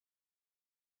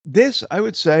This, I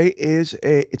would say,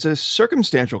 it's a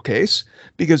circumstantial case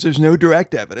because there's no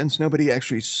direct evidence. Nobody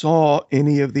actually saw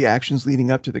any of the actions leading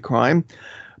up to the crime.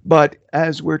 But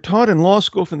as we're taught in law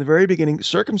school from the very beginning,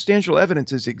 circumstantial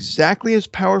evidence is exactly as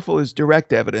powerful as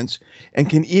direct evidence and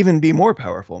can even be more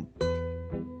powerful.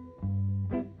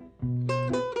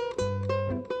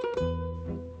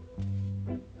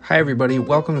 Hi, everybody.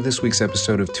 Welcome to this week's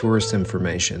episode of Tourist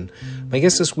Information. My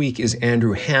guest this week is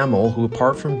Andrew Hammel, who,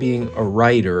 apart from being a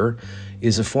writer,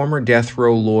 is a former death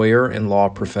row lawyer and law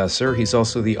professor. He's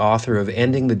also the author of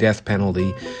Ending the Death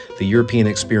Penalty, The European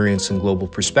Experience and Global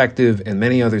Perspective, and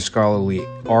many other scholarly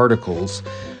articles.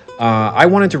 I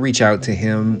wanted to reach out to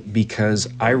him because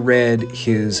I read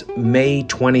his May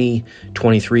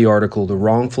 2023 article, The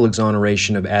Wrongful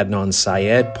Exoneration of Adnan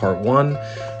Syed, Part 1,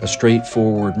 a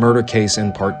straightforward murder case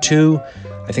in Part 2.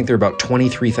 I think there are about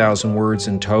 23,000 words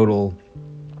in total.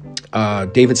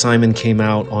 David Simon came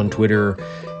out on Twitter,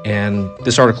 and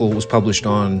this article was published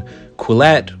on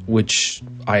Quillette, which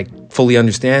I fully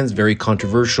understand is very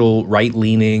controversial,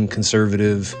 right-leaning,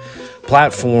 conservative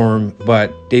platform,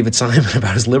 but David Simon,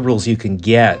 about as liberal as you can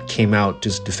get, came out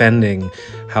just defending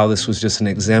how this was just an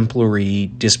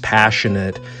exemplary,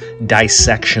 dispassionate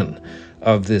dissection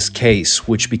of this case,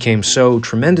 which became so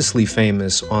tremendously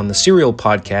famous on the Serial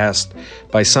podcast.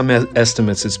 By some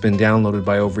estimates, it's been downloaded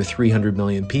by over 300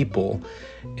 million people.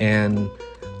 And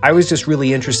I was just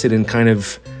really interested in kind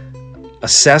of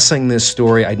assessing this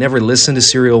story. I'd never listened to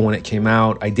Serial when it came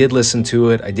out. I did listen to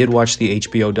it. I did watch the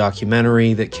HBO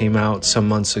documentary that came out some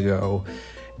months ago.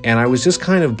 And I was just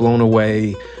kind of blown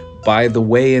away by the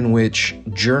way in which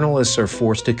journalists are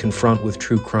forced to confront with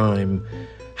true crime,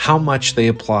 how much they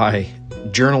apply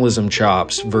journalism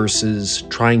chops versus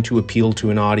trying to appeal to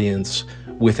an audience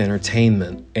with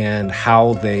entertainment, and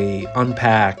how they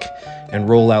unpack and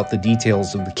roll out the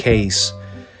details of the case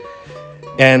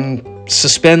and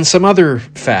suspend some other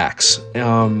facts.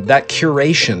 That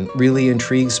curation really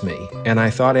intrigues me, and I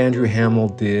thought Andrew Hammel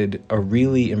did a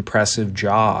really impressive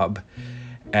job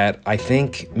at, I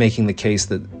think, making the case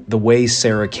that the way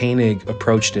Sarah Koenig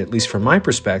approached it, at least from my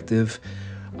perspective,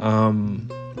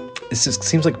 it just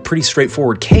seems like a pretty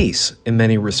straightforward case in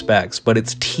many respects, but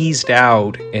it's teased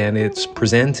out and it's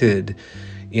presented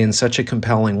in such a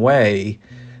compelling way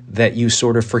that you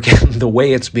sort of forget the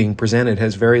way it's being presented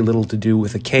has very little to do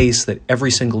with a case that every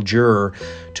single juror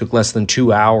took less than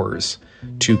 2 hours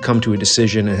to come to a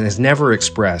decision and has never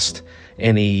expressed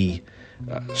any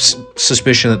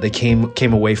suspicion that they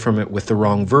came away from it with the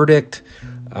wrong verdict.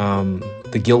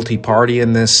 The guilty party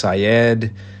in this,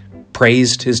 Syed,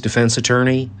 praised his defense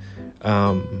attorney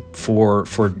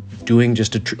for doing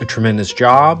just a tremendous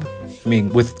job. I mean,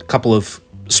 with a couple of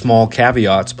small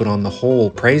caveats, but on the whole,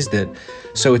 praised it.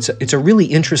 So it's a really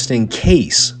interesting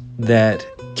case that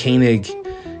Koenig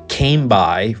came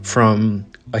by from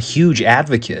a huge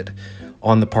advocate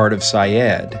on the part of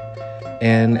Syed.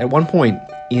 And at one point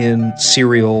in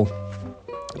Serial,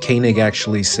 Koenig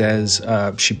actually says,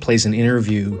 she plays an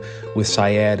interview with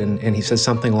Syed, and he says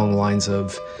something along the lines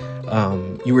of,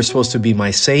 you were supposed to be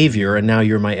my savior, and now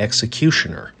you're my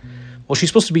executioner. Well, she's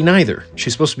supposed to be neither.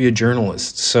 She's supposed to be a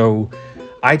journalist. So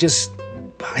I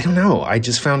don't know. I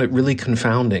just found it really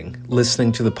confounding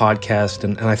listening to the podcast,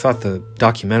 and I thought the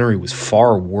documentary was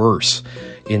far worse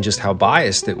in just how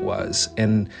biased it was.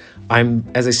 And I'm,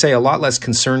 as I say, a lot less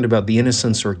concerned about the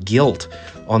innocence or guilt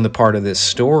on the part of this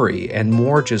story, and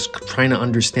more just trying to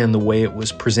understand the way it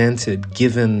was presented,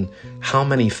 given how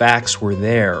many facts were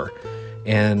there,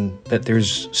 and that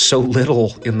there's so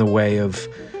little in the way of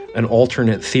an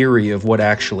alternate theory of what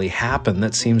actually happened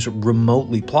that seems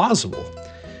remotely plausible.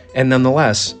 And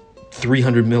nonetheless,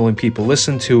 300 million people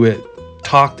listened to it,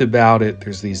 talked about it.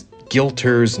 There's these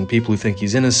guilters and people who think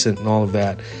he's innocent and all of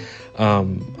that.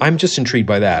 I'm just intrigued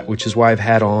by that, which is why I've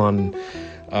had on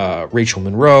Rachel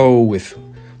Monroe with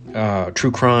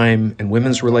true crime and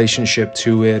women's relationship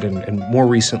to it, and more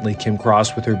recently Kim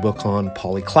Cross with her book on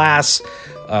Polly Klaas.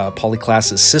 Polly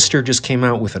Klaas's sister just came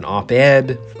out with an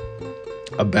op-ed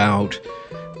about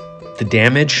the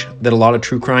damage that a lot of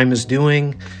true crime is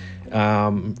doing,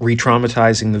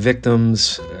 re-traumatizing the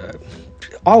victims.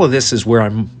 All of this is where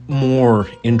I'm more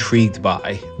intrigued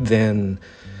by than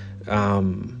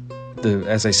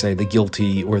as I say, the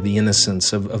guilty or the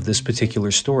innocence of this particular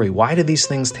story. Why do these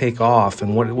things take off,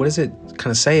 and what does it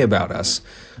kind of say about us,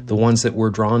 the ones that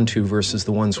we're drawn to versus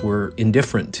the ones we're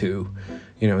indifferent to,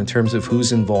 in terms of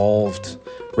who's involved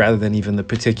rather than even the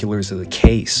particulars of the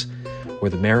case or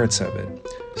the merits of it.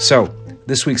 So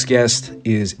this week's guest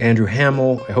is Andrew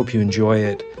Hammel. I hope you enjoy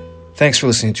it. Thanks for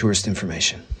listening to Tourist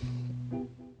Information.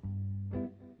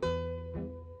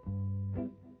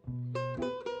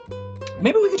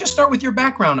 maybe we could just start with your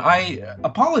background. I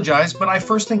apologize, but I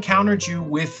first encountered you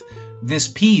with this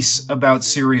piece about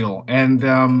Serial, and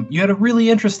you had a really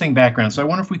interesting background. So I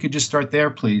wonder if we could just start there,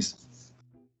 please.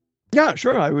 Yeah,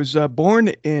 sure. I was born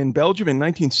in Belgium in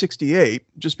 1968,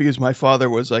 just because my father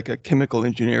was like a chemical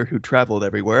engineer who traveled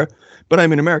everywhere. But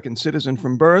I'm an American citizen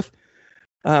from birth.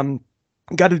 Um,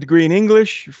 got a degree in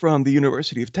English from the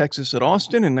University of Texas at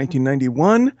Austin in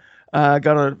 1991.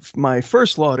 My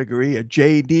first law degree, a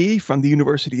JD, from the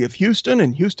University of Houston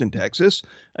in Houston, Texas.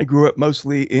 I grew up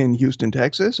mostly in Houston,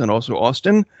 Texas, and also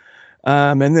Austin.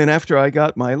 And then after I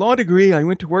got my law degree, I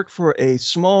went to work for a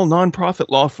small nonprofit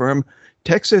law firm,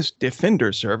 Texas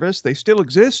Defender Service. They still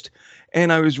exist.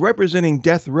 And I was representing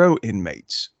death row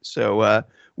inmates. So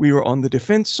we were on the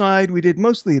defense side. We did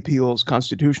mostly appeals,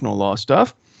 constitutional law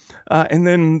stuff. And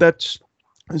then that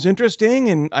was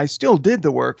interesting. And I still did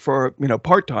the work for,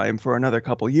 part-time for another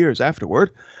couple years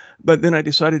afterward. But then I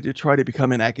decided to try to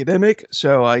become an academic.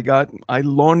 So I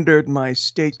laundered my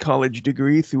state college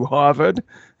degree through Harvard,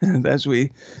 and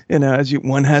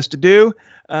one has to do.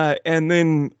 And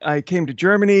then I came to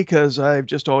Germany because I've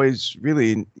just always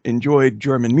really enjoyed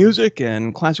German music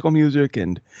and classical music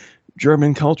and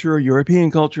German culture,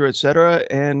 European culture, etc.,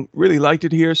 and really liked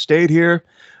it here, stayed here.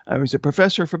 I was a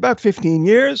professor for about 15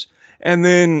 years. And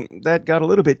then that got a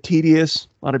little bit tedious,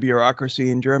 a lot of bureaucracy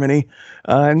in Germany.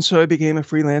 And so I became a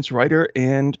freelance writer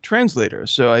and translator.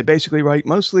 So I basically write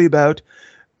mostly about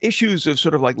issues of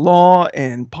sort of like law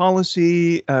and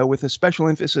policy, with a special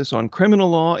emphasis on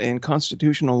criminal law and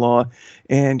constitutional law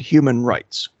and human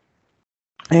rights.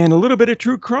 And a little bit of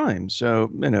true crime.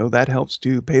 So, that helps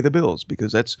to pay the bills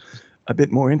because that's a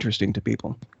bit more interesting to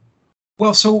people.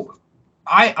 Well, so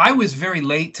I was very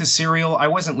late to Serial. I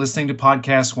wasn't listening to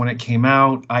podcasts when it came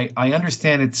out. I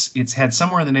understand it's had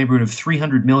somewhere in the neighborhood of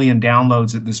 300 million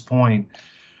downloads at this point.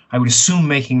 I would assume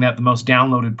making that the most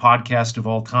downloaded podcast of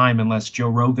all time, unless Joe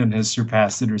Rogan has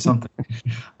surpassed it or something.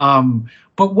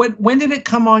 But when did it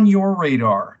come on your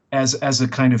radar as a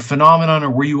kind of phenomenon, or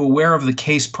were you aware of the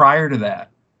case prior to that?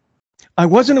 I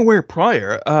wasn't aware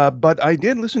prior, but I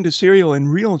did listen to Serial in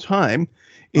real time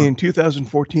in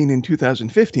 2014 and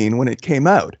 2015 when it came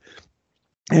out.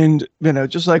 And,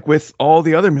 just like with all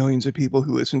the other millions of people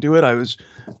who listened to it, I was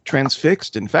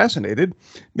transfixed and fascinated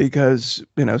because,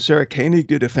 Sarah Koenig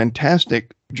did a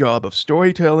fantastic job of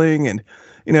storytelling. And,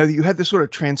 you had this sort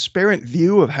of transparent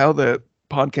view of how the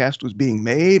podcast was being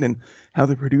made and how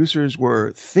the producers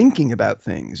were thinking about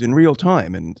things in real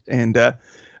time. And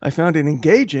I found it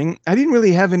engaging. I didn't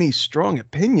really have any strong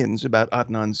opinions about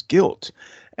Adnan's guilt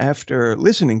after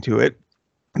listening to it,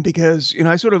 because,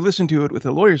 I sort of listened to it with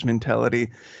a lawyer's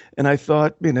mentality, and I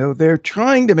thought, they're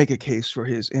trying to make a case for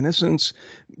his innocence,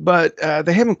 but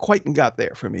they haven't quite got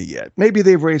there for me yet. Maybe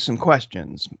they've raised some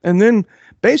questions. And then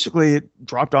basically it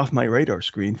dropped off my radar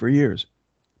screen for years.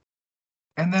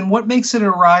 And then what makes it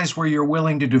arise where you're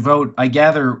willing to devote, I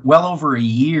gather, well over a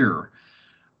year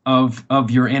of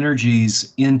your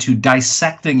energies into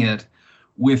dissecting it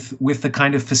with the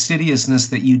kind of fastidiousness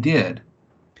that you did?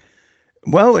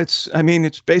 Well, it's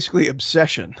basically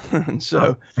obsession. And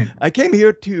so I came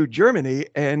here to Germany,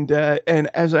 and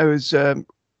as I was,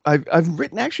 I've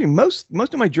written actually most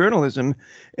of my journalism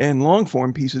and long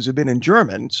form pieces have been in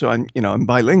German. So I'm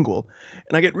bilingual,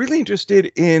 and I get really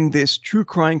interested in this true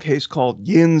crime case called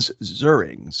Jens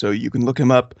Zuring. So you can look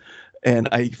him up. And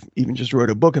I even just wrote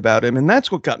a book about him. And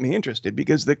that's what got me interested,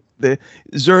 because the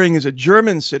Zuring is a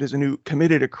German citizen who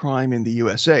committed a crime in the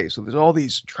USA. So there's all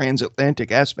these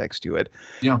transatlantic aspects to it.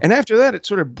 Yeah. And after that, it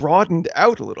sort of broadened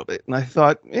out a little bit. And I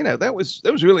thought, that was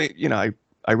really,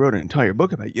 I wrote an entire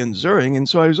book about Jens Zuring. And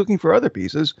so I was looking for other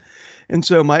pieces. And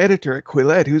so my editor at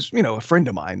Quillette, who's, a friend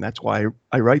of mine, that's why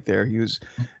I write there,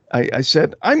 I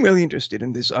said, I'm really interested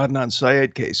in this Adnan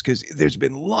Syed case because there's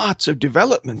been lots of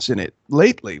developments in it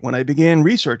lately. When I began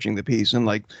researching the piece in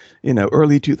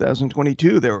early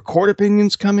 2022, there were court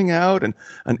opinions coming out and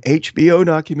an HBO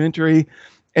documentary.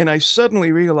 And I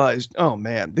suddenly realized, oh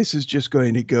man, this is just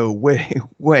going to go way,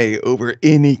 way over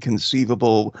any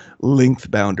conceivable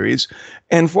length boundaries.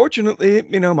 And fortunately,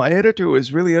 my editor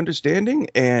was really understanding,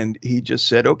 and he just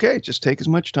said, okay, just take as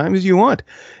much time as you want.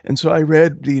 And so I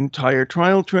read the entire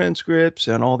trial transcripts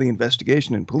and all the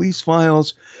investigation and police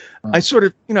files. I sort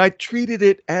of, I treated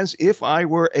it as if I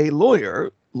were a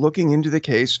lawyer looking into the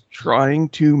case, trying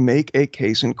to make a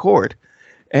case in court.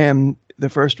 And the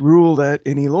first rule that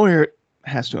any lawyer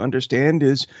has to understand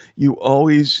is you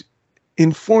always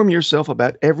inform yourself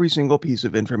about every single piece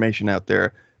of information out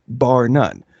there, bar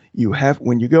none.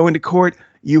 When you go into court,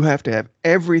 you have to have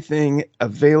everything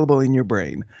available in your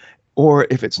brain. or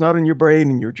if it's not in your brain,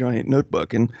 in your giant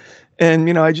notebook. And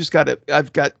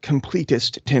I've got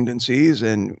completist tendencies,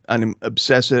 and I'm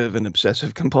obsessive and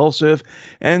obsessive compulsive.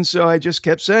 And so I just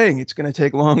kept saying it's going to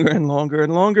take longer and longer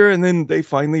and longer. And then they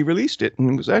finally released it. And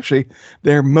it was actually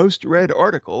their most read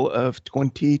article of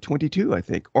 2022, I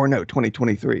think, or no,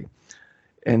 2023.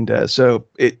 And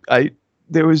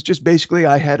there was just basically,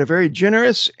 I had a very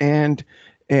generous and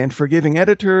forgiving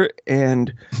editor,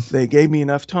 and they gave me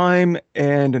enough time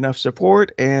and enough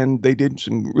support, and they did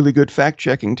some really good fact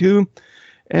checking too.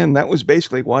 And that was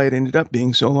basically why it ended up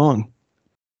being so long.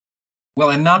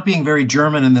 Well, and not being very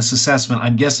German in this assessment,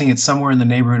 I'm guessing it's somewhere in the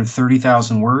neighborhood of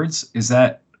 30,000 words.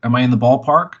 Am I in the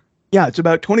ballpark? Yeah, it's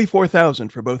about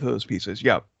 24,000 for both of those pieces.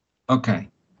 Yeah. Okay.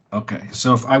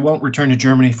 So if I won't return to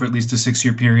Germany for at least a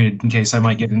 6-year period in case I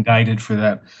might get indicted for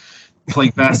that.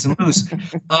 Play fast and loose.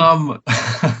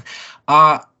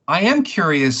 I am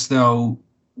curious, though,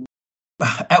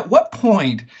 at what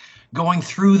point, going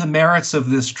through the merits of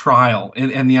this trial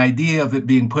and the idea of it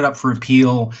being put up for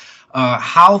appeal,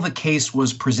 how the case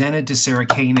was presented to Sarah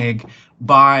Koenig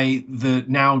by the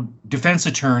now defense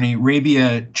attorney,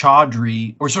 Rabia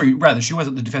Chaudhry, she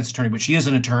wasn't the defense attorney, but she is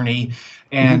an attorney,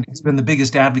 and has been the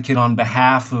biggest advocate on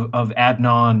behalf of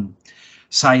Adnan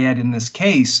Syed in this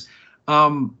case.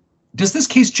 Does this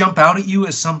case jump out at you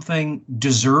as something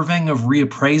deserving of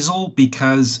reappraisal?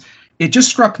 Because it just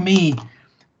struck me,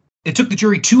 it took the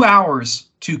jury 2 hours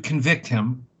to convict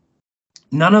him.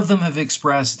 None of them have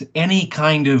expressed any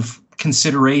kind of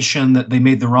consideration that they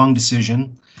made the wrong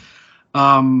decision.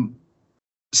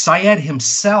 Syed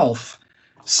himself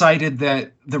cited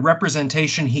that the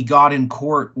representation he got in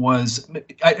court was,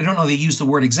 I don't know, they used the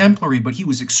word exemplary, but he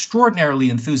was extraordinarily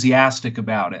enthusiastic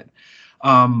about it.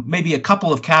 Maybe a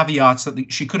couple of caveats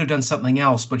that she could have done something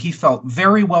else, but he felt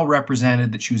very well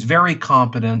represented, that she was very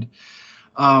competent.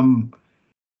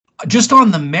 Just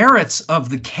on the merits of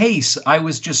the case, I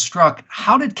was just struck.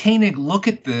 How did Koenig look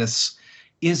at this?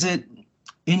 Is it,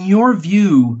 in your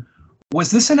view,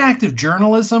 was this an act of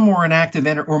journalism or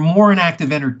more an act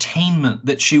of entertainment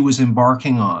that she was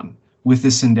embarking on with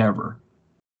this endeavor?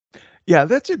 Yeah,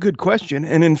 that's a good question.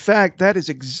 And in fact, that is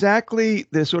exactly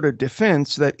the sort of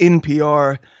defense that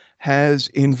NPR has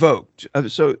invoked.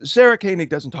 So Sarah Koenig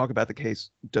doesn't talk about the case,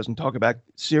 doesn't talk about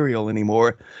Serial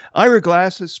anymore. Ira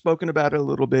Glass has spoken about it a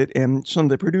little bit, and some of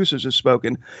the producers have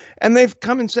spoken. And they've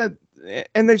come and said,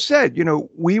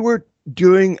 we were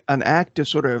doing an act of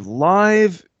sort of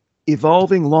live,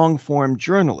 evolving long-form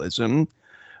journalism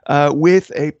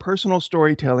with a personal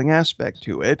storytelling aspect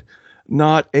to it,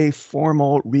 not a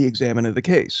formal reexamination of the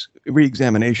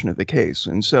case.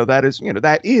 And so that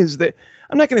is that.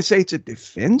 I'm not going to say it's a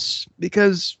defense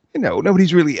because,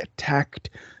 nobody's really attacked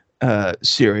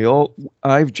Serial.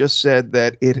 I've just said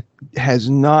that it has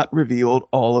not revealed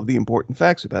all of the important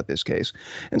facts about this case.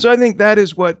 And so I think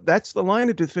that's the line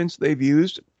of defense they've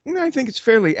used. And I think it's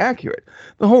fairly accurate.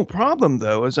 The whole problem,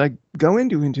 though, as I go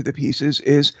into the pieces,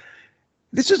 is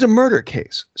this is a murder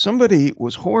case. Somebody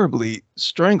was horribly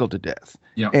strangled to death.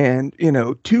 Yeah. And,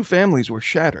 two families were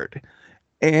shattered.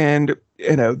 And,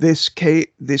 this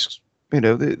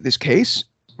case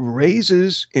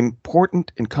raises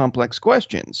important and complex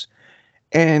questions.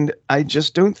 And I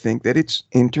just don't think that it's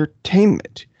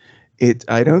entertainment.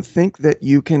 I don't think that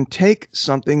you can take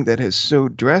something that has so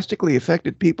drastically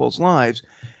affected people's lives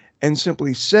and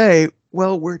simply say,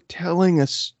 well, we're telling a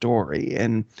story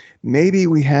and maybe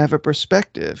we have a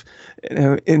perspective.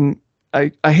 And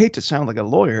I hate to sound like a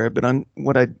lawyer, but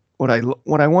what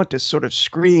I want to sort of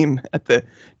scream at the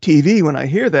TV when I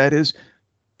hear that is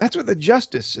that's what the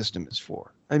justice system is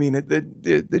for. I mean,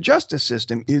 the justice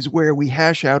system is where we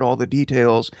hash out all the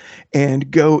details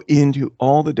and go into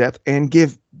all the depth and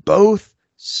give both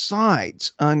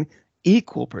sides an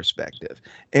equal perspective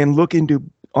and look into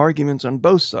arguments on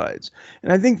both sides.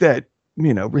 And I think that,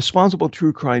 responsible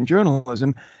true crime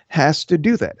journalism has to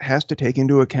do that, has to take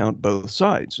into account both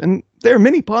sides. And there are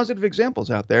many positive examples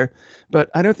out there, but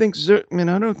I don't think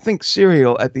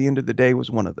Serial at the end of the day was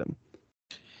one of them.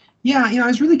 Yeah, I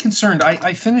was really concerned.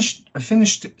 I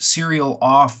finished Serial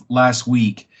off last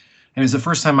week, and it was the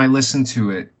first time I listened to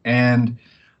it. And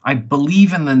I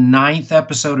believe in the 9th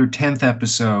episode or 10th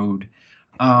episode,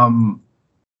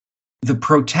 the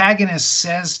protagonist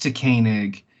says to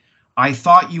Koenig, I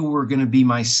thought you were going to be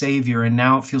my savior, and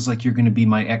now it feels like you're going to be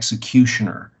my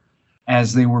executioner.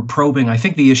 As they were probing, I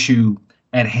think the issue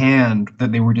at hand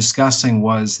that they were discussing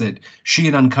was that she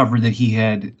had uncovered that he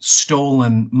had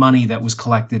stolen money that was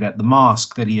collected at the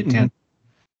mosque that he attended.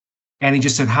 Mm-hmm. And he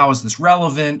just said, how is this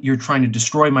relevant? You're trying to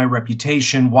destroy my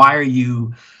reputation. Why are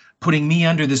you putting me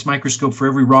under this microscope for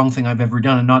every wrong thing I've ever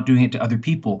done and not doing it to other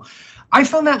people. I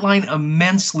found that line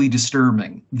immensely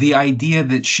disturbing. The idea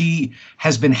that she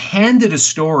has been handed a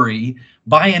story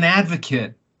by an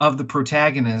advocate of the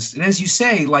protagonist. And as you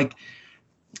say, like,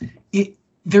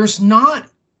 there's not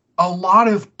a lot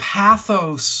of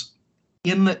pathos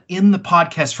in the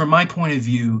podcast, from my point of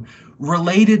view,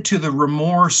 related to the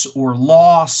remorse or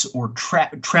loss or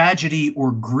tragedy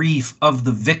or grief of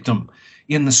the victim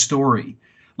in the story.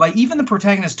 Like, even the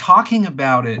protagonist talking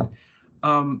about it,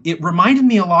 it reminded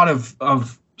me a lot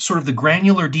of sort of the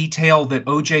granular detail that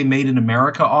O.J. Made in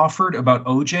America offered about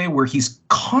O.J., where he's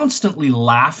constantly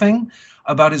laughing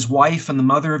about his wife and the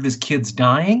mother of his kids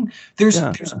dying. There's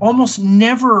almost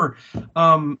never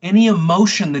any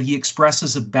emotion that he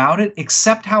expresses about it,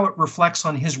 except how it reflects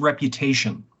on his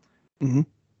reputation. Mm-hmm.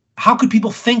 How could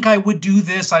people think I would do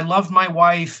this? I loved my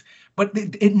wife, but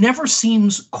it never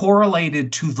seems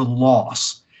correlated to the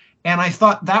loss. And I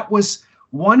thought that was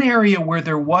one area where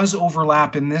there was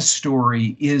overlap in this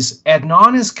story. Is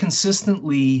Adnan is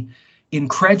consistently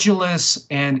incredulous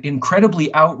and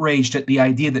incredibly outraged at the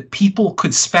idea that people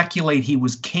could speculate he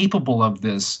was capable of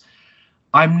this.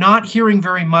 I'm not hearing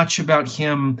very much about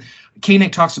him.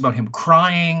 Koenig talks about him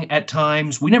crying at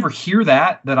times. We never hear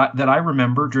that I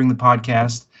remember during the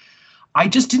podcast. I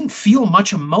just didn't feel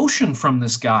much emotion from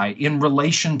this guy in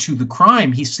relation to the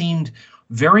crime. He seemed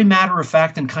very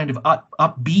matter-of-fact and kind of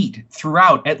upbeat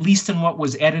throughout, at least in what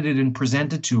was edited and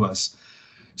presented to us.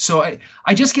 So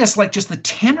I just guess, like, just the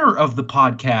tenor of the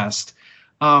podcast,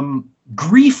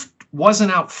 grief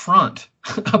wasn't out front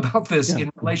about this in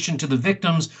relation to the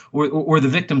victims or the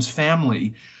victim's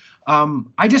family.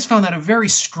 I just found that a very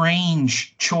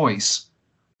strange choice,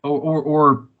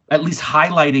 or at least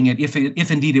highlighting it,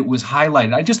 if indeed it was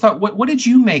highlighted. I just thought, what did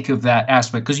you make of that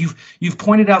aspect? Because you've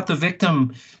pointed out the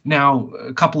victim now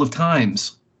a couple of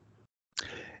times.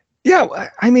 Yeah,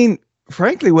 I mean,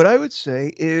 frankly, what I would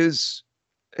say is,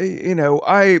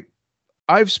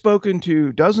 I've spoken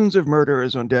to dozens of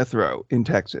murderers on death row in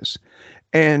Texas,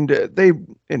 and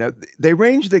they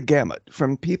range the gamut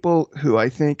from people who I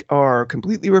think are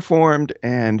completely reformed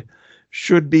and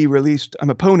should be released. I'm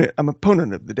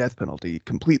opponent of the death penalty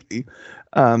completely.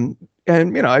 And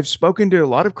I've spoken to a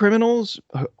lot of criminals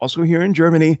also here in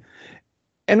Germany,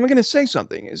 and I'm going to say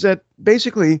something is that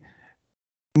basically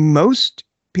most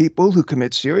people who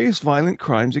commit serious violent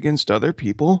crimes against other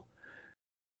people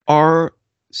are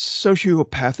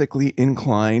sociopathically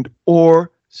inclined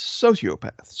or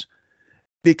sociopaths,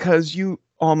 because you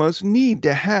almost need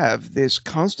to have this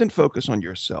constant focus on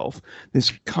yourself,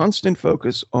 this constant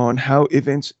focus on how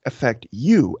events affect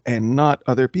you and not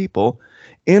other people,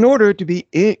 in order to be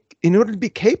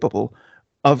capable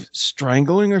of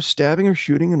strangling or stabbing or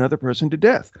shooting another person to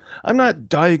death. I'm not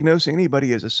diagnosing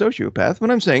anybody as a sociopath,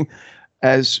 but I'm saying,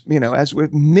 as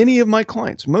with many of my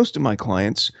clients, most of my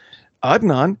clients,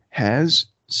 Adnan has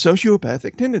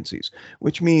sociopathic tendencies,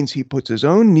 which means he puts his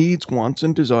own needs, wants,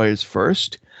 and desires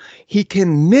first. He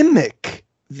can mimic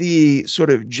the sort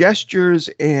of gestures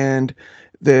and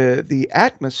the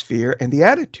atmosphere and the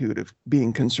attitude of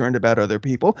being concerned about other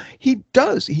people. He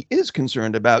is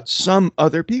concerned about some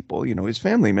other people, his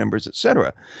family members,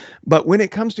 etc. But when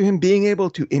it comes to him being able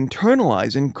to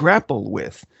internalize and grapple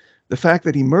with the fact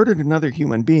that he murdered another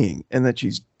human being and that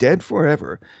she's dead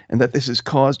forever and that this has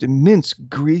caused immense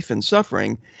grief and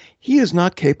suffering, he is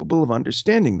not capable of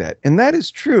understanding that. And that is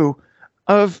true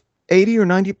of 80 or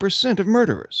 90% of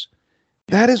murderers.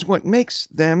 That is what makes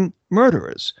them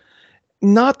murderers.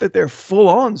 Not that they're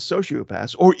full-on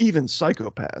sociopaths or even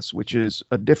psychopaths, which is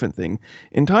a different thing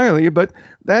entirely, but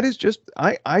that is just,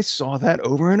 I saw that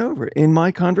over and over in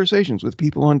my conversations with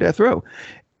people on death row.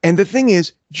 And the thing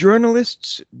is,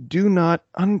 journalists do not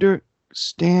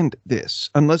understand this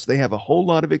unless they have a whole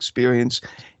lot of experience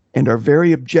and are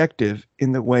very objective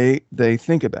in the way they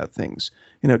think about things.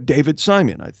 David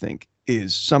Simon, I think,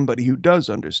 is somebody who does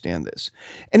understand this.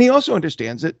 And he also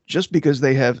understands that just because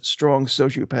they have strong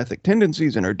sociopathic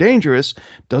tendencies and are dangerous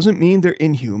doesn't mean they're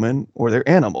inhuman or they're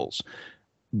animals.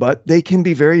 But they can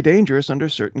be very dangerous under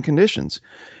certain conditions.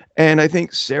 And I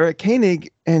think Sarah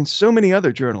Koenig and so many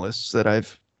other journalists that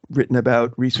I've written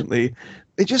about recently,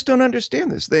 they just don't understand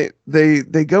this.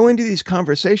 They go into these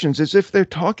conversations as if they're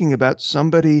talking about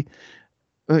somebody,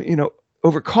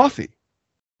 over coffee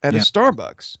at a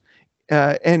Starbucks.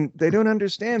 And they don't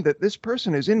understand that this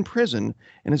person is in prison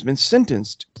and has been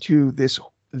sentenced to this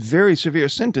very severe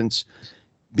sentence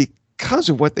because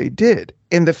of what they did.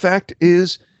 And the fact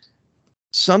is,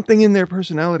 something in their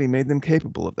personality made them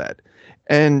capable of that.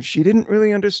 And she didn't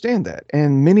really understand that.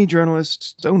 And many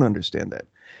journalists don't understand that.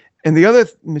 And the other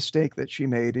mistake that she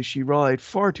made is she relied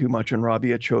far too much on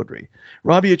Rabia Chaudhry.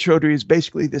 Rabia Chaudhry is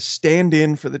basically the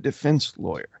stand-in for the defense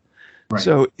lawyer. Right.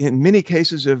 So in many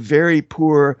cases of very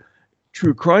poor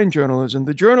true crime journalism,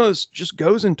 the journalist just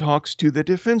goes and talks to the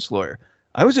defense lawyer.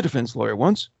 I was a defense lawyer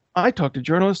once. I talk to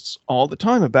journalists all the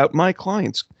time about my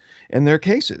clients and their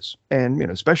cases, and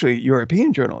especially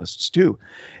European journalists too.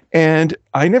 And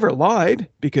I never lied,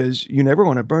 because you never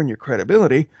want to burn your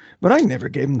credibility, but I never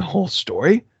gave them the whole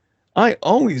story. I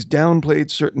always downplayed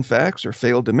certain facts or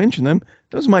failed to mention them.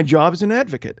 That was my job as an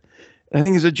advocate. And I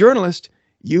think as a journalist,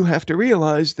 you have to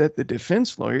realize that the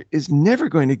defense lawyer is never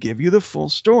going to give you the full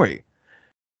story.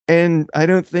 And I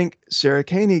don't think Sarah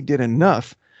Koenig did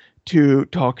enough to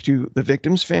talk to the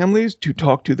victims' families, to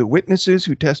talk to the witnesses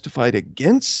who testified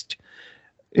against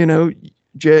Adnan,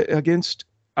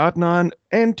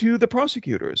 and to the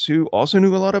prosecutors who also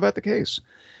knew a lot about the case.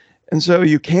 And so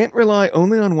you can't rely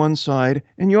only on one side.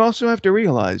 And you also have to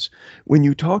realize when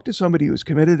you talk to somebody who's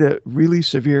committed a really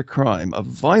severe crime, a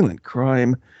violent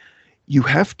crime, you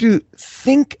have to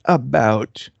think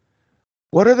about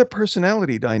what are the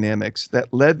personality dynamics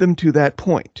that led them to that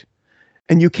point.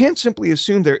 And you can't simply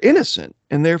assume they're innocent.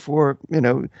 And therefore,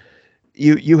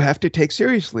 you have to take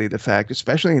seriously the fact,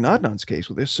 especially in Adnan's case,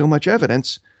 where there's so much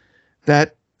evidence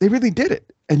that they really did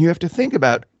it. And you have to think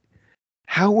about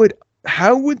how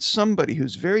would somebody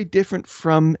who's very different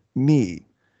from me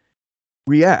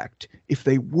react if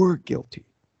they were guilty,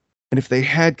 and if they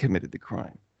had committed the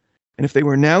crime, and if they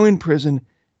were now in prison,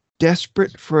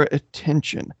 desperate for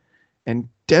attention and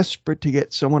desperate to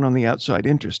get someone on the outside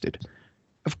interested.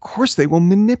 Of course, they will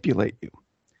manipulate you.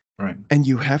 Right. And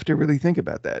you have to really think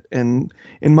about that. And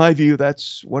in my view,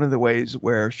 that's one of the ways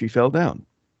where she fell down.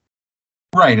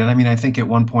 Right. And I mean, I think at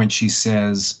one point she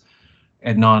says,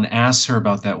 Adnan asks her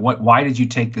about that. Why did you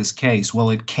take this case? Well,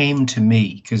 it came to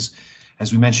me because,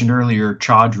 as we mentioned earlier,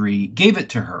 Chaudhry gave it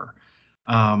to her,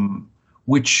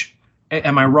 which,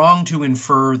 am I wrong to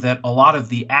infer that a lot of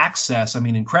the access,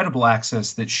 incredible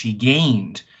access that she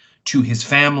gained to his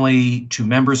family, to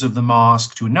members of the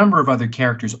mosque, to a number of other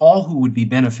characters, all who would be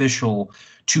beneficial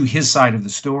to his side of the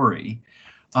story,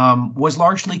 was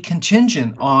largely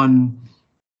contingent on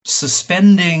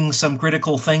suspending some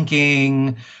critical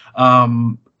thinking,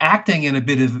 acting in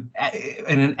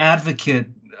an advocate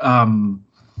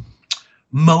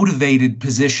motivated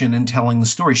position in telling the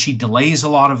story. She delays a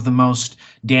lot of the most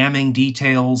damning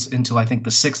details until I think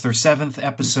the 6th or 7th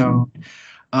episode.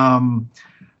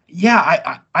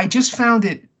 I just found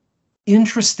it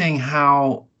interesting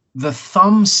how the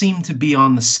thumb seemed to be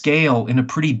on the scale in a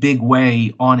pretty big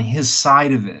way on his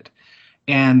side of it.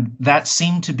 And that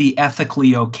seemed to be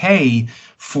ethically okay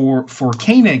for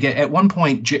Koenig. At one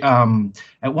point,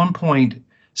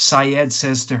 Syed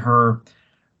says to her,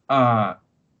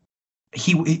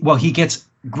 he gets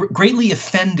greatly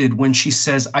offended when she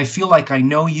says, "I feel like I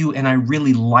know you and I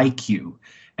really like you.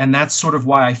 And that's sort of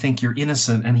why I think you're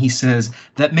innocent." And he says,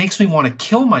 "That makes me want to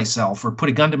kill myself or put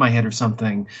a gun to my head or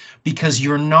something, because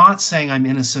you're not saying I'm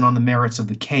innocent on the merits of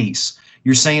the case.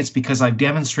 You're saying it's because I've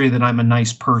demonstrated that I'm a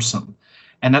nice person.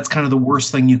 And that's kind of the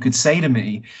worst thing you could say to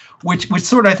me," which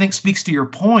sort of, I think, speaks to your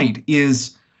point,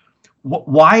 is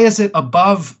why is it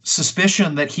above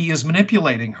suspicion that he is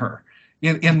manipulating her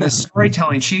in this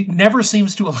storytelling? She never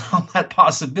seems to allow that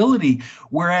possibility.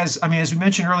 Whereas, as we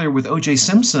mentioned earlier with O.J.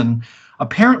 Simpson,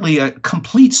 apparently a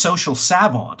complete social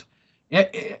savant.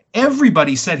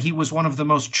 Everybody said he was one of the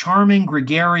most charming,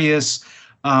 gregarious,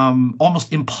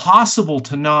 almost impossible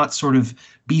to not sort of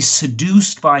be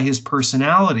seduced by his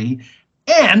personality,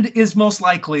 and is most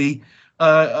likely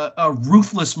a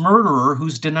ruthless murderer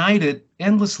who's denied it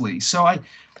endlessly. So I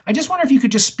just wonder if you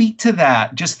could just speak to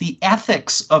that, just the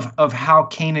ethics of how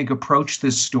Koenig approached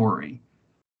this story.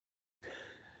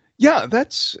 Yeah,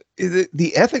 that's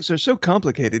the ethics are so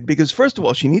complicated because, first of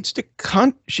all, she needs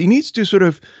to sort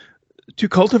of to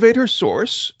cultivate her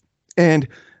source. And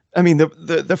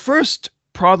the first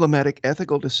problematic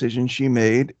ethical decision she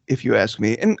made, if you ask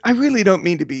me, and I really don't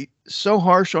mean to be so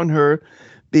harsh on her,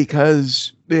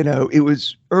 because it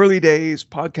was early days,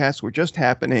 podcasts were just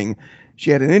happening.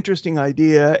 She had an interesting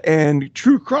idea, and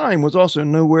true crime was also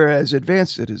nowhere as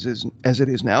advanced as it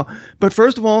is now. But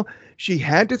first of all, she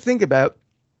had to think about,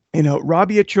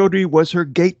 Rabia Chaudhry was her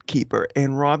gatekeeper,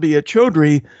 and Rabia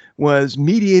Chaudhry was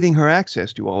mediating her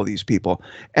access to all these people.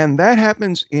 And that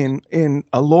happens in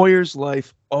a lawyer's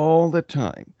life all the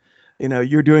time.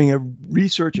 You're doing a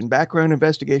research and background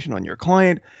investigation on your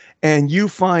client, and you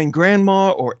find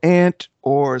grandma or aunt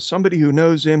or somebody who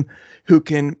knows him who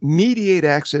can mediate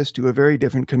access to a very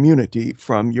different community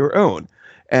from your own.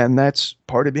 And that's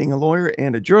part of being a lawyer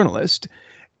and a journalist.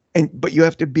 But you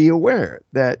have to be aware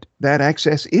that that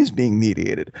access is being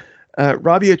mediated.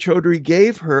 Rabia Chaudhry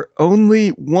gave her only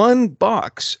one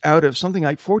box out of something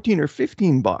like 14 or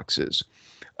 15 boxes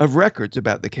of records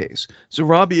about the case. So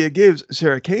Rabia gives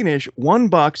Sarah Koenig one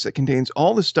box that contains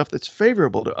all the stuff that's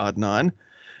favorable to Adnan.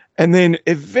 And then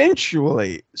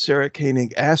eventually Sarah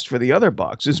Koenig asked for the other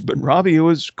boxes, but Rabia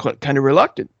was kind of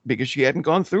reluctant because she hadn't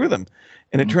gone through them.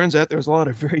 And it turns out there was a lot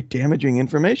of very damaging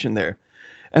information there.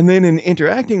 And then in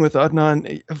interacting with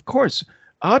Adnan, of course,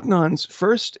 Adnan's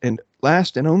first and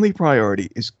last and only priority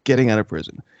is getting out of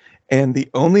prison. And the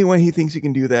only way he thinks he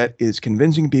can do that is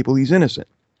convincing people he's innocent.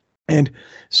 And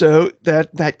so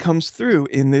that comes through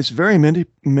in this very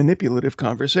manipulative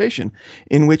conversation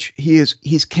in which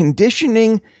he's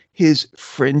conditioning his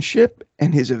friendship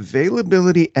and his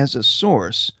availability as a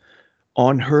source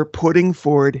on her putting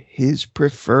forward his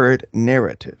preferred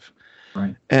narrative.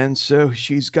 Right. And so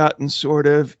she's gotten sort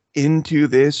of into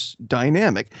this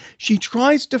dynamic. She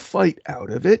tries to fight out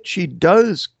of it. She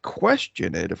does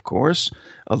question it, of course,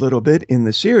 a little bit in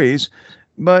the series.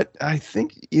 But I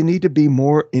think you need to be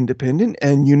more independent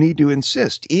and you need to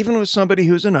insist, even with somebody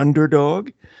who's an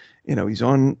underdog, he's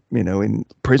on, in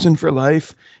prison for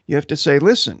life. You have to say,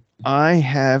 listen, I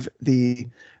have the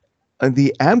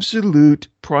absolute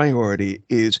priority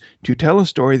is to tell a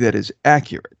story that is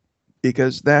accurate,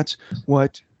 because that's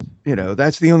what,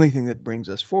 that's the only thing that brings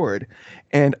us forward.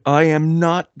 And I am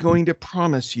not going to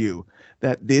promise you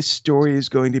that this story is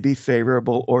going to be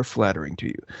favorable or flattering to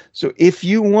you. So if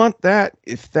you want that,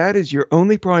 if that is your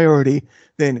only priority,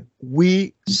 then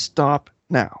we stop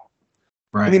now.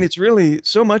 Right. I mean, it's really,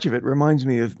 so much of it reminds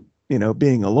me of,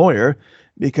 being a lawyer,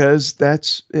 because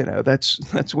that's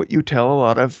what you tell a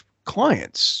lot of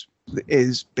clients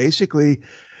is basically,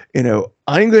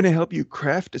 I'm going to help you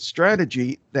craft a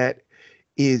strategy that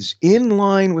is in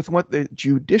line with what the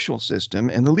judicial system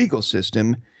and the legal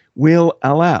system will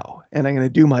allow, and I'm going to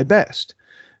do my best.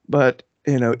 But,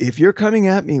 if you're coming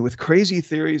at me with crazy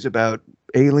theories about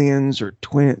aliens or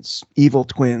twins, evil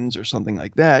twins or something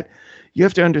like that, you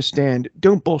have to understand,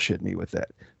 don't bullshit me with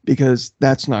that, because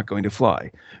that's not going to fly.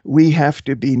 We have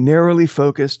to be narrowly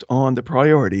focused on the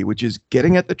priority, which is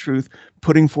getting at the truth,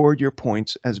 putting forward your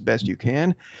points as best you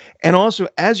can. And also,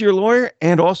 as your lawyer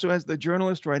and also as the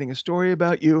journalist writing a story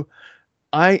about you,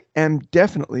 I am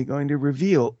definitely going to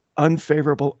reveal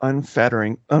unfavorable,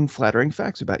 unflattering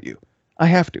facts about you. I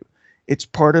have to. It's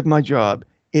part of my job.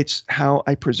 It's how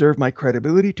I preserve my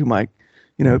credibility to my,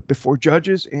 before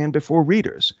judges and before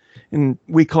readers. And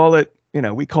we called it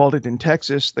in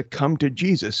Texas, the come to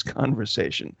Jesus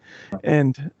conversation.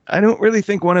 And I don't really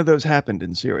think one of those happened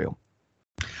in Serial.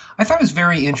 I thought it was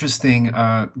very interesting.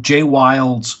 Jay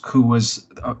Wilds, who was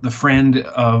the friend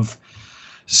of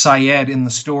Syed in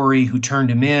the story, who turned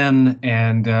him in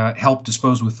and helped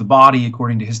dispose with the body,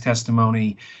 according to his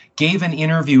testimony, gave an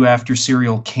interview after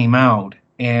Serial came out.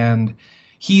 And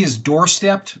he is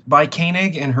doorstepped by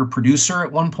Koenig and her producer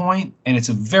at one point, and it's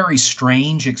a very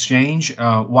strange exchange.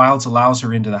 Wilds allows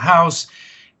her into the house,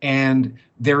 and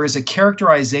there is a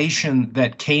characterization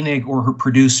that Koenig or her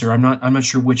producer, I'm not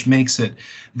sure which makes it,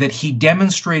 that he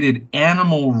demonstrated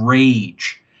animal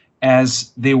rage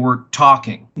as they were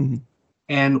talking. Mm-hmm.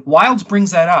 And Wilds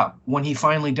brings that up when he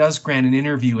finally does grant an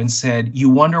interview and said, you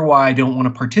wonder why I don't want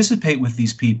to participate with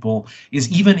these people, is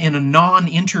even in a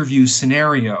non-interview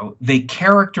scenario, they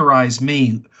characterize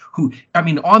me,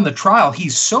 on the trial,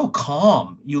 he's so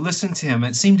calm. You listen to him.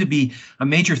 It seemed to be a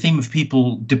major theme of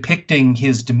people depicting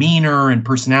his demeanor and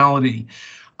personality.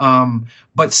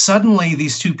 But suddenly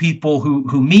these two people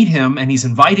who meet him and he's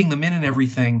inviting them in and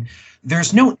everything,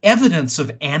 there's no evidence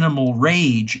of animal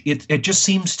rage. It just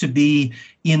seems to be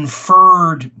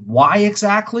inferred. Why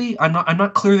exactly? I'm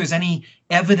not clear there's any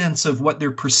evidence of what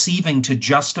they're perceiving to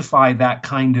justify that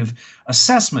kind of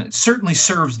assessment. It certainly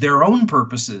serves their own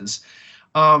purposes.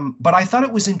 But I thought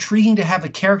it was intriguing to have a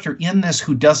character in this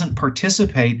who doesn't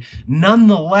participate,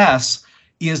 nonetheless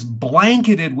is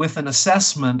blanketed with an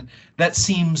assessment that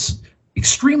seems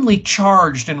extremely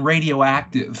charged and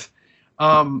radioactive.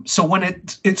 So when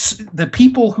it's the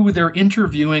people who they're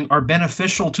interviewing are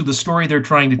beneficial to the story they're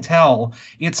trying to tell,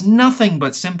 it's nothing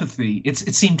but sympathy. It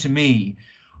seemed to me.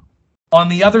 On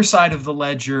the other side of the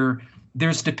ledger,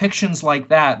 there's depictions like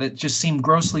that just seem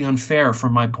grossly unfair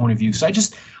from my point of view. So I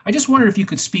just wondered if you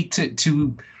could speak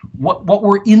to what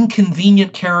were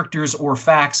inconvenient characters or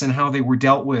facts and how they were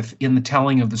dealt with in the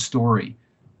telling of the story.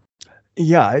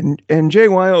 Yeah, and Jay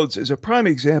Wilds is a prime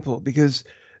example because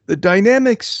the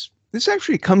dynamics. This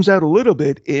actually comes out a little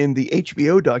bit in the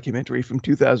HBO documentary from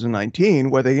 2019,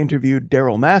 where they interviewed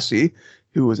Daryl Massey,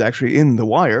 who was actually in The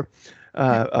Wire,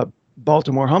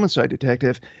 Baltimore homicide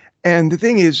detective. And the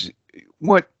thing is,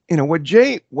 what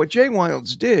Jay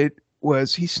Wilds did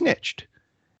was he snitched.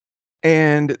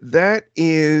 And that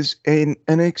is an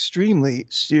extremely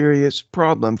serious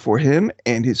problem for him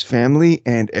and his family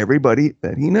and everybody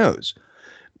that he knows.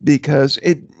 Because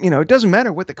it doesn't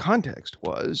matter what the context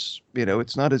was.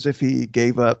 It's not as if he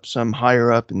gave up some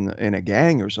higher up in a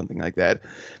gang or something like that.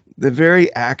 The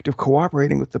very act of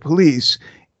cooperating with the police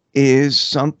is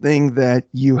something that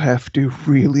you have to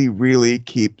really, really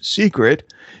keep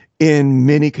secret in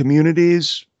many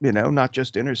communities, not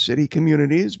just inner city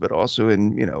communities, but also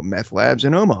in, meth labs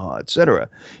in Omaha, etc.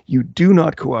 You do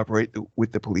not cooperate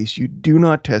with the police. You do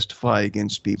not testify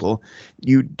against people.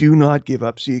 You do not give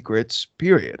up secrets,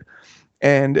 period.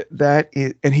 And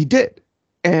and he did.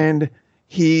 And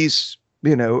he's,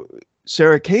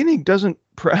 Sarah Koenig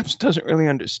perhaps doesn't really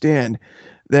understand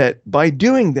that by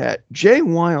doing that, Jay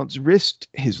Wilds risked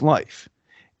his life.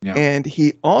 Yeah. And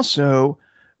he also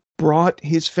brought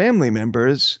his family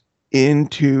members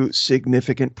into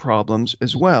significant problems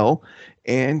as well.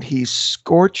 And he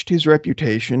scorched his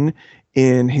reputation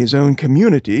in his own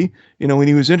community. When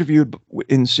he was interviewed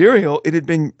in Serial, it had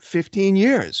been 15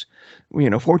 years,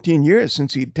 14 years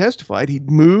since he'd testified. He'd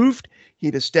moved,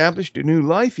 he'd established a new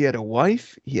life. He had a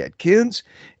wife, he had kids.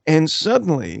 And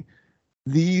suddenly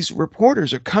these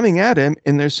reporters are coming at him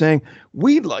and they're saying,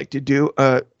 we'd like to do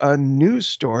a news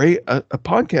story, a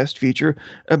podcast feature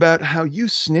about how you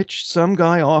snitched some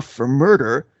guy off for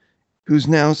murder who's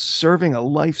now serving a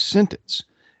life sentence.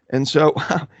 And so,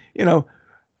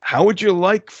 how would you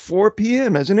like 4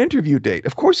 p.m. as an interview date?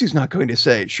 Of course, he's not going to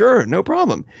say, sure, no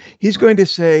problem. He's going to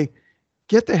say,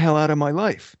 get the hell out of my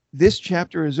life. This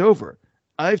chapter is over.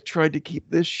 I've tried to keep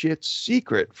this shit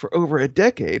secret for over a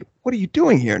decade. What are you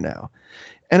doing here now?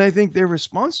 And I think their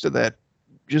response to that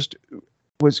just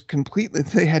was completely,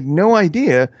 they had no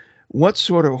idea what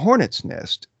sort of hornet's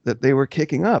nest that they were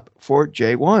kicking up for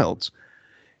Jay Wilds.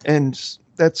 And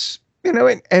that's,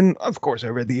 and of course I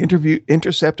read the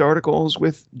Intercept articles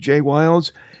with Jay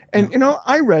Wilds and,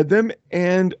 I read them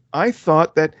and I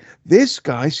thought that this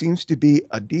guy seems to be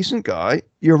a decent guy.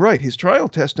 You're right. His trial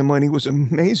testimony was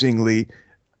amazingly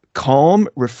calm,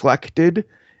 reflected,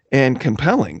 and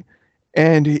compelling.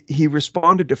 And he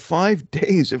responded to 5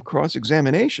 days of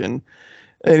cross-examination.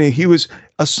 And he was,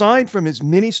 aside from his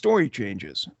many story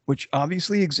changes, which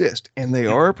obviously exist, and they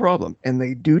are a problem, and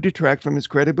they do detract from his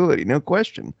credibility, no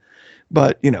question.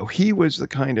 But, he was the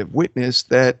kind of witness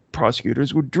that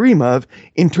prosecutors would dream of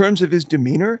in terms of his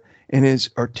demeanor and his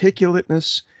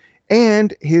articulateness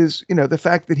and his, the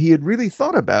fact that he had really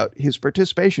thought about his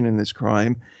participation in this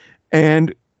crime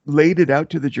and laid it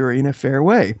out to the jury in a fair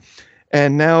way.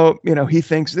 And now, he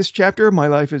thinks this chapter of my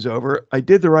life is over. I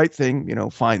did the right thing,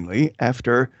 finally,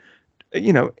 after,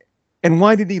 and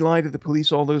why did he lie to the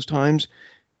police all those times?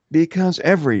 Because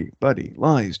everybody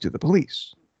lies to the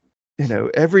police.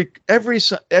 Everybody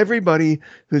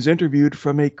who's interviewed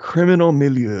from a criminal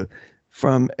milieu,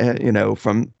 from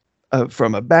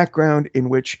a background in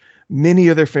which many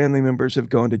of their family members have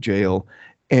gone to jail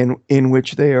and in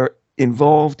which they are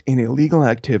involved in illegal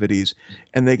activities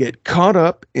and they get caught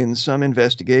up in some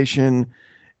investigation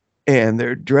and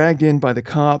they're dragged in by the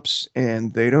cops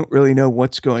and they don't really know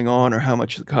what's going on or how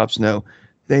much the cops know.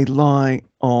 They lie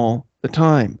all the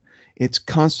time. It's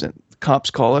constant. Cops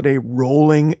call it a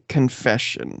rolling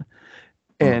confession.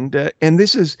 And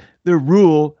this is the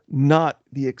rule, not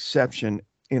the exception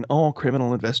in all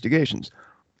criminal investigations.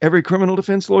 Every criminal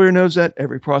defense lawyer knows that.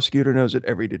 Every prosecutor knows it.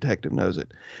 Every detective knows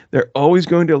it. They're always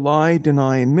going to lie,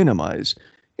 deny, and minimize,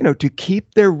 to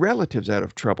keep their relatives out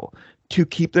of trouble, to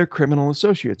keep their criminal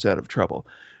associates out of trouble,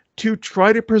 to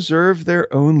try to preserve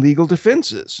their own legal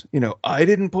defenses. I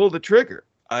didn't pull the trigger.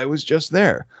 I was just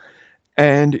there.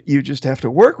 And you just have to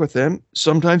work with them.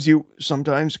 Sometimes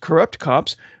corrupt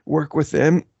cops work with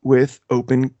them with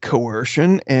open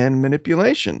coercion and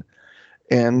manipulation.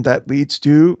 And that leads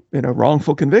to,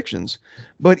 wrongful convictions.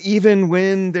 But even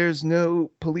when there's no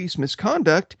police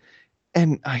misconduct,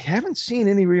 and I haven't seen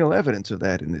any real evidence of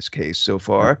that in this case so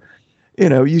far,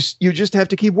 you just have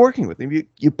to keep working with them.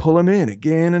 You pull them in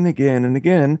again and again and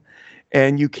again,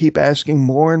 and you keep asking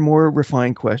more and more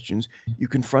refined questions. You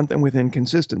confront them with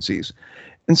inconsistencies.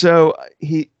 And so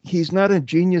he's not a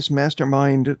genius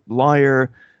mastermind liar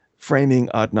framing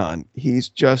Adnan. He's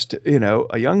just,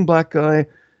 a young black guy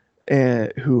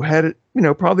who had,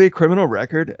 probably a criminal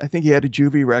record. I think he had a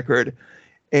juvie record.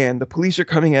 And the police are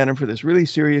coming at him for this really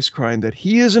serious crime that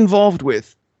he is involved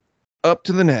with up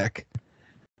to the neck.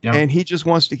 Yeah. And he just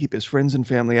wants to keep his friends and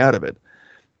family out of it.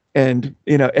 And,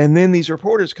 and then these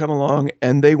reporters come along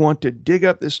and they want to dig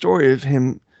up this story of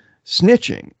him,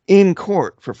 snitching in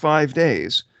court for 5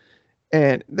 days.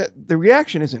 And the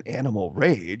reaction isn't animal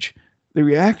rage. The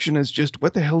reaction is just,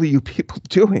 what the hell are you people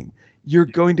doing? You're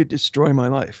going to destroy my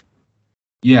life.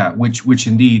 Yeah, which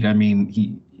indeed, I mean,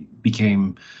 he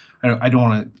became, I don't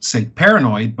want to say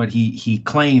paranoid, but he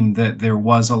claimed that there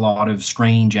was a lot of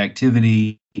strange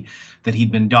activity, that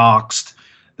he'd been doxxed,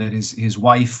 that his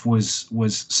wife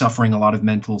was suffering a lot of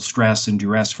mental stress and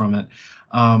duress from it.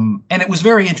 And it was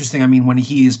very interesting. I mean, when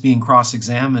he is being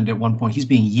cross-examined at one point, he's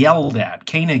being yelled at.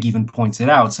 Koenig even points it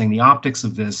out, saying the optics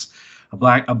of this, a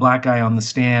black guy on the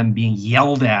stand being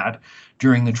yelled at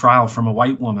during the trial from a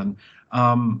white woman.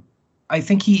 I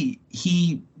think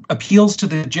he appeals to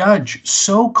the judge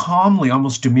so calmly,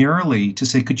 almost demurely, to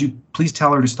say, could you please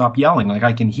tell her to stop yelling? Like,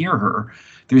 I can hear her.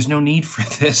 There's no need for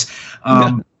this.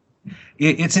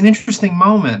 It's an interesting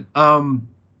moment.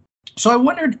 So I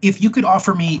wondered if you could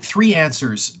offer me 3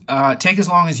 answers, take as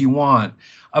long as you want,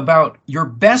 about your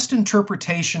best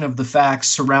interpretation of the facts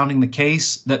surrounding the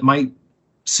case that might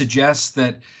suggest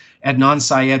that Adnan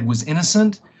Syed was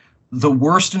innocent, the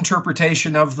worst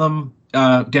interpretation of them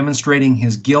demonstrating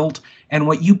his guilt, and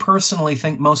what you personally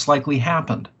think most likely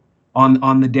happened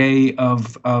on the day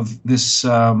of this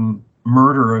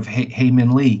murder of Hae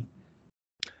Min Lee.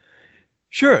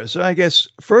 Sure. So I guess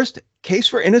first, case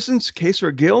for innocence, case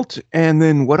for guilt, and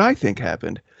then what I think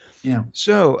happened. Yeah.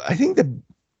 So I think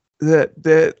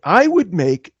that I would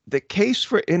make the case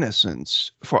for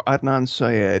innocence for Adnan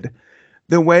Syed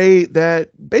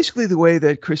basically the way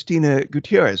that Cristina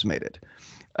Gutierrez made it.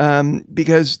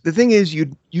 Because the thing is,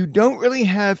 you don't really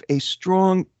have a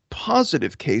strong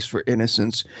positive case for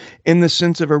innocence in the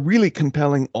sense of a really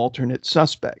compelling alternate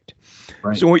suspect.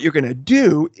 Right. So what you're going to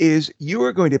do is you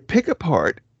are going to pick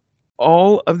apart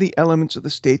all of the elements of the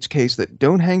state's case that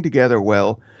don't hang together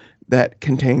well, that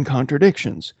contain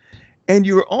contradictions. And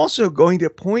you're also going to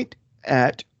point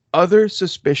at other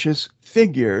suspicious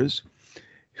figures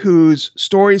whose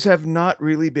stories have not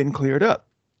really been cleared up.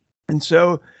 And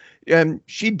so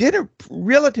she did a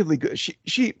relatively good,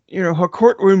 she her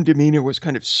courtroom demeanor was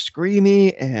kind of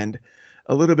screamy and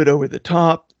a little bit over the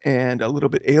top and a little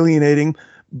bit alienating.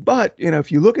 But,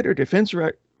 if you look at her defense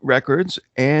records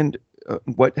and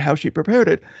how she prepared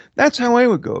it, that's how I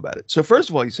would go about it. So first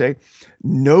of all, you say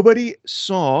nobody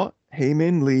saw Hae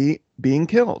Min Lee being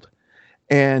killed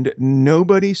and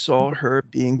nobody saw her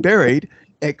being buried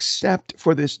except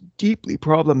for this deeply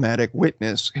problematic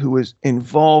witness who was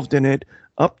involved in it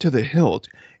up to the hilt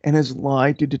and has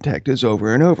lied to detectives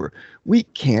over and over. We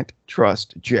can't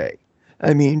trust Jay.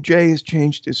 I mean, Jay has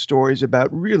changed his stories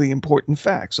about really important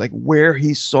facts, like where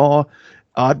he saw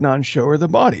Adnan show her the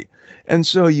body. And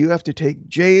so you have to take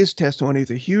Jay's testimony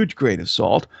with a huge grain of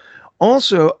salt.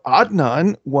 Also,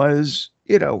 Adnan was,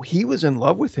 he was in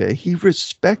love with her. He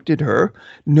respected her.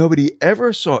 Nobody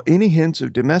ever saw any hints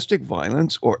of domestic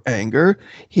violence or anger.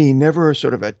 He never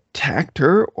sort of attacked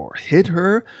her or hit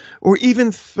her or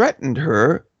even threatened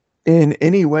her in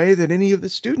any way that any of the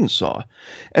students saw.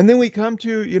 And then we come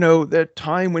to, the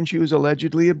time when she was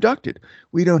allegedly abducted.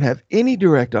 We don't have any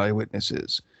direct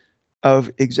eyewitnesses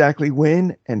of exactly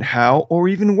when and how or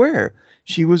even where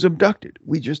she was abducted.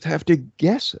 We just have to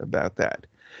guess about that.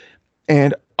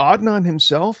 And Adnan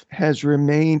himself has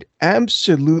remained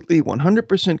absolutely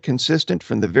 100% consistent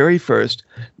from the very first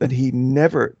that he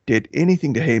never did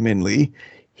anything to Hae Min Lee.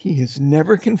 He has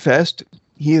never confessed.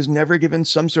 He has never given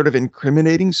some sort of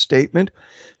incriminating statement.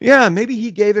 Yeah, maybe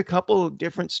he gave a couple of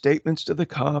different statements to the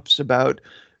cops about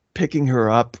picking her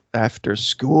up after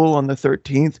school on the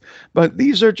 13th. But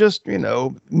these are just,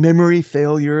 memory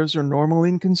failures or normal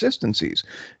inconsistencies.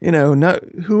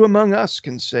 Who among us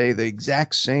can say the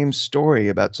exact same story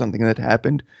about something that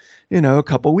happened, a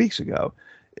couple weeks ago?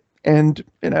 And,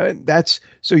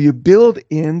 so you build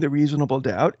in the reasonable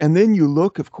doubt. And then you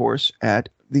look, of course, at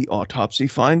the autopsy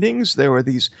findings. There were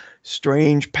these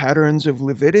strange patterns of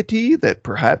lividity that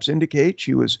perhaps indicate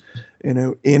she was,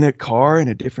 in a car in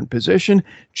a different position.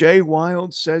 Jay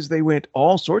Wilde says they went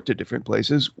all sorts of different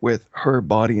places with her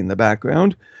body in the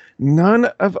background. None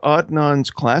of Adnan's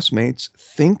classmates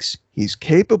thinks he's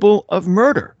capable of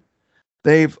murder.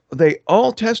 They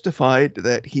all testified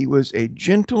that he was a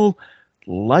gentle,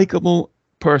 likable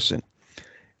person.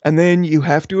 And then you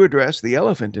have to address the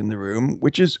elephant in the room,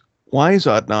 which is, why is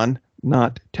Adnan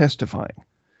not testifying?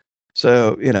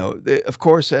 So, of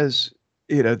course, as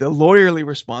the lawyerly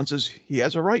response is he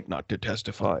has a right not to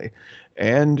testify,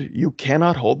 and you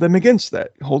cannot hold that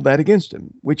against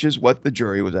him, which is what the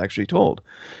jury was actually told.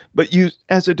 But you,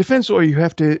 as a defense lawyer, you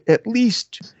have to at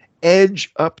least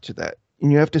edge up to that, and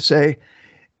you have to say,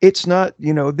 It's not,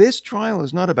 this trial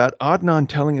is not about Adnan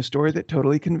telling a story that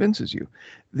totally convinces you.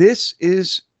 This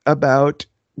is about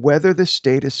whether the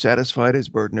state is satisfied as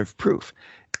burden of proof.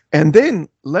 And then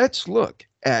let's look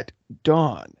at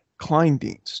Dawn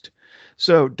Kleindienst.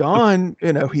 So Dawn,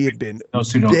 he had been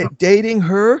dating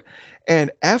her,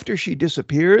 and after she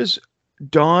disappears,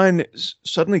 Dawn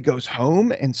suddenly goes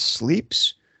home and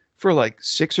sleeps for like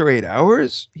 6 or 8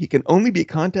 hours. He can only be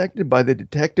contacted by the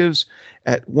detectives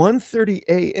at 1:30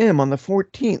 a.m. on the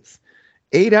 14th,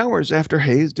 8 hours after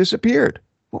Hayes disappeared.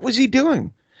 What was he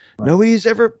doing? Right. Nobody's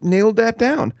ever nailed that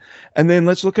down. And then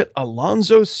let's look at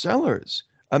Alonzo Sellers,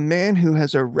 a man who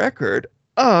has a record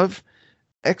of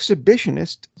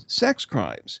exhibitionist sex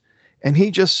crimes. And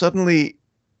he just suddenly,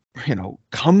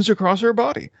 comes across her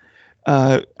body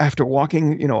after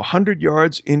walking, 100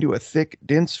 yards into a thick,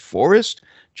 dense forest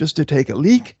just to take a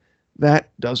leak. That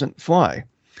doesn't fly.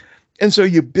 And so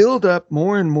you build up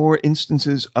more and more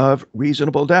instances of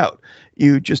reasonable doubt.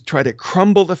 You just try to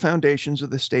crumble the foundations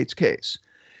of the state's case.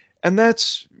 And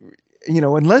that's,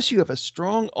 unless you have a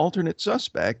strong alternate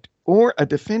suspect or a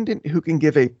defendant who can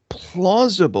give a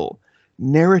plausible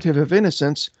narrative of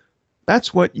innocence,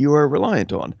 that's what you are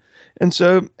reliant on.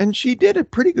 And she did a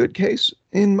pretty good case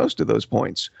in most of those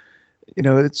points.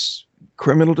 It's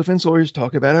criminal defense lawyers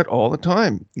talk about it all the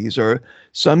time. These are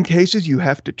some cases you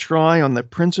have to try on the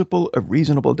principle of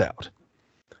reasonable doubt.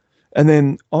 And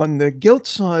then on the guilt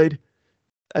side,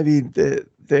 I mean,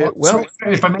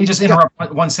 if I may just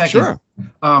interrupt 1 second. Sure.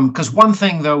 Because one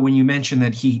thing, though, when you mentioned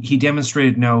that he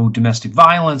demonstrated no domestic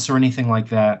violence or anything like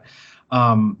that,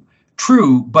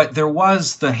 true, but there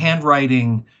was the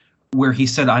handwriting where he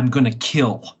said, "I'm going to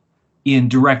kill," in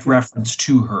direct reference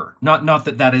to her. Not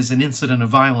that is an incident of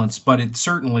violence, but it's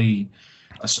certainly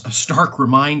a stark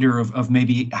reminder of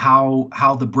maybe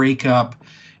how the breakup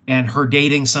and her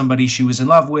dating somebody she was in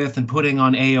love with and putting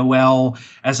on AOL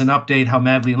as an update how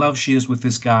madly in love she is with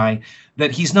this guy,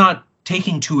 that he's not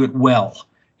taking to it well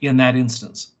in that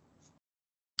instance.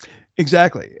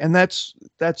 Exactly. And that's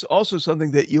also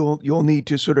something that you'll need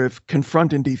to sort of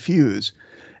confront and defuse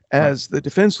as the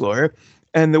defense lawyer.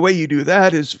 And the way you do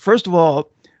that is, first of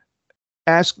all,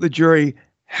 ask the jury,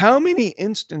 how many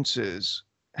instances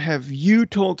have you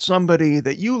told somebody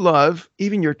that you love,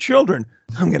 even your children,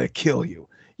 I'm going to kill you.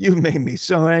 You made me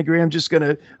so angry.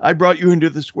 I brought you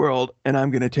into this world and I'm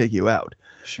going to take you out.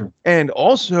 Sure. And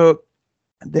also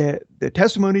the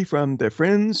testimony from the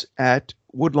friends at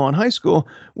Woodlawn High School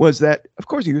was that, of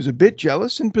course, he was a bit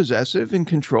jealous and possessive and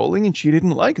controlling, and she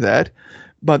didn't like that.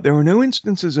 But there were no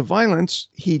instances of violence.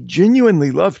 He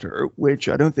genuinely loved her, which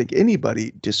I don't think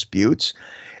anybody disputes.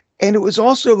 And it was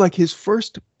also like his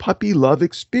first puppy love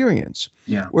experience,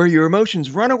 where your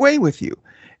emotions run away with you.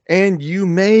 And you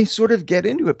may sort of get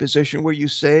into a position where you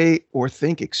say or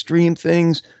think extreme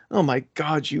things. Oh, my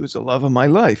God, she was the love of my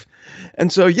life.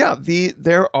 And so,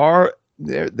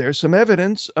 there's some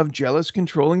evidence of jealous,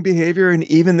 controlling behavior and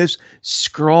even this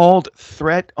scrawled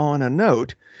threat on a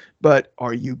note. But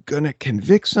are you going to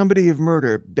convict somebody of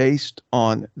murder based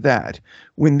on that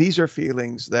when these are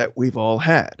feelings that we've all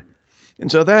had?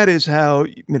 And so that is how,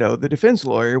 the defense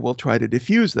lawyer will try to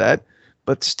diffuse that.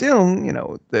 But still,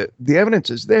 the evidence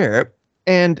is there.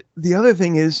 And the other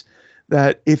thing is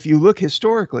that if you look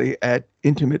historically at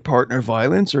intimate partner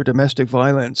violence or domestic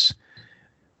violence,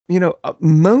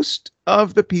 most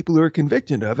of the people who are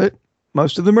convicted of it,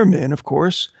 most of them are men, of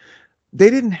course, they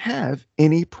didn't have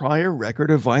any prior record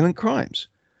of violent crimes.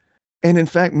 And in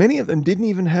fact, many of them didn't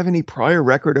even have any prior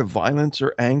record of violence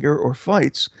or anger or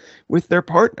fights with their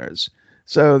partners.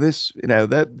 So this,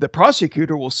 that the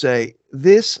prosecutor will say,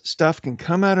 this stuff can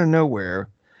come out of nowhere,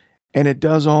 and it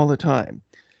does all the time.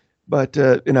 But,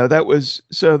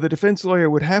 so the defense lawyer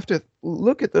would have to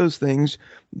look at those things,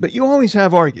 but you always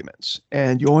have arguments,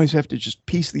 and you always have to just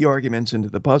piece the arguments into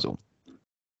the puzzle.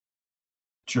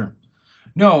 Sure.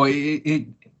 No,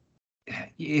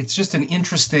 it's just an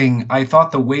interesting, I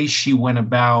thought the way she went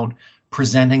about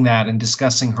presenting that and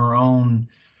discussing her own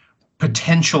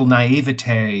potential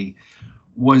naivete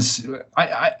was,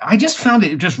 I just found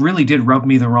it just really did rub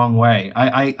me the wrong way.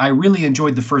 I really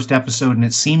enjoyed the first episode, and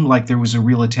it seemed like there was a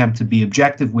real attempt to be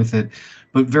objective with it.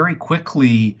 But very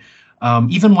quickly,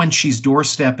 even when she's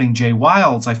doorstepping Jay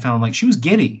Wilds, I found like she was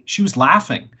giddy. She was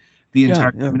laughing the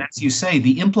entire time. And as you say,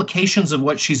 the implications of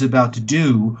what she's about to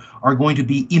do are going to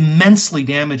be immensely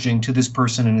damaging to this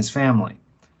person and his family.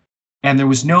 And there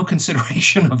was no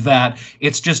consideration of that.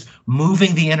 It's just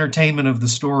moving the entertainment of the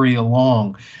story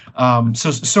along.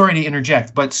 So sorry to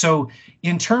interject, but so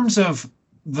in terms of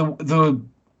the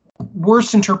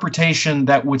worst interpretation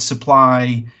that would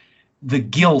supply the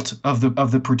guilt of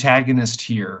the protagonist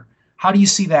here, How do you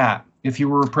see that if you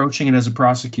were approaching it as a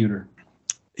prosecutor?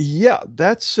 Yeah,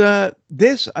 that's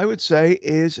this I would say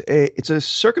it's a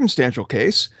circumstantial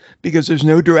case because there's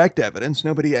no direct evidence.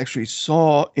 Nobody actually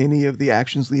saw any of the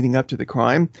actions leading up to the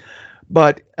crime.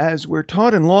 But as we're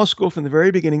taught in law school from the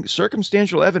very beginning,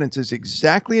 circumstantial evidence is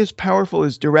exactly as powerful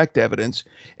as direct evidence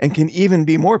and can even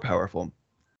be more powerful.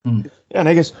 And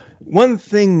I guess one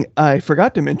thing I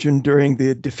forgot to mention during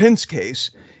the defense case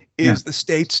is the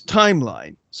state's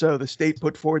timeline. So the state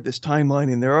put forward this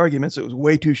timeline in their arguments. It was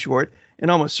way too short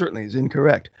and almost certainly is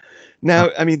incorrect. Now,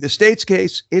 I mean, the state's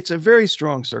case, it's a very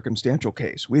strong circumstantial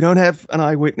case. We don't have an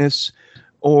eyewitness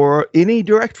or any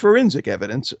direct forensic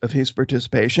evidence of his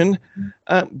participation.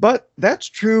 But that's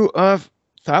true of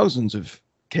thousands of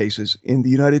cases in the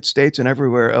United States and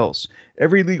everywhere else.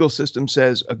 Every legal system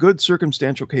says a good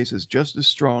circumstantial case is just as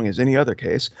strong as any other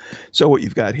case. So what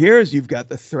you've got here is you've got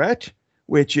the threat,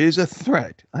 which is a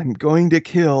threat. I'm going to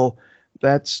kill.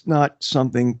 That's not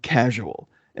something casual.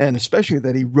 And especially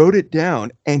that he wrote it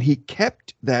down and he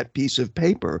kept that piece of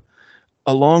paper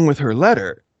along with her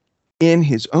letter in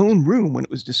his own room when it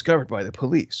was discovered by the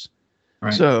police.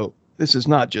 Right. So this is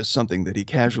not just something that he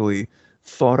casually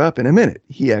thought up in a minute.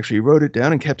 He actually wrote it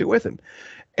down and kept it with him.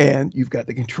 And you've got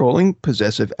the controlling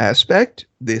possessive aspect.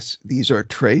 These are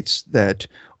traits that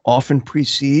often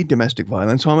precede domestic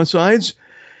violence homicides.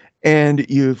 And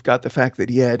you've got the fact that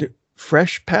he had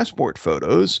fresh passport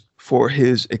photos for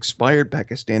his expired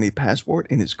Pakistani passport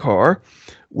in his car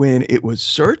when it was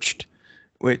searched,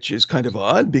 which is kind of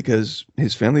odd because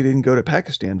his family didn't go to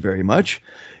Pakistan very much.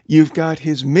 You've got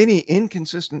his many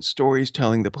inconsistent stories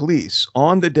telling the police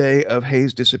on the day of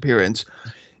Hayes' disappearance.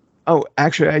 Oh,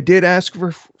 actually, I did ask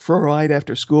for a ride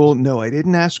after school. No, I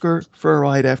didn't ask her for a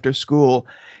ride after school.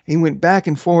 He went back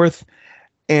and forth,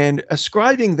 and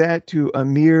ascribing that to a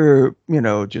mere,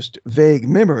 just vague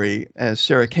memory, as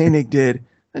Sarah Koenig did,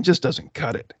 that just doesn't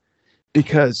cut it.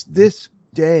 Because this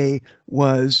day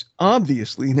was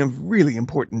obviously a really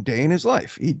important day in his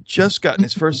life. He'd just gotten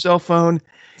his first cell phone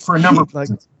for a number of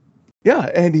reasons. Yeah,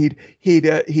 and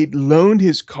he'd loaned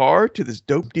his car to this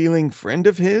dope dealing friend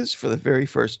of his for the very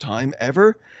first time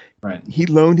ever. Right. He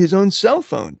loaned his own cell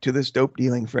phone to this dope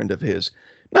dealing friend of his.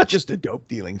 Not just a dope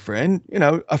dealing friend,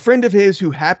 a friend of his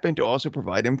who happened to also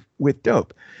provide him with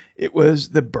dope. It was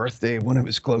the birthday of one of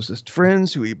his closest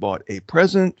friends who he bought a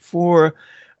present for.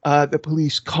 The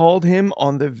police called him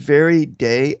on the very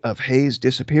day of Hayes'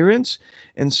 disappearance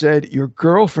and said, your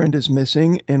girlfriend is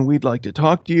missing and we'd like to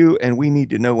talk to you and we need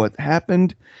to know what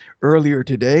happened earlier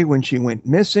today when she went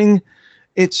missing.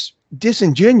 It's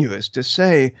disingenuous to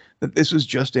say that this was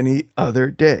just any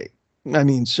other day. I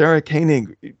mean, Sarah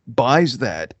Koenig buys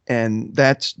that, and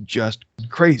that's just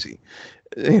crazy.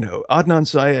 Adnan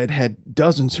Syed had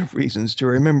dozens of reasons to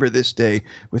remember this day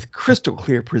with crystal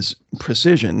clear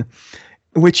precision,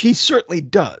 which he certainly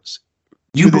does.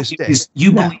 You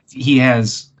believe he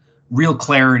has real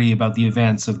clarity about the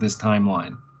events of this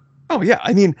timeline? Oh, yeah.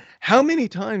 I mean, how many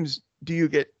times do you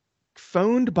get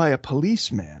phoned by a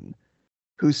policeman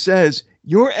who says,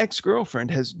 your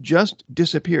ex-girlfriend has just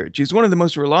disappeared. She's one of the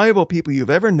most reliable people you've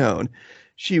ever known.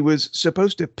 She was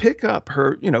supposed to pick up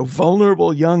her,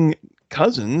 vulnerable young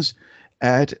cousins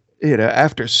at,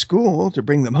 after school to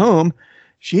bring them home.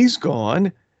 She's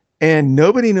gone. And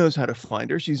nobody knows how to find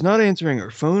her. She's not answering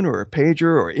her phone or her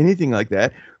pager or anything like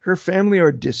that. Her family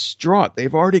are distraught.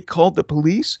 They've already called the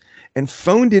police and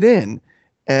phoned it in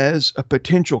as a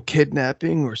potential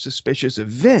kidnapping or suspicious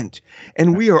event.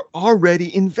 And we are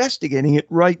already investigating it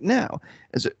right now.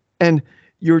 And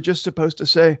you're just supposed to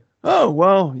say, oh,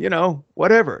 well,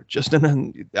 whatever.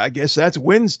 I guess that's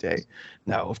Wednesday.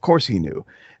 Now, of course he knew.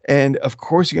 And of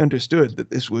course he understood that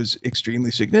this was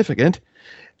extremely significant.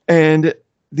 And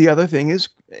the other thing is,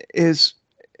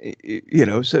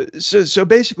 so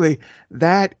basically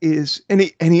that is,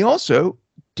 and he also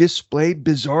displayed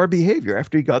bizarre behavior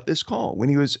after he got this call when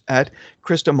he was at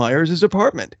Krista Myers'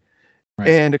 apartment. Right.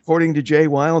 And according to Jay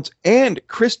Wilds and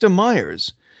Krista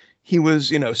Myers, he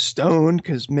was, stoned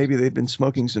because maybe they'd been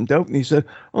smoking some dope. And he said,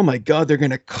 oh my God, they're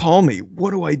going to call me.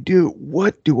 What do I do?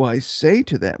 What do I say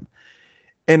to them?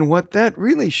 And what that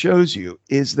really shows you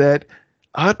is that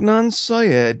Adnan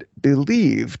Syed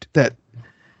believed that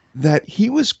he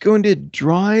was going to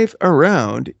drive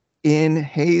around in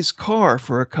Hayes' car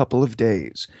for a couple of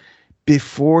days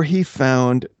before he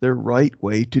found the right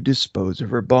way to dispose of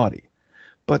her body.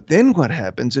 But then what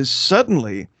happens is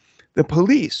suddenly the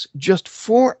police, just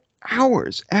 4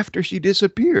 hours after she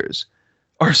disappears,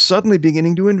 are suddenly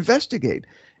beginning to investigate.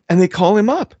 And they call him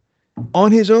up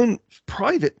on his own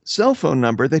private cell phone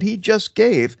number that he just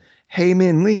gave Hae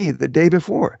Min Lee the day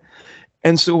before.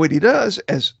 And so what he does,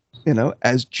 as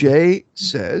as Jay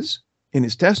says in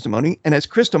his testimony, and as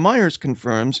Krista Myers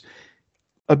confirms,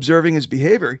 observing his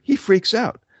behavior, he freaks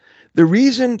out. The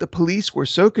reason the police were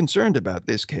so concerned about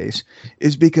this case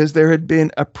is because there had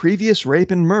been a previous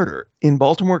rape and murder in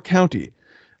Baltimore County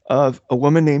of a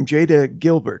woman named Jada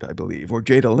Gilbert, I believe, or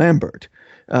Jada Lambert,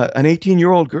 an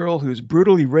 18-year-old girl who's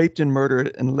brutally raped and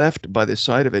murdered and left by the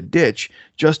side of a ditch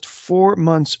just 4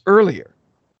 months earlier.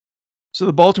 So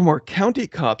the Baltimore County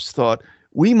cops thought,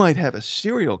 we might have a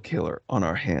serial killer on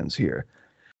our hands here.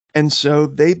 And so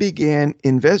they began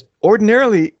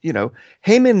ordinarily,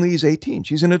 Hae-Min Lee's 18.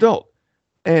 She's an adult.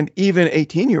 And even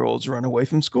 18-year-olds run away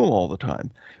from school all the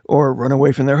time or run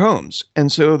away from their homes. And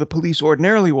so the police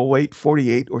ordinarily will wait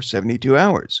 48 or 72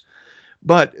 hours.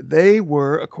 But they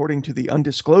were, according to the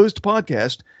Undisclosed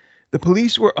podcast, the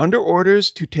police were under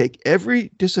orders to take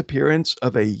every disappearance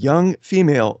of a young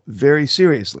female very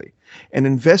seriously and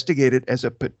investigate it as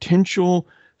a potential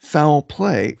foul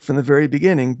play from the very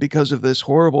beginning because of this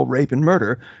horrible rape and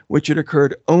murder, which had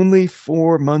occurred only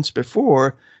 4 months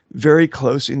before, very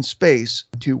close in space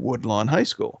to Woodlawn High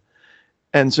School.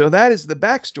 And so that is the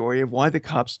backstory of why the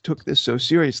cops took this so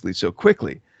seriously so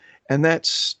quickly. And that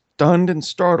stunned and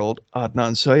startled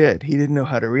Adnan Syed. He didn't know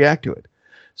how to react to it.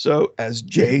 So as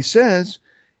Jay says,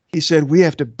 he said, we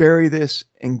have to bury this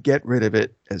and get rid of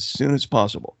it as soon as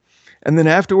possible. And then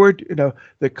afterward,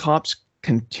 the cops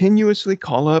continuously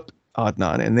call up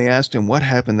Adnan and they asked him what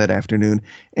happened that afternoon.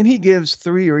 And he gives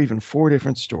 3 or even 4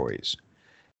 different stories.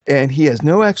 And he has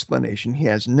no explanation. He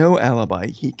has no alibi.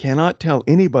 He cannot tell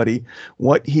anybody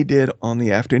what he did on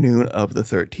the afternoon of the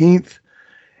 13th.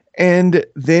 And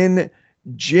then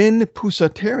Jin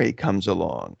Pusateri comes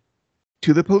along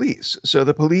to the police. So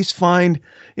the police find,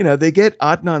 they get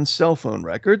Adnan's cell phone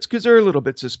records because they're a little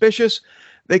bit suspicious.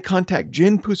 They contact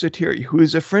Jin Pusateri, who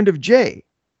is a friend of Jay.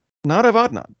 Not of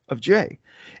Adnan, of Jay.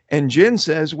 And Jin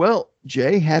says, well,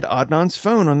 Jay had Adnan's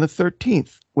phone on the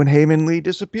 13th when Hae-Min Lee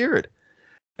disappeared.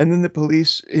 And then the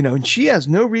police, and she has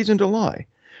no reason to lie.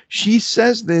 She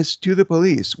says this to the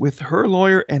police with her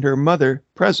lawyer and her mother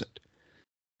present.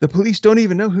 The police don't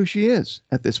even know who she is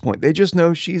at this point. They just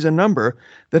know she's a number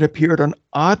that appeared on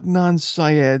Adnan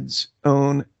Syed's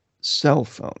own cell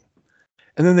phone.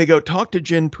 And then they go talk to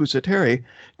Jin Pusateri.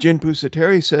 Jin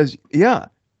Pusateri says, yeah,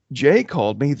 Jay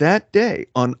called me that day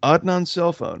on Adnan's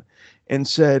cell phone and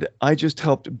said, I just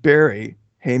helped bury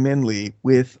Hae-Min Lee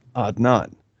with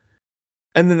Adnan.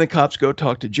 And then the cops go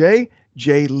talk to Jay.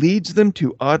 Jay leads them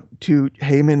to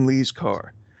Hae-Min Lee's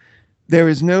car. There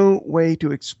is no way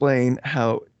to explain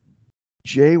how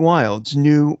Jay Wilds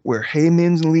knew where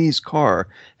Hae-Min Lee's car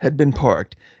had been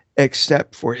parked,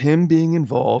 except for him being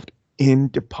involved in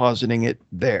depositing it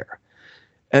there.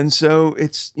 And so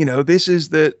it's, this is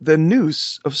the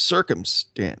noose of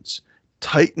circumstance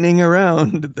tightening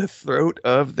around the throat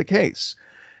of the case.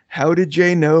 How did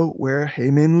Jay know where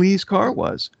Hae-Min Lee's car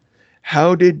was?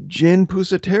 How did Jin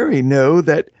Pusateri know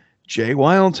that Jay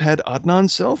Wilds had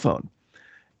Adnan's cell phone?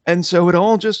 And so it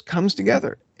all just comes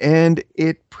together. And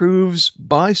it proves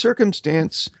by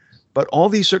circumstance, but all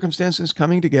these circumstances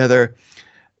coming together,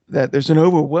 that there's an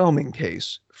overwhelming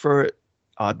case for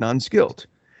Adnan's guilt.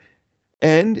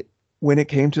 And when it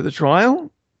came to the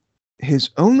trial, his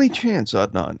only chance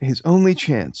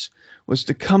was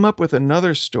to come up with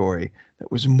another story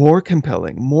that was more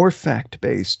compelling, more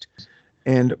fact-based,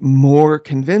 and more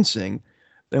convincing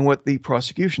than what the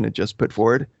prosecution had just put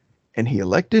forward. And he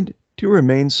elected to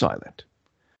remain silent.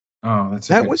 Oh,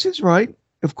 that was his right,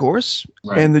 of course.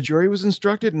 Right. And the jury was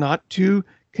instructed not to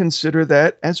consider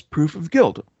that as proof of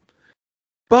guilt.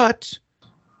 But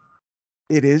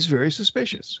it is very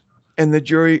suspicious.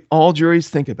 And all juries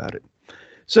think about it.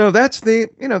 So that's the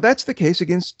case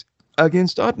against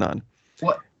Adnan.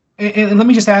 Well, and let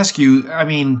me just ask you,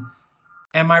 am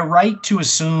I right to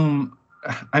assume,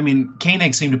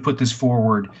 Koenig seemed to put this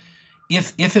forward,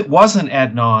 if it wasn't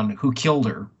Adnan who killed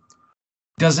her,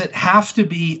 does it have to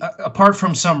be, apart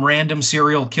from some random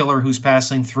serial killer who's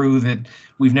passing through that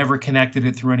we've never connected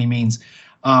it through any means,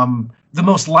 the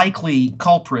most likely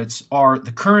culprits are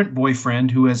the current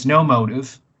boyfriend who has no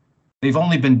motive. They've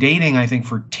only been dating, I think,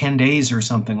 for 10 days or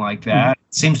something like that. Mm-hmm.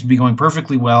 It seems to be going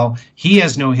perfectly well. He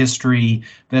has no history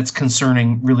that's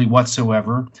concerning really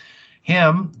whatsoever.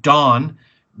 Him, Don,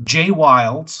 Jay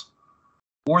Wilds,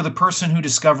 or the person who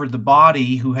discovered the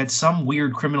body who had some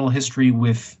weird criminal history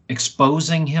with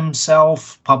exposing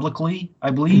himself publicly, I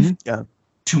believe,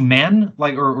 to men,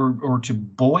 or to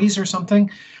boys or something.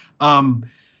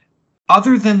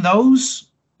 Other than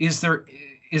those, is there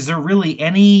really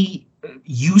any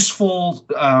useful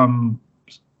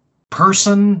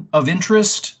person of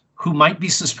interest who might be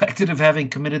suspected of having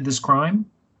committed this crime?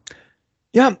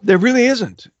 Yeah, there really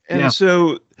isn't. Yeah. And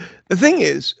so the thing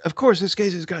is, of course, this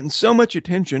case has gotten so much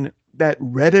attention that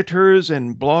Redditors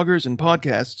and bloggers and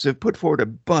podcasts have put forward a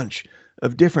bunch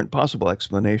of different possible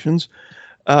explanations.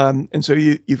 And so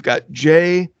you've got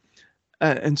Jay.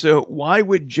 And so why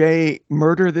would Jay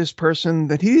murder this person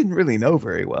that he didn't really know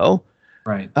very well?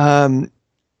 Right.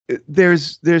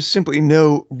 There's simply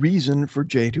no reason for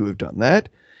Jay to have done that,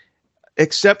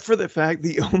 except for the fact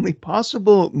the only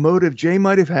possible motive Jay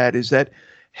might have had is that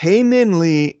Hae Min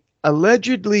Lee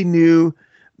allegedly knew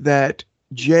that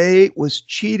Jay was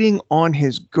cheating on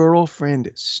his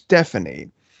girlfriend, Stephanie,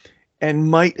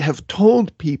 and might have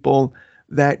told people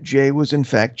that Jay was in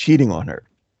fact cheating on her.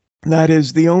 That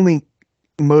is the only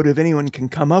motive anyone can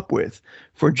come up with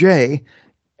for Jay.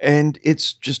 And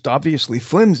it's just obviously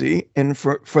flimsy. And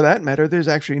for that matter, there's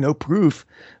actually no proof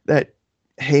that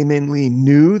Hae Min Lee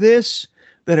knew this,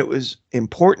 that it was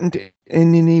important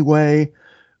in any way,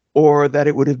 or that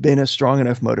it would have been a strong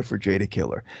enough motive for Jay to kill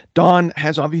her. Don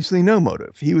has obviously no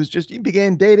motive. He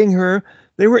began dating her.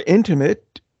 They were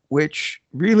intimate, which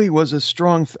really was a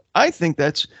strong, I think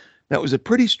that was a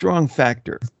pretty strong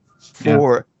factor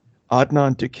for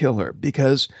Adnan to kill her,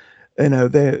 because,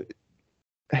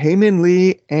 Hae Min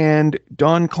Lee and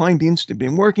Don Kleindienst had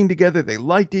been working together. They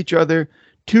liked each other,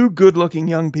 two good-looking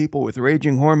young people with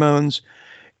raging hormones.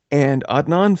 And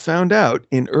Adnan found out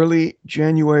in early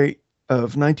January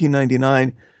of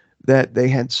 1999 that they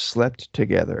had slept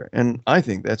together. And I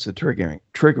think that's a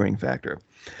triggering factor.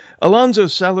 Alonzo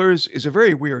Sellers is a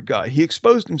very weird guy. He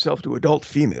exposed himself to adult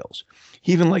females.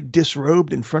 He even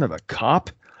disrobed in front of a cop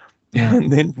and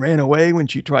then ran away when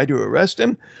she tried to arrest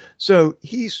him. So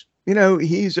he's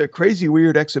a crazy,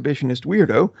 weird exhibitionist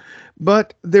weirdo,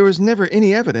 but there was never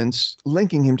any evidence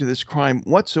linking him to this crime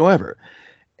whatsoever.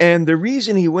 And the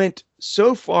reason he went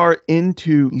so far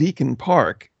into Leakin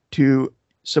Park to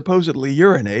supposedly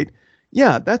urinate,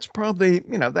 that's probably,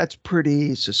 that's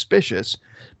pretty suspicious.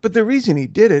 But the reason he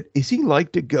did it is he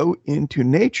liked to go into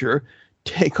nature,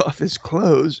 take off his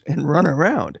clothes, and run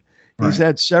around. Right. He's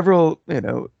had several,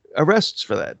 arrests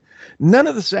for that. None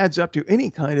of this adds up to any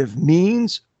kind of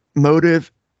means, motive,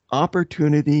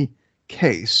 opportunity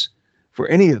case for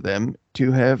any of them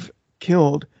to have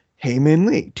killed Hae Min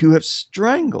Lee, to have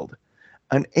strangled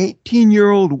an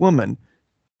 18-year-old woman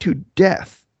to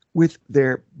death with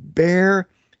their bare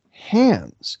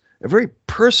hands, a very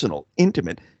personal,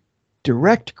 intimate,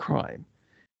 direct crime,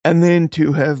 and then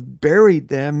to have buried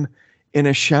them in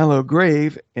a shallow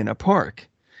grave in a park.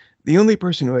 The only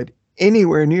person who had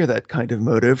anywhere near that kind of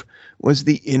motive was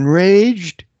the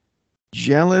enraged,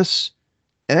 jealous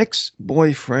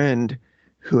ex-boyfriend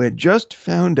who had just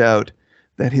found out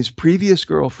that his previous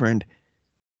girlfriend,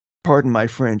 pardon my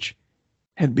French,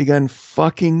 had begun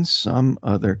fucking some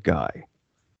other guy.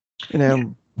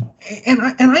 And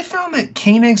I found that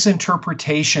Koenig's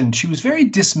interpretation, she was very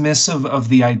dismissive of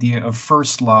the idea of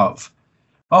first love.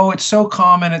 Oh, it's so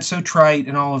common, it's so trite,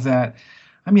 and all of that.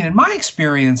 I mean, in my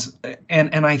experience,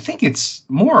 and I think it's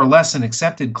more or less an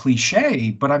accepted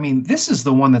cliche, but I mean, this is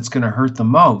the one that's going to hurt the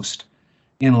most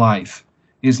in life,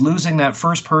 is losing that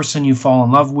first person you fall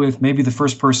in love with, maybe the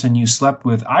first person you slept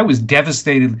with. I was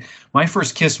devastated. My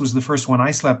first kiss was the first one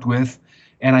I slept with,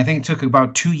 and I think it took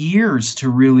about 2 years to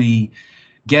really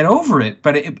get over it.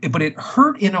 But it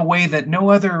hurt in a way that no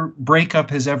other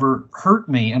breakup has ever hurt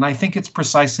me, and I think it's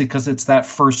precisely because it's that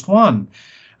first one.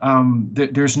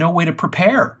 There's no way to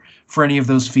prepare for any of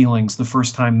those feelings the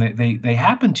first time that they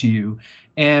happen to you.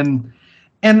 And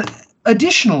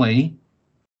additionally,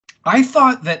 I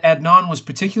thought that Adnan was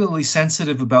particularly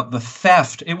sensitive about the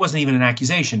theft. It wasn't even an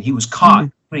accusation. He was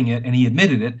caught doing it, and he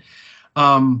admitted it.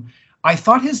 I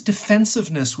thought his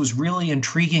defensiveness was really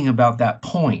intriguing about that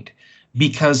point,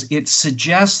 because it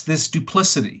suggests this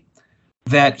duplicity,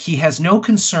 that he has no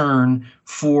concern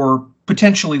for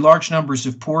potentially large numbers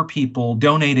of poor people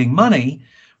donating money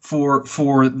for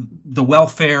the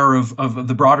welfare of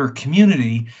the broader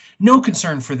community, no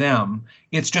concern for them.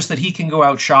 It's just that he can go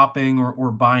out shopping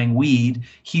or buying weed.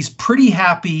 He's pretty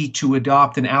happy to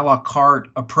adopt an a la carte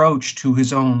approach to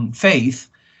his own faith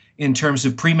in terms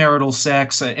of premarital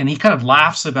sex, and he kind of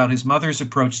laughs about his mother's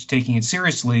approach to taking it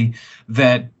seriously,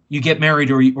 that you get married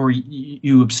or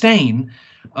you abstain,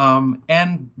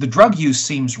 and the drug use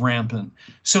seems rampant.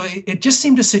 So it just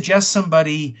seemed to suggest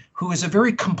somebody who is a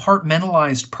very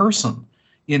compartmentalized person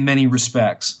in many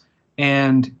respects.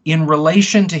 And in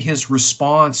relation to his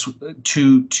response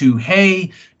to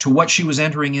Hae, to what she was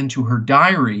entering into her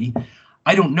diary,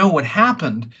 I don't know what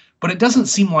happened, but it doesn't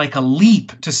seem like a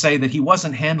leap to say that he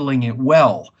wasn't handling it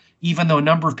well even though a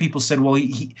number of people said, well,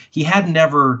 he hadn't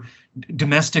ever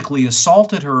domestically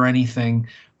assaulted her or anything.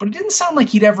 But it didn't sound like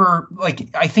he'd ever, like,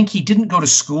 I think he didn't go to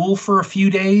school for a few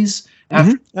days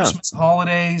after Christmas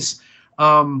holidays.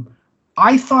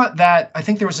 I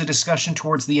think there was a discussion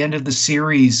towards the end of the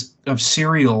series of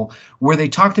Serial where they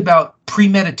talked about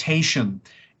premeditation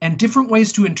and different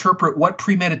ways to interpret what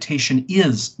premeditation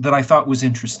is that I thought was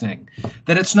interesting.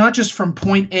 That it's not just from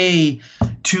point A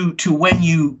to when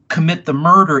you commit the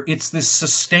murder, it's this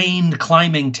sustained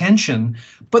climbing tension,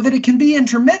 but that it can be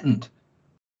intermittent.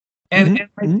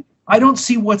 And I don't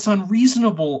see what's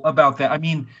unreasonable about that. I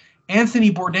mean,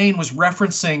 Anthony Bourdain was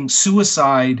referencing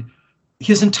suicide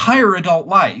his entire adult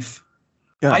life.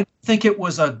 Yeah. I think it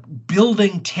was a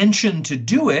building tension to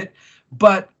do it,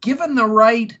 but given the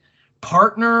right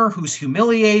partner who's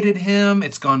humiliated him,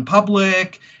 it's gone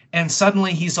public, and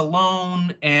suddenly he's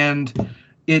alone, and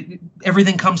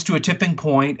everything comes to a tipping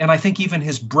point. And I think even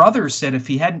his brother said if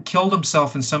he hadn't killed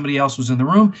himself and somebody else was in the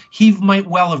room, he might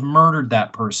well have murdered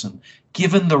that person,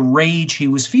 given the rage he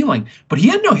was feeling. But he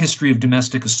had no history of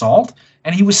domestic assault,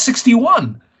 and he was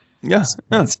 61. Yes.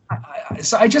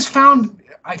 So I just found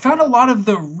a lot of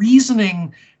the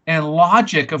reasoning and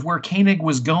logic of where Koenig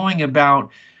was going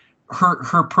about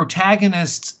her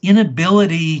protagonist's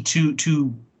inability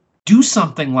to do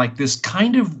something like this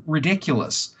kind of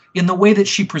ridiculous in the way that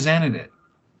she presented it.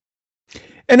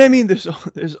 And I mean,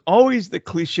 there's always the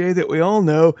cliche that we all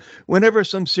know. Whenever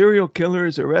some serial killer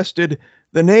is arrested,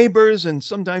 the neighbors and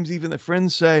sometimes even the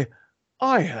friends say,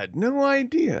 "I had no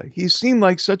idea. He seemed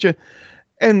like such a..."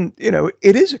 And,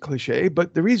 it is a cliche,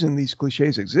 but the reason these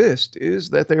cliches exist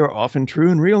is that they are often true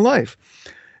in real life.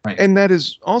 Right. And that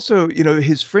is also,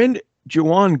 his friend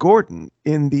Juwan Gordon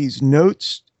in these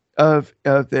notes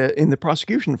in the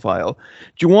prosecution file,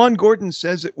 Juwan Gordon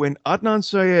says that when Adnan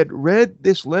Syed read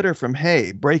this letter from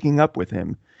Hay breaking up with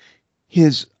him,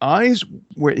 his eyes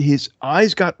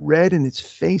got red and his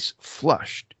face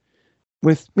flushed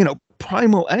with,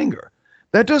 primal anger.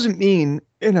 That doesn't mean,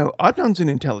 Adnan's an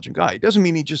intelligent guy. It doesn't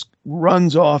mean he just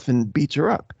runs off and beats her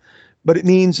up. But it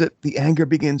means that the anger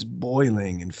begins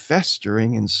boiling and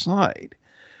festering inside.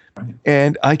 Right.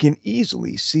 And I can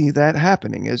easily see that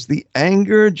happening as the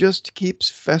anger just keeps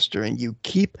festering. You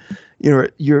keep,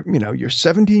 you're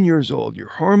 17 years old. Your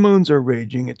hormones are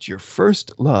raging. It's your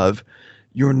first love.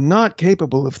 You're not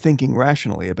capable of thinking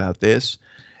rationally about this.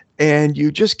 And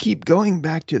you just keep going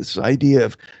back to this idea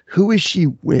of who is she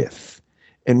with?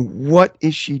 And what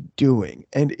is she doing?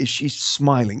 And is she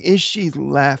smiling? Is she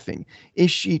laughing? Is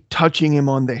she touching him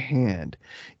on the hand?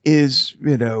 It's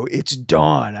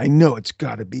Dawn. I know it's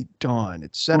got to be Dawn,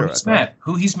 etc.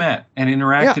 Who he's met and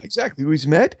interacted. Yeah, exactly. Who he's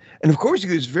met. And of course,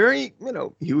 he was very,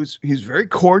 he's very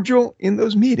cordial in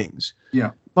those meetings.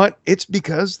 Yeah. But it's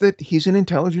because that he's an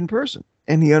intelligent person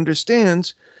and he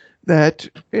understands that,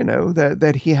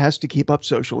 that he has to keep up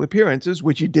social appearances,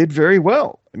 which he did very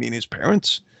well. I mean, his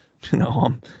parents,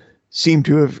 seem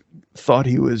to have thought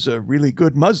he was a really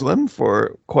good Muslim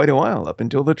for quite a while up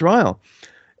until the trial.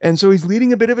 And so he's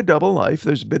leading a bit of a double life.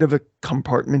 There's a bit of a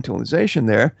compartmentalization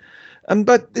there.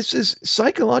 But this is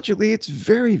psychologically, it's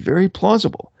very, very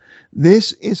plausible.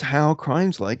 This is how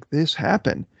crimes like this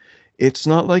happen. It's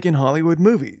not like in Hollywood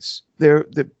movies.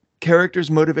 The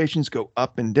characters' motivations go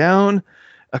up and down.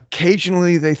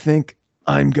 Occasionally they think,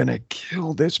 I'm going to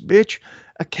kill this bitch.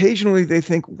 Occasionally they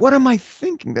think, what am I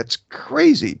thinking? That's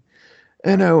crazy.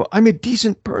 I'm a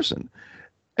decent person.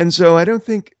 And so I don't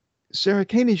think Sarah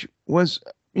Koenig was,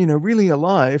 really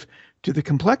alive to the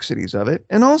complexities of it.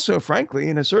 And also, frankly,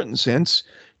 in a certain sense,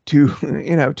 to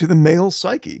the male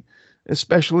psyche,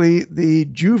 especially the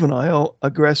juvenile,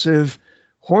 aggressive,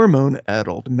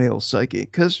 hormone-addled male psyche.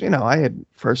 Because, I had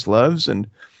first loves and,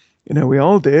 we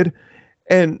all did.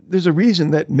 And there's a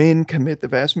reason that men commit the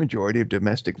vast majority of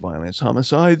domestic violence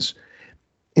homicides.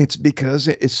 It's because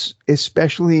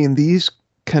especially in these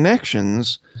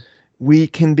connections, we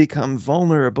can become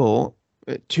vulnerable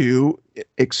to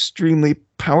extremely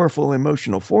powerful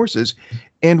emotional forces,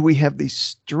 and we have the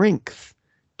strength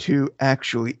to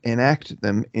actually enact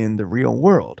them in the real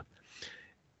world.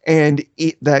 And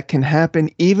that can happen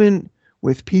even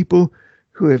with people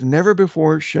who have never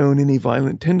before shown any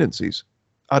violent tendencies.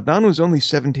 Adnan was only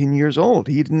 17 years old.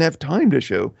 He didn't have time to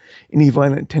show any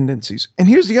violent tendencies. And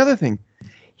here's the other thing.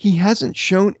 He hasn't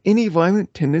shown any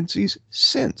violent tendencies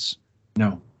since.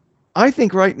 No. I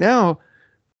think right now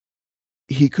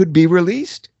he could be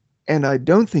released, and I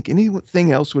don't think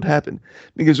anything else would happen.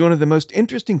 Because one of the most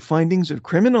interesting findings of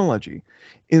criminology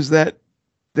is that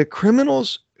the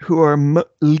criminals who are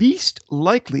least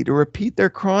likely to repeat their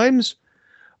crimes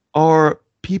are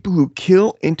people who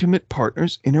kill intimate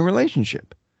partners in a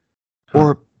relationship.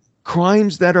 or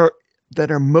crimes that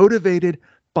are motivated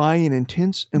by an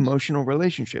intense emotional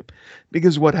relationship.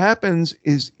 Because what happens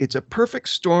is it's a perfect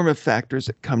storm of factors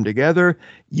that come together: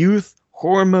 youth,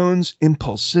 hormones,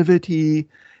 impulsivity,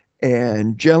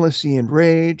 and jealousy and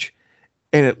rage.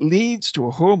 And it leads to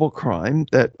a horrible crime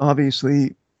that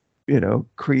obviously,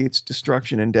 creates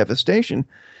destruction and devastation.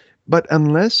 But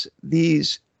unless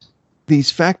these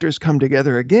factors come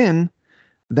together again,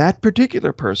 that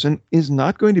particular person is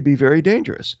not going to be very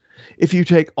dangerous. If you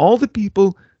take all the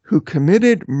people who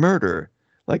committed murder,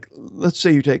 like let's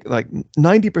say you take like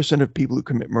 90% of people who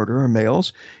commit murder are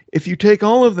males. If you take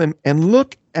all of them and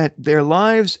look at their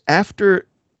lives after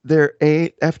the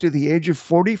age of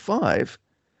 45,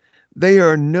 they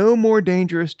are no more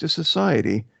dangerous to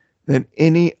society than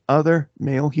any other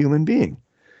male human being.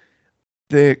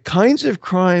 The kinds of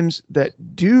crimes that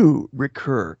do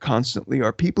recur constantly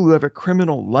are people who have a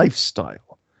criminal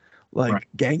lifestyle, like Right.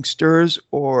 gangsters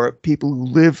or people who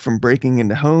live from breaking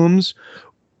into homes,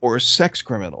 or sex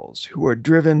criminals who are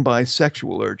driven by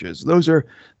sexual urges. Those are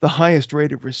the highest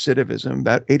rate of recidivism,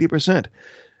 about 80%.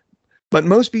 But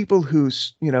most people who,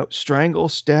 strangle,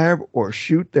 stab, or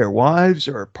shoot their wives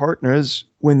or partners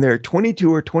when they're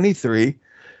 22 or 23,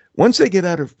 once they get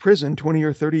out of prison 20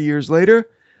 or 30 years later,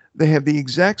 they have the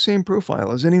exact same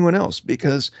profile as anyone else,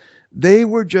 because they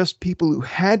were just people who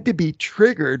had to be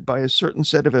triggered by a certain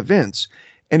set of events.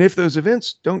 And if those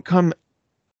events don't come,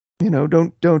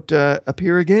 don't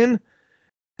appear again,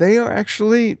 they are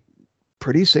actually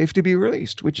pretty safe to be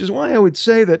released, which is why I would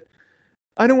say that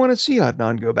I don't want to see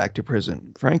Adnan go back to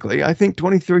prison. Frankly, I think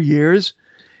 23 years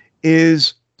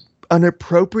is an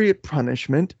appropriate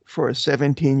punishment for a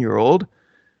 17-year-old,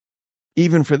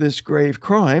 even for this grave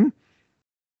crime.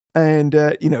 And,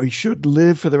 he should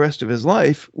live for the rest of his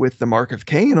life with the mark of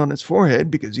Cain on his forehead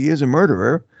because he is a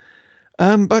murderer.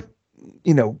 But,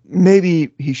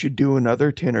 maybe he should do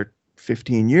another 10 or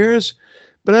 15 years.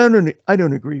 But I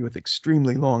don't agree with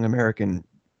extremely long American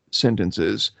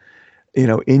sentences.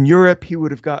 In Europe, he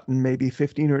would have gotten maybe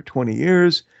 15 or 20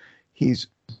 years. He's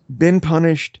been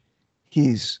punished.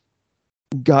 He's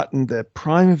gotten the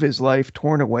prime of his life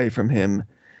torn away from him.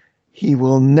 He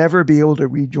will never be able to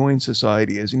rejoin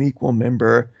society as an equal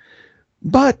member.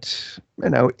 But,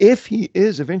 if he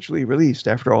is eventually released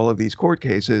after all of these court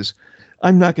cases,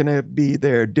 I'm not going to be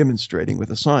there demonstrating with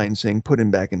a sign saying put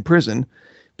him back in prison,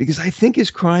 because I think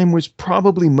his crime was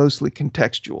probably mostly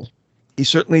contextual. He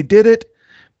certainly did it,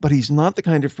 but he's not the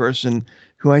kind of person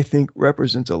who I think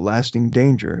represents a lasting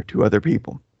danger to other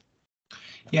people.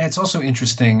 Yeah, it's also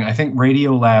interesting. I think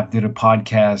Radiolab did a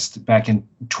podcast back in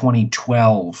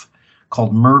 2012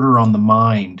 called Murder on the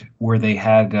Mind, where they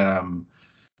had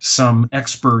some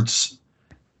experts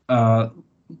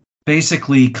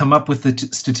basically come up with the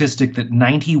statistic that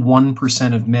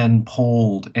 91% of men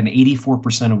polled and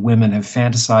 84% of women have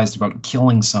fantasized about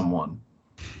killing someone.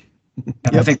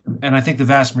 And Yep. I think the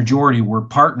vast majority were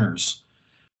partners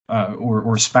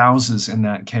or spouses in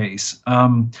that case.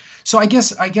 So I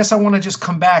guess I want to just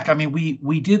come back. I mean,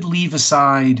 we did leave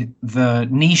aside the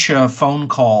Nisha phone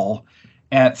call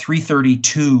at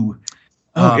 3:32.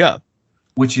 Yeah.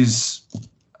 Which is,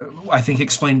 I think,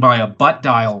 explained by a butt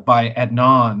dial by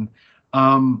Adnan.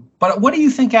 But what do you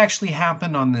think actually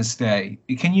happened on this day?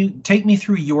 Can you take me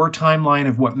through your timeline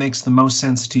of what makes the most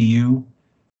sense to you?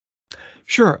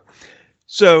 Sure.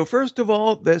 So first of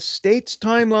all, the state's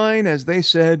timeline, as they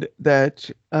said that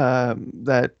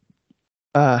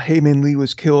Heyman Lee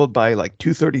was killed by like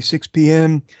 2:36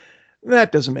 p.m.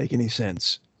 That doesn't make any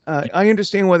sense. I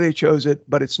understand why they chose it,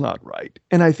 but it's not right.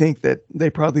 And I think that they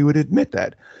probably would admit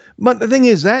that. But the thing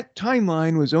is, that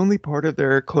timeline was only part of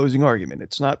their closing argument.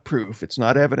 It's not proof. It's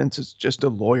not evidence. It's just a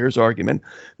lawyer's argument.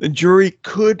 The jury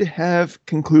could have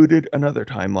concluded another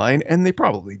timeline, and they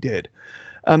probably did.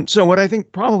 So what I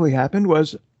think probably happened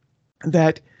was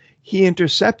that he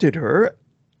intercepted her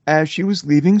as she was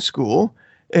leaving school,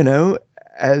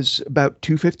 as about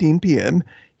 2:15 p.m.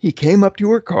 He came up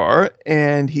to her car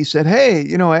and he said,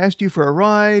 "Hey, I asked you for a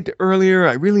ride earlier.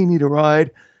 I really need a ride.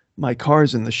 My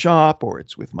car's in the shop, or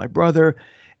it's with my brother."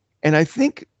 And I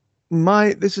think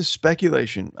this is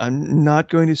speculation. I'm not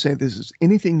going to say this is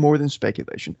anything more than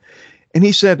speculation. And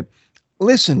he said,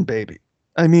 "Listen, baby,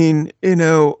 I mean,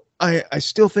 I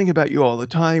still think about you all the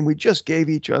time. We just gave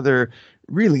each other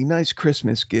really nice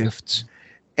Christmas gifts,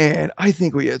 and I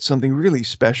think we had something really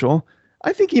special."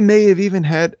 I think he may have even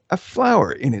had a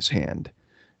flower in his hand,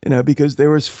 because there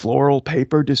was floral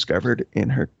paper discovered in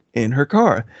her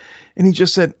car. And he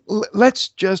just said, "Let's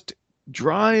just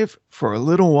drive for a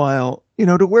little while,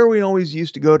 to where we always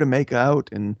used to go to make out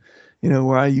and,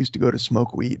 where I used to go to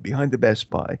smoke weed behind the Best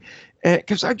Buy. And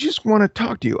because I just want to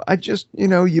talk to you. I just,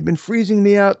 you've been freezing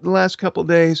me out the last couple of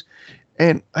days.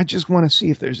 And I just want to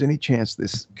see if there's any chance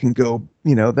this can go,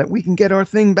 that we can get our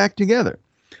thing back together.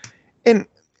 And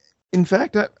in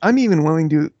fact, I'm even willing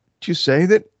to say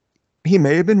that he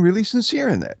may have been really sincere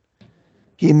in that.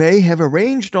 He may have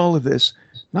arranged all of this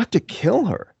not to kill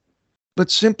her,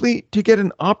 but simply to get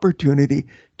an opportunity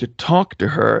to talk to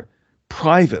her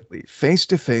privately, face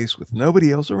to face, with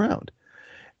nobody else around.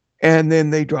 And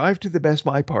then they drive to the Best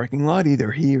Buy parking lot,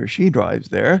 either he or she drives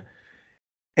there,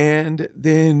 and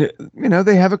then,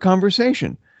 they have a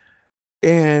conversation.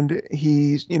 And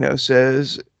he,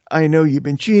 says, I know you've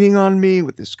been cheating on me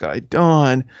with this guy,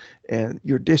 Don, and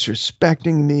you're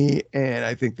disrespecting me, and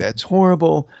I think that's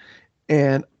horrible.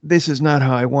 And this is not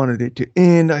how I wanted it to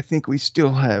end. I think we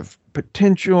still have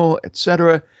potential,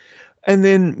 etc. And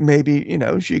then maybe,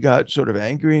 she got sort of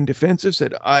angry and defensive,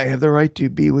 said, I have the right to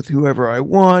be with whoever I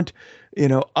want.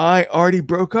 I already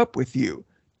broke up with you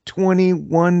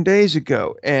 21 days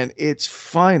ago, and it's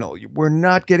final. We're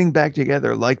not getting back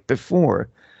together like before.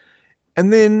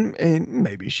 And then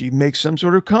maybe she makes some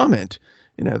sort of comment.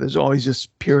 There's always this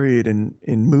period in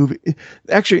movie.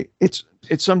 Actually,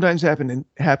 it sometimes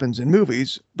happens in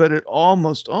movies, but it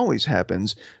almost always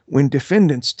happens when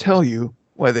defendants tell you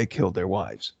why they killed their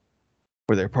wives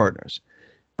or their partners.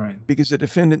 Right. Because the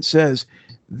defendant says,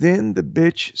 then the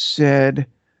bitch said,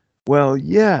 well,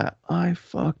 yeah, I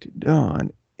fucked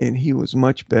Don and he was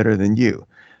much better than you.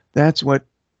 That's what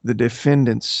the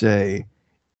defendants say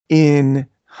in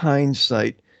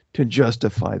hindsight to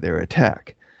justify their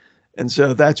attack. And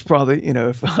so that's probably,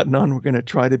 if Adnan were going to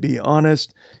try to be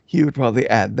honest, he would probably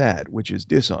add that, which is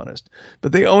dishonest.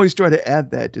 But they always try to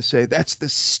add that to say that's the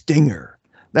stinger.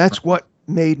 That's what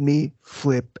made me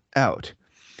flip out.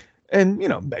 And,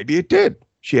 maybe it did.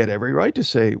 She had every right to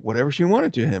say whatever she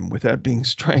wanted to him without being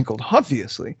strangled,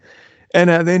 obviously. And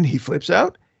then he flips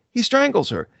out. He strangles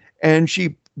her. And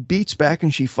she beats back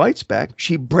and she fights back.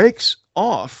 She breaks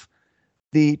off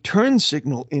the turn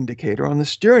signal indicator on the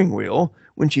steering wheel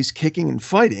when she's kicking and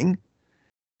fighting,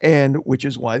 and which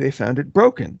is why they found it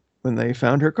broken when they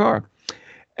found her car.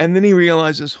 And then he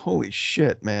realizes, holy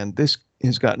shit, man, this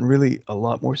has gotten really a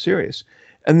lot more serious.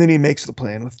 And then he makes the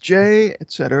plan with Jay,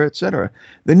 et cetera, et cetera.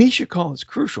 The Nisha call is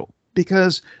crucial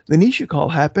because the Nisha call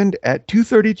happened at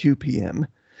 2:32 p.m.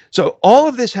 So all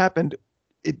of this happened.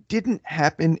 It didn't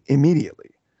happen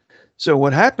immediately. So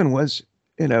what happened was,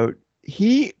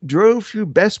 he drove to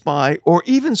Best Buy or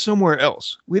even somewhere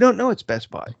else. We don't know it's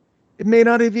Best Buy. It may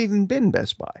not have even been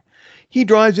Best Buy. He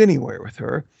drives anywhere with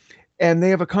her, and they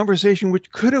have a conversation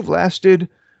which could have lasted,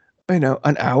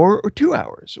 an hour or 2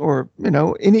 hours, or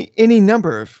any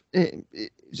number of.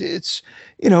 It's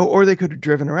or they could have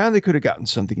driven around. They could have gotten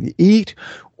something to eat,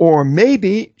 or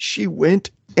maybe she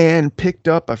went and picked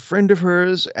up a friend of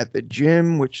hers at the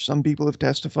gym, which some people have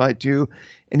testified to,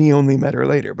 and he only met her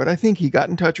later. But I think he got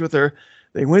in touch with her.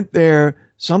 They went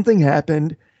there, something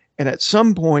happened, and at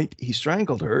some point he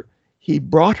strangled her. He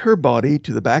brought her body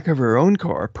to the back of her own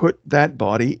car, put that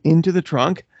body into the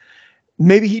trunk.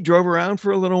 Maybe he drove around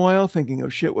for a little while thinking, oh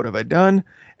shit, what have I done?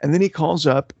 And then he calls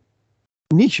up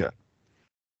Nisha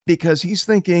because he's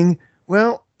thinking,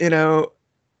 well,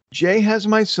 Jay has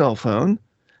my cell phone,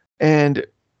 and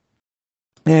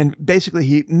basically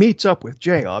he meets up with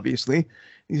Jay, obviously.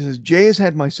 He says, Jay has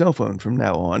had my cell phone from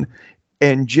now on,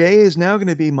 and Jay is now going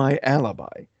to be my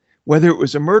alibi. Whether it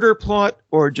was a murder plot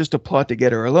or just a plot to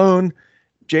get her alone,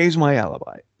 Jay's my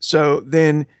alibi. So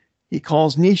then he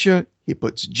calls Nisha. He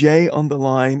puts Jay on the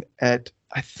line at,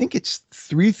 I think it's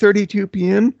 3:32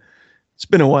 p.m. It's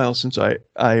been a while since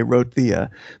I wrote the,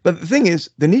 but the thing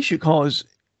is, the Nisha call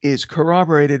is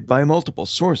corroborated by multiple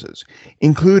sources,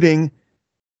 including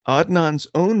Adnan's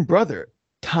own brother,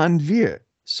 Tanvir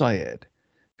Syed,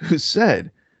 who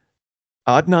said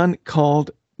Adnan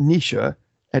called Nisha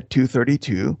at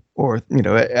 2:32, or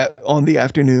on the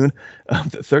afternoon of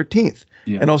the 13th,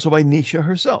 and also by Nisha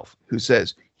herself, who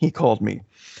says he called me.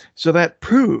 So that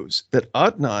proves that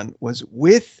Adnan was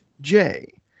with Jay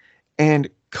and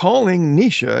calling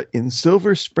Nisha in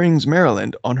Silver Springs,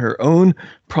 Maryland, on her own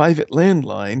private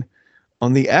landline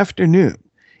on the afternoon,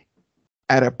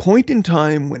 at a point in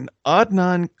time when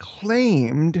Adnan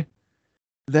claimed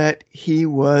that he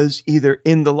was either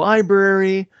in the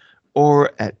library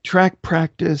or at track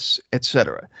practice,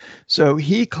 etc. So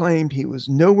he claimed he was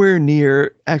nowhere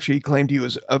near, actually he claimed he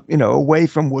was away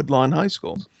from Woodlawn High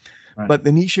School. Right. But the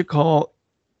Nisha call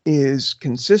is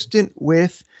consistent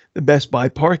with the Best Buy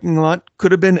parking lot.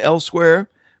 Could have been elsewhere,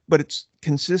 but it's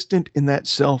consistent in that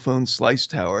cell phone slice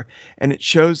tower, and it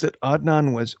shows that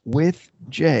Adnan was with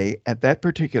Jay at that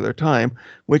particular time,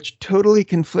 which totally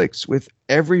conflicts with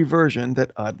every version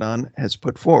that Adnan has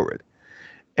put forward,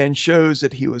 and shows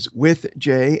that he was with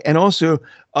Jay. And also,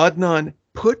 Adnan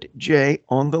put Jay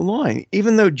on the line,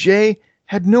 even though Jay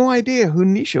had no idea who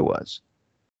Nisha was.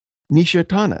 Nisha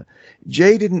Tana.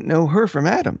 Jay didn't know her from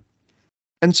Adam.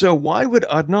 And so why would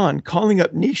Adnan, calling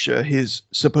up Nisha, his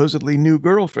supposedly new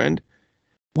girlfriend,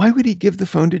 why would he give the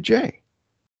phone to Jay,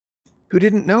 who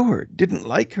didn't know her, didn't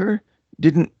like her,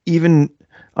 didn't even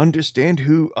understand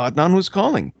who Adnan was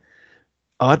calling?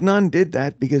 Adnan did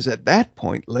that because at that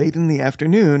point, late in the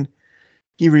afternoon,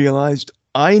 he realized,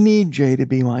 I need Jay to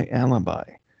be my alibi.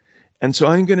 And so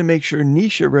I'm going to make sure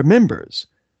Nisha remembers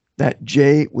that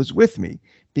Jay was with me,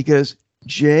 because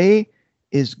Jay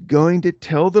is going to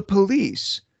tell the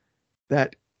police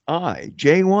that I,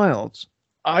 Jay Wilds,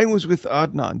 I was with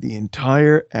Adnan the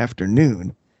entire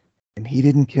afternoon, and he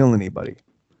didn't kill anybody.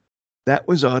 That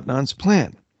was Adnan's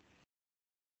plan.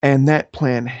 And that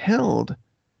plan held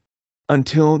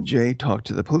until Jay talked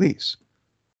to the police.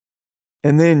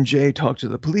 And then Jay talked to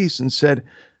the police and said,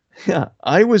 yeah,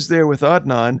 I was there with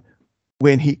Adnan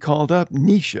when he called up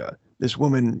Nisha, this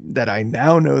woman that I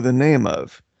now know the name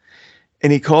of.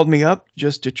 And he called me up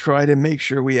just to try to make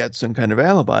sure we had some kind of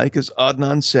alibi, because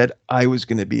Adnan said I was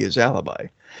going to be his alibi.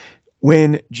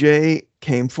 When Jay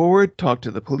came forward, talked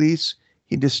to the police,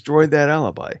 he destroyed that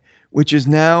alibi, which is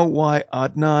now why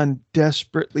Adnan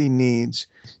desperately needs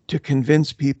to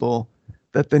convince people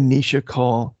that the Nisha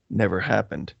call never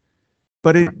happened.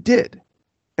 But it did.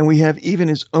 And we have even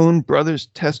his own brother's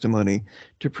testimony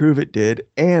to prove it did,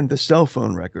 and the cell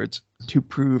phone records to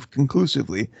prove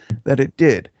conclusively that it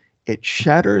did. It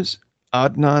shatters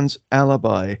Adnan's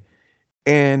alibi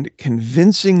and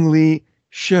convincingly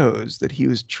shows that he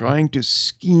was trying to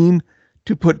scheme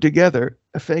to put together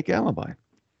a fake alibi.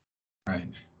 Right.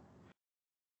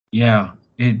 Yeah.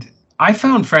 I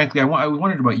found, frankly, I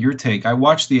wondered about your take. I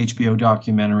watched the HBO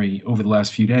documentary over the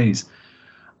last few days.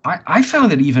 I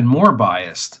found it even more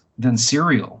biased than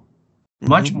Serial,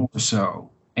 much more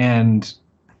so, and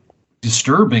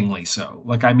disturbingly so.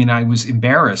 Like, I mean, I was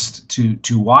embarrassed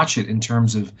to watch it in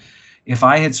terms of, if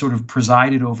I had sort of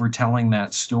presided over telling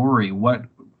that story,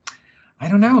 I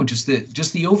don't know, just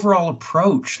the overall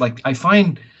approach. Like, I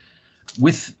find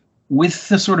with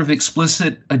the sort of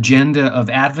explicit agenda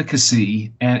of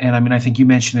advocacy, and I mean, I think you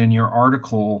mentioned in your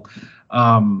article,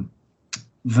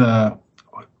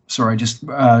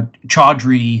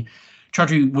 Chaudhry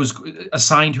was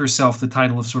assigned herself the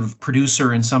title of sort of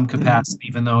producer in some capacity,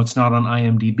 even though it's not on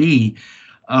IMDb.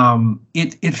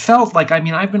 It felt like, I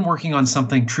mean, I've been working on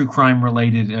something true crime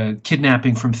related,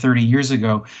 kidnapping from 30 years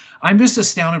ago. I'm just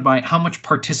astounded by how much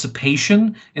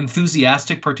participation,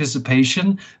 enthusiastic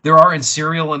participation, there are in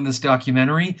Serial in this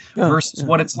documentary versus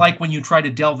what it's like when you try to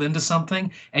delve into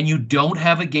something and you don't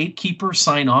have a gatekeeper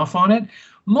sign off on it.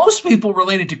 Most people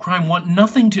related to crime want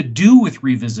nothing to do with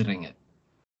revisiting it.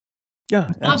 Yeah,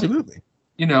 absolutely.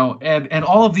 You know, and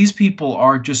all of these people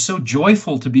are just so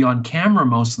joyful to be on camera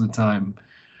most of the time.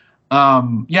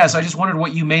 So I just wondered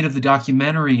what you made of the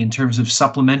documentary in terms of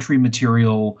supplementary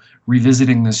material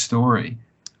revisiting this story.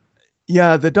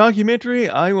 Yeah, the documentary,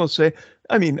 I will say,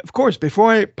 I mean, of course,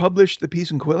 before I published the piece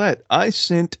in Quillette, I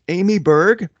sent Amy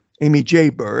J.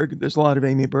 Berg, there's a lot of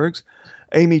Amy Bergs,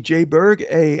 Amy J. Berg,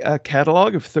 a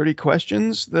catalog of 30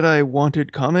 questions that I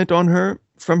wanted comment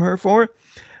from her for.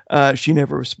 She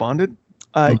never responded.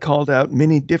 I called out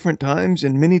many different times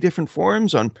in many different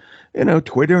forums on,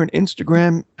 Twitter and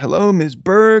Instagram. Hello, Ms.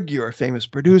 Berg, you're a famous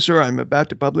producer. I'm about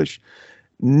to publish.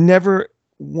 Never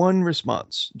one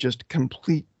response, just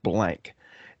complete blank.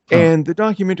 And the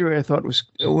documentary, I thought,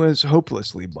 was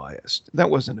hopelessly biased. That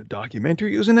wasn't a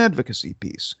documentary. It was an advocacy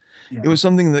piece. Yeah. It was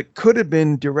something that could have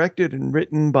been directed and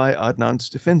written by Adnan's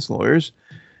defense lawyers.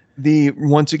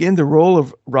 Once again, the role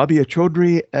of Rabia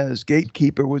Chaudhry as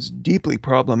gatekeeper was deeply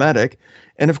problematic.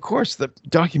 And of course, the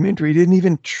documentary didn't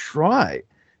even try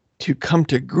to come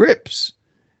to grips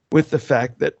with the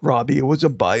fact that Rabia was a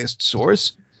biased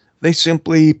source. They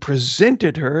simply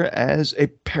presented her as a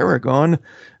paragon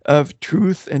of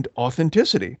truth and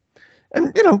authenticity.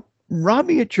 And,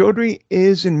 Rabia Chaudhry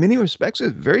is in many respects a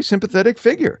very sympathetic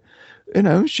figure.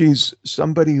 She's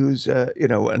somebody who's,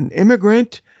 an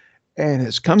immigrant and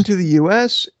has come to the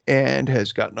U.S. and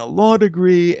has gotten a law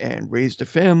degree and raised a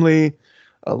family,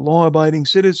 a law-abiding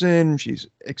citizen. She's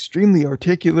extremely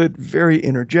articulate, very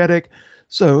energetic.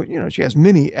 So, she has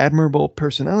many admirable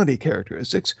personality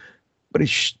characteristics, but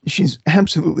she's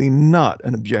absolutely not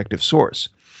an objective source.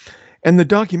 And the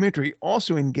documentary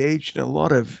also engaged in a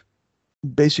lot of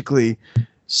basically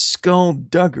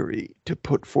skullduggery to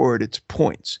put forward its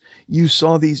points. You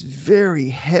saw these very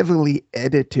heavily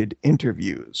edited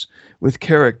interviews with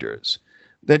characters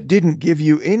that didn't give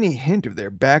you any hint of their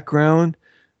background,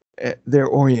 their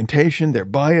orientation, their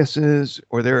biases,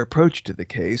 or their approach to the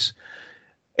case.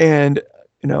 And,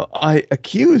 I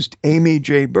accused Amy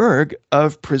J. Berg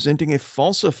of presenting a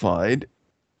falsified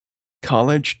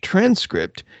college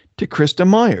transcript to Krista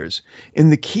Myers. In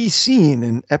the key scene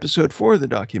in episode 4 of the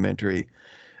documentary,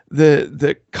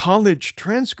 the college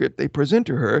transcript they present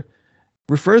to her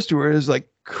refers to her as like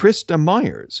Krista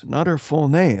Myers, not her full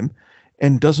name,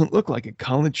 and doesn't look like a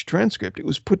college transcript. It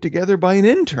was put together by an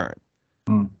intern.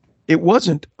 Mm. It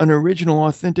wasn't an original,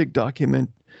 authentic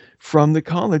document from the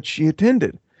college she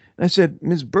attended. And I said,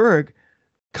 Ms. Berg,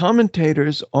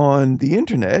 commentators on the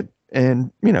internet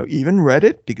and, even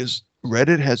Reddit, because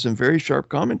Reddit has some very sharp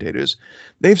commentators,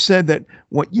 they've said that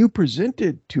what you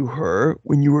presented to her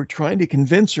when you were trying to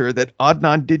convince her that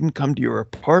Adnan didn't come to your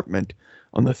apartment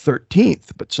on the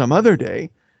 13th, but some other day,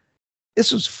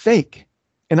 this was fake.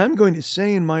 And I'm going to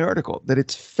say in my article that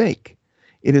it's fake.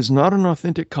 It is not an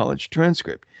authentic college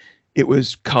transcript. It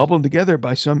was cobbled together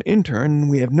by some intern, and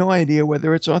we have no idea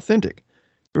whether it's authentic.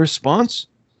 The response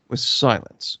was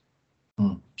silence.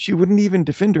 She wouldn't even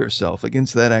defend herself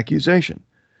against that accusation,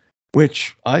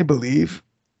 which I believe,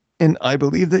 and I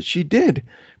believe that she did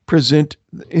present,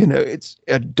 it's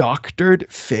a doctored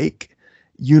fake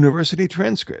university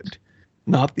transcript,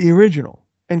 not the original.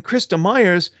 And Krista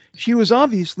Myers, she was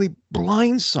obviously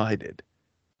blindsided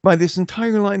by this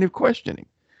entire line of questioning.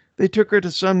 They took her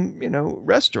to some,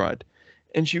 restaurant,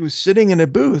 and she was sitting in a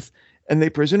booth, and they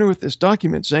present her with this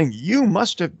document saying, you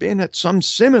must have been at some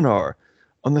seminar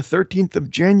on the 13th of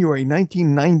January,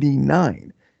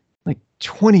 1999, like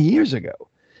 20 years ago.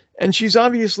 And she's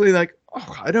obviously like,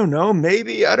 oh, I don't know,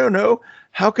 maybe, I don't know.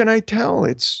 How can I tell?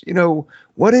 It's,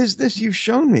 what is this you've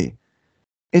shown me?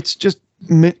 It's just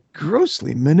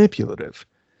grossly manipulative.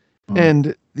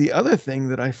 And the other thing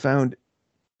that I found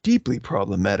deeply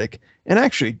problematic and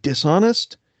actually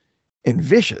dishonest and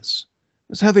vicious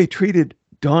was how they treated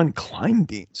Don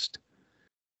Kleindienst.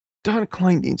 Don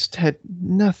Kleindienst had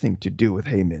nothing to do with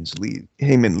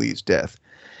Hae-Min Lee's death.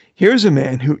 Here's a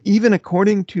man who, even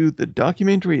according to the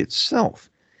documentary itself,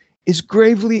 is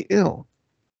gravely ill.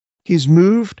 He's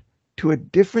moved to a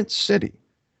different city.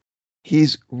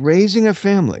 He's raising a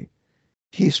family.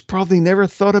 He's probably never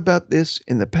thought about this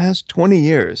in the past 20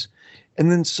 years.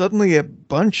 And then suddenly a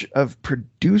bunch of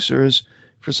producers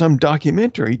for some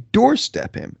documentary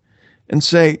doorstep him and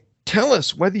say, tell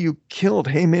us whether you killed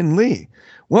Hae-Min Lee.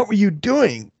 What were you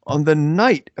doing on the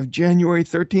night of January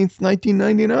 13th,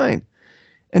 1999?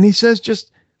 And he says,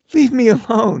 just leave me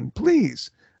alone, please.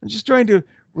 I'm just trying to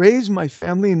raise my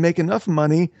family and make enough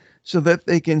money so that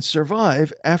they can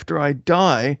survive after I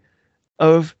die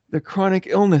of the chronic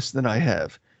illness that I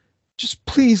have. Just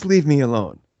please leave me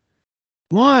alone.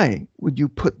 Why would you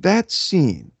put that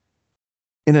scene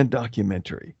in a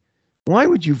documentary? Why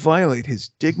would you violate his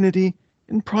dignity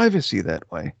and privacy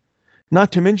that way?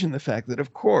 Not to mention the fact that,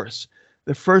 of course,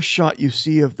 the first shot you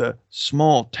see of the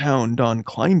small town Don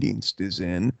Kleindienst is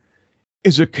in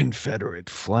is a Confederate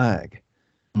flag.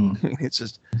 It's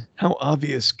just, how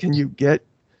obvious can you get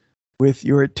with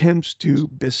your attempts to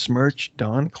besmirch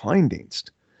Don Kleindienst?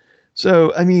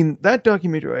 So, I mean, that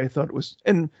documentary I thought was,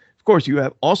 and of course you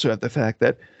also have the fact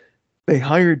that they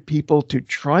hired people to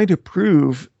try to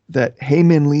prove that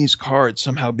Hae-Min Lee's car had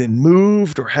somehow been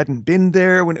moved or hadn't been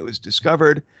there when it was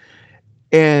discovered.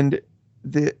 And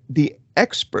the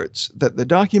experts that the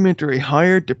documentary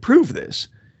hired to prove this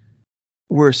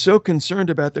were so concerned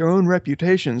about their own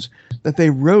reputations that they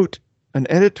wrote an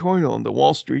editorial in the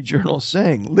Wall Street Journal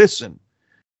saying, listen,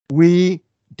 we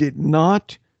did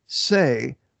not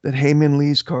say that Hae-Min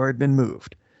Lee's car had been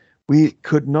moved. We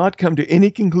could not come to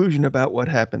any conclusion about what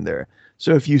happened there.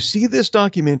 So if you see this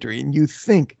documentary and you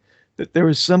think that there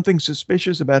was something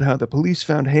suspicious about how the police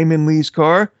found Hae-Min Lee's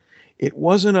car, it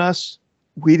wasn't us.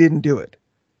 We didn't do it.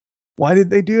 Why did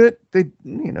they do it? They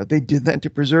did that to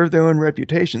preserve their own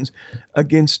reputations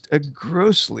against a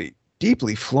grossly,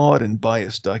 deeply flawed and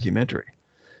biased documentary.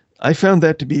 I found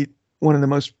that to be one of the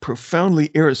most profoundly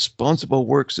irresponsible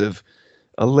works of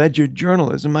alleged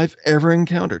journalism I've ever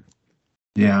encountered.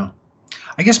 Yeah.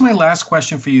 I guess my last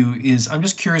question for you is, I'm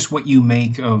just curious what you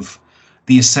make of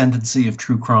the ascendancy of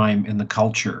true crime in the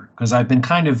culture, because I've been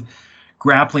kind of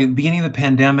grappling. At the beginning of the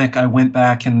pandemic, I went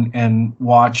back and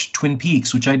watched Twin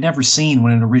Peaks, which I'd never seen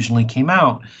when it originally came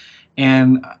out.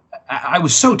 And I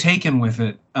was so taken with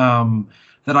it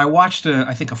that I watched,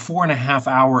 I think, a 4.5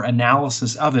 hour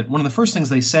analysis of it. One of the first things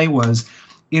they say was,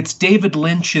 it's David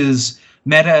Lynch's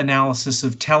meta-analysis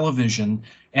of television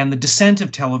and the descent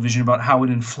of television about how it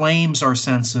inflames our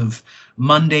sense of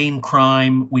mundane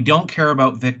crime. We don't care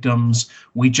about victims.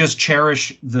 We just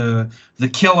cherish the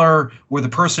killer or the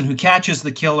person who catches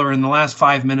the killer. In the last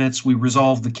 5 minutes, we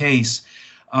resolve the case.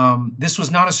 This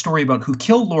was not a story about who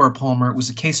killed Laura Palmer. It was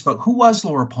a case about who was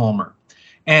Laura Palmer.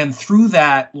 And through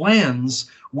that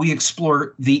lens, we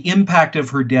explore the impact of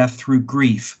her death through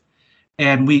grief.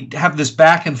 And we have this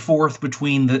back and forth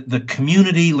between the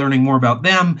community, learning more about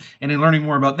them, and in learning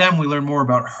more about them, we learn more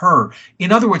about her.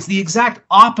 In other words, the exact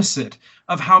opposite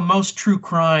of how most true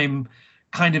crime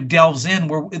kind of delves in,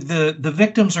 where the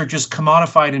victims are just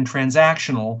commodified and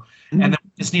transactional, and then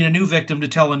we just need a new victim to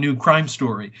tell a new crime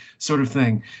story, sort of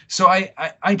thing. So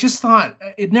I just thought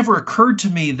it never occurred to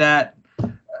me that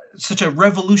such a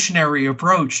revolutionary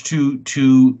approach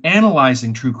to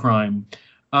analyzing true crime.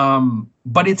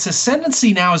 But its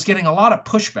ascendancy now is getting a lot of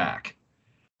pushback.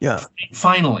 Yeah.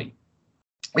 Finally.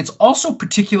 It's also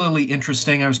particularly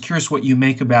interesting, I was curious what you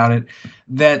make about it,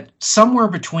 that somewhere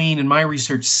between, in my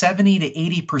research, 70 to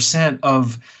 80%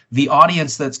 of the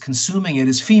audience that's consuming it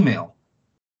is female.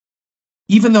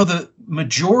 Even though the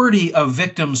majority of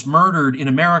victims murdered in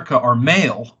America are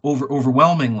male,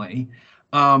 overwhelmingly,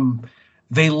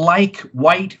 they like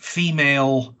white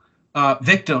female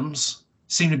victims,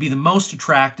 seem to be the most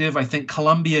attractive. I think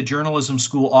Columbia Journalism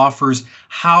School offers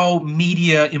how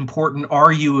media important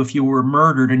are you if you were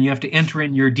murdered, and you have to enter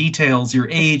in your details, your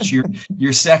age,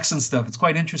 your sex and stuff. It's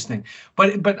quite interesting.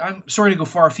 But I'm sorry to go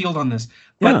far afield on this.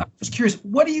 But I'm just curious,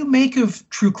 what do you make of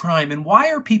true crime, and why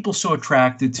are people so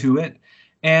attracted to it?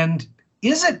 And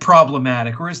is it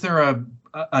problematic, or is there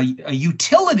a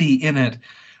utility in it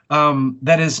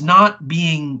that is not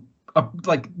being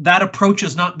like that approach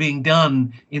is not being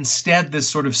done? Instead, this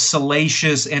sort of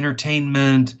salacious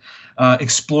entertainment,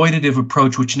 exploitative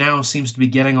approach, which now seems to be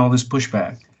getting all this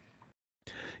pushback.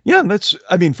 Yeah,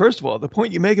 first of all, the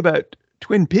point you make about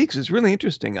Twin Peaks is really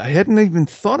interesting. I hadn't even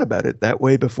thought about it that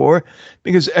way before,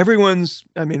 because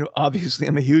obviously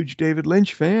I'm a huge David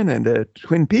Lynch fan and a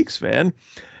Twin Peaks fan,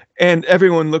 and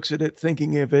everyone looks at it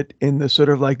thinking of it in the sort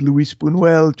of like Luis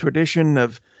Buñuel tradition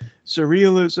of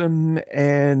surrealism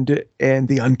and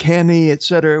the uncanny,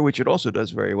 etc., which it also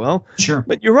does very well. Sure.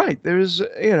 But you're right. There's,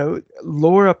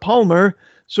 Laura Palmer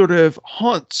sort of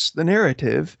haunts the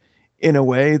narrative in a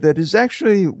way that is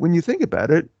actually, when you think about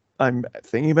it, I'm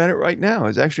thinking about it right now,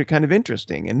 is actually kind of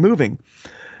interesting and moving.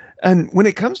 And when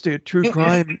it comes to true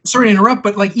crime... Sorry to interrupt,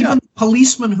 but even the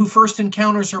policeman who first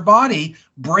encounters her body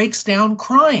breaks down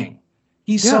crying.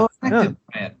 He's so affected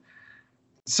by it.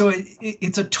 So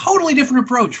it's a totally different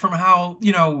approach from how,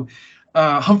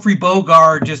 Humphrey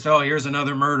Bogart, just, here's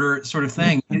another murder sort of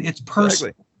thing. It's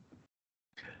personal. Exactly.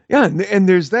 Yeah, and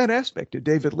there's that aspect of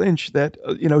David Lynch that,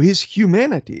 his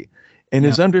humanity and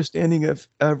his understanding of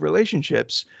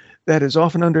relationships that is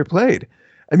often underplayed.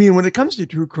 I mean, when it comes to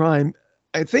true crime,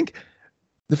 I think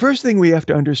the first thing we have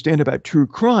to understand about true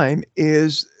crime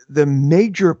is the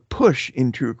major push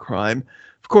in true crime.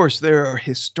 Of course, there are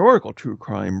historical true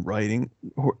crime writing,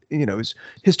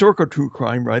 historical true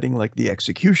crime writing like The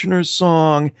Executioner's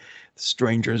Song, The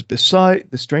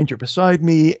Stranger Beside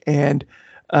Me, and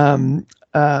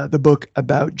the book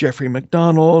about Jeffrey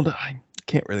MacDonald. I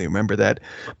can't really remember that,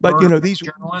 but these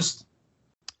journalists.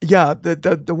 Yeah,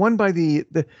 the one by the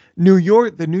New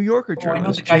Yorker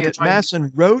journalist Janet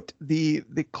Masson wrote the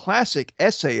classic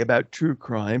essay about true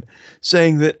crime,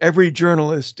 saying that every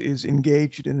journalist is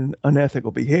engaged in an unethical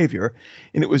behavior,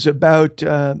 and it was about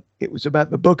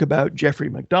the book about Jeffrey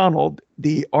MacDonald,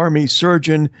 the army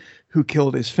surgeon who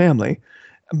killed his family.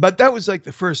 But that was like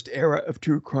the first era of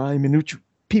true crime in which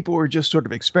people were just sort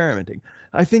of experimenting.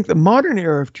 I think the modern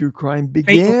era of true crime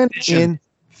began in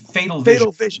Fatal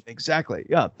Vision. Exactly.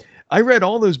 Yeah. I read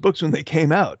all those books when they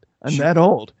came out. I'm that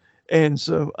old. And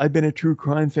so I've been a true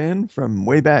crime fan from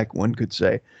way back, one could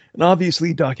say. And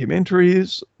obviously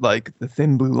documentaries like The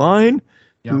Thin Blue Line,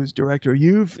 whose director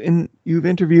you've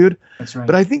interviewed. That's right.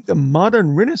 But I think the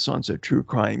modern renaissance of true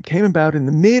crime came about in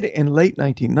the mid and late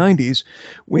 1990s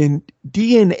when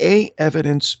DNA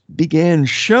evidence began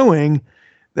showing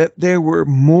that there were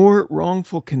more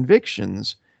wrongful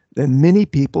convictions than many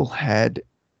people had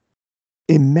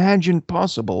imagined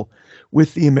possible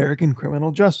with the American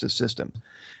criminal justice system.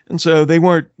 And so they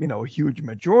weren't, a huge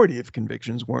majority of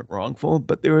convictions weren't wrongful,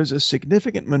 but there was a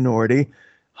significant minority.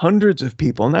 Hundreds of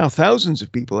people, now thousands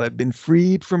of people, have been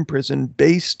freed from prison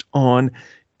based on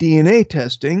DNA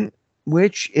testing,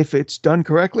 which, if it's done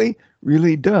correctly,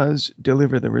 really does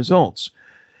deliver the results.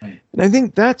 Right. And I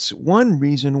think that's one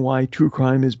reason why true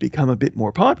crime has become a bit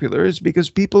more popular, is because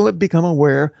people have become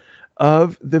aware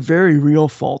of the very real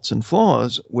faults and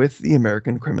flaws with the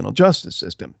American criminal justice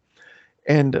system.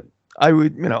 And I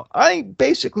would,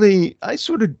 I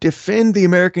sort of defend the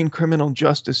American criminal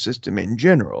justice system in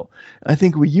general. I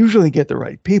think we usually get the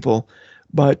right people,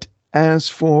 but as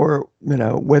for,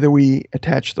 whether we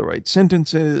attach the right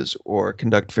sentences or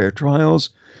conduct fair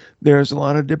trials, there's a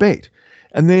lot of debate.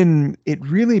 And then it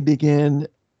really began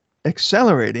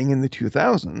accelerating in the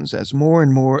 2000s as more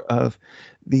and more of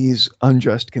these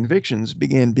unjust convictions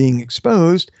began being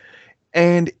exposed,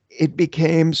 and it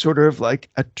became sort of like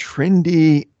a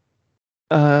trendy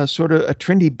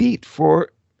beat for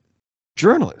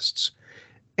journalists.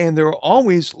 And there were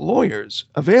always lawyers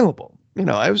available.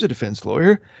 I was a defense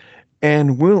lawyer,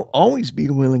 and we'll always be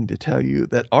willing to tell you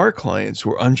that our clients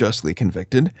were unjustly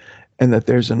convicted and that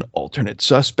there's an alternate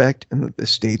suspect and that the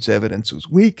state's evidence was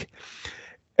weak.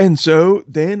 And so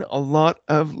then a lot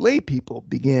of lay people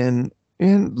began,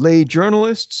 and lay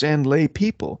journalists and lay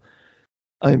people.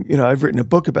 I've written a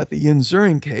book about the Yin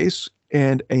Zuring case,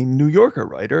 and a New Yorker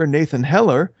writer, Nathan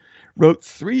Heller, wrote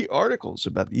 3 articles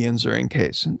about the Yin Zuring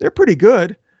case. And they're pretty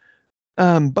good,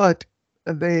 but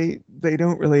they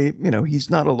don't really, he's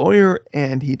not a lawyer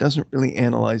and he doesn't really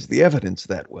analyze the evidence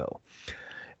that well.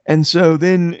 And so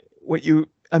then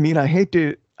I hate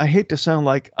to sound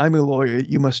like I'm a lawyer,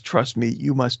 you must trust me,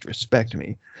 you must respect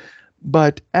me.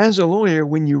 But as a lawyer,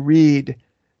 when you read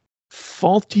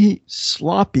faulty,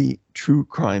 sloppy true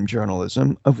crime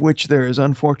journalism, of which there is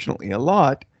unfortunately a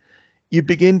lot, you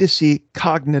begin to see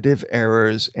cognitive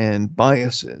errors and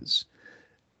biases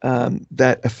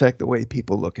that affect the way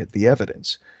people look at the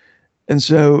evidence. And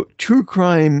so true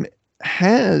crime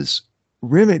has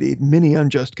remedied many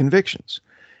unjust convictions.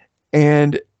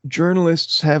 And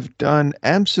journalists have done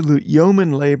absolute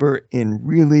yeoman labor in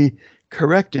really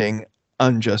correcting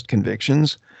unjust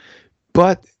convictions.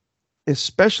 But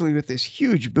especially with this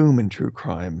huge boom in true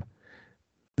crime,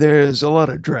 there's a lot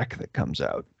of dreck that comes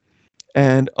out.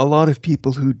 And a lot of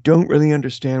people who don't really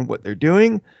understand what they're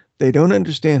doing, they don't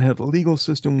understand how the legal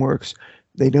system works,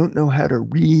 they don't know how to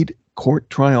read court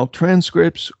trial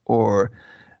transcripts or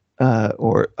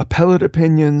appellate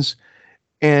opinions.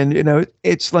 And,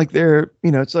 it's like they're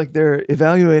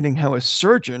evaluating how a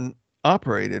surgeon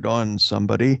operated on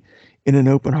somebody in an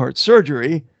open heart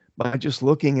surgery by just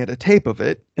looking at a tape of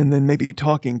it and then maybe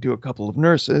talking to a couple of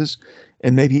nurses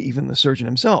and maybe even the surgeon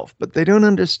himself. But they don't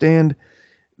understand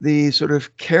the sort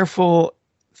of careful,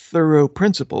 thorough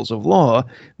principles of law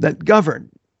that govern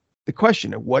the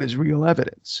question of what is real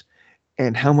evidence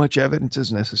and how much evidence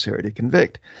is necessary to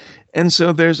convict. And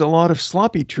so there's a lot of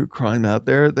sloppy true crime out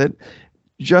there that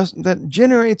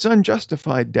generates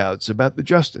unjustified doubts about the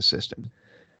justice system.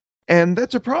 And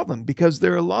that's a problem because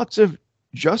there are lots of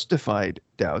justified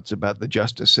doubts about the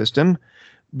justice system.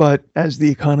 But as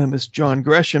the economist John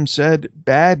Gresham said,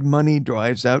 bad money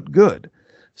drives out good.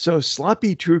 So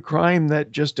sloppy true crime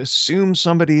that just assumes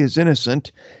somebody is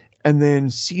innocent and then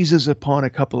seizes upon a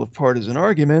couple of partisan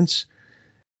arguments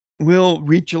will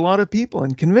reach a lot of people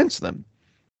and convince them.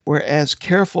 Whereas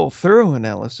careful, thorough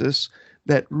analysis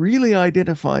that really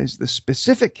identifies the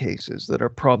specific cases that are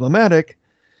problematic,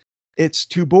 it's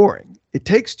too boring. It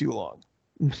takes too long.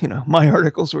 My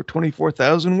articles were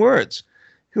 24,000 words.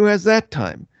 Who has that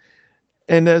time?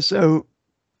 And so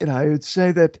I would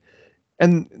say that,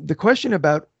 and the question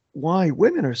about why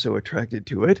women are so attracted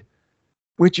to it,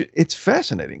 which it's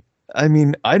fascinating. I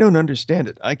mean, I don't understand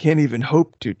it. I can't even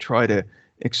hope to try to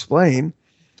explain.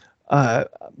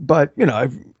 But,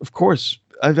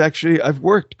 I've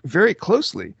worked very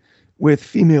closely with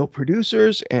female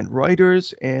producers and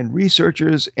writers and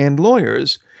researchers and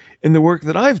lawyers in the work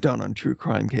that I've done on true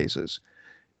crime cases.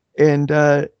 And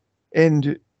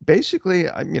basically,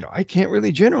 I can't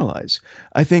really generalize.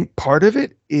 I think part of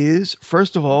it is,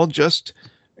 first of all, just,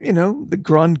 the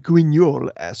grand guignol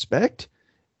aspect.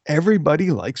 Everybody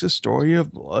likes a story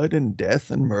of blood and death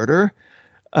and murder,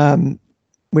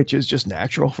 which is just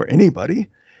natural for anybody.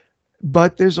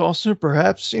 But there's also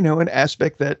perhaps, an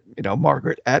aspect that,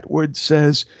 Margaret Atwood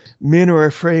says, men are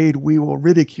afraid we will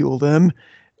ridicule them.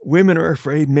 Women are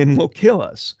afraid men will kill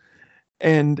us.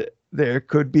 And there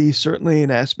could be certainly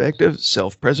an aspect of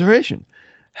self-preservation.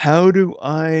 How do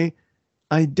I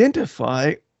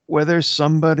identify whether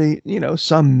somebody,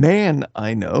 some man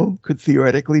I know could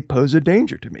theoretically pose a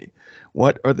danger to me?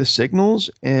 What are the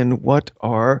signals and what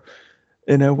are,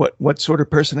 what sort of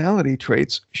personality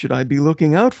traits should I be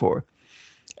looking out for?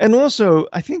 And also,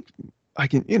 I think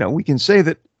we can say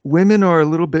that women are a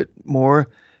little bit more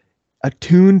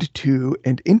attuned to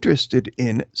and interested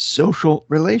in social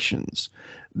relations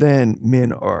than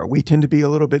men are. We tend to be a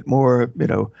little bit more,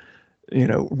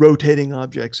 rotating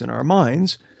objects in our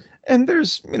minds. And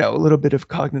there's, a little bit of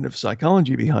cognitive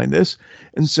psychology behind this.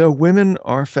 And so women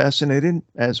are fascinated,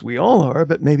 as we all are,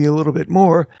 but maybe a little bit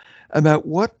more, about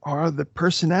what are the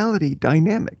personality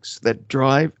dynamics that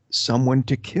drive someone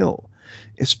to kill,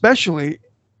 especially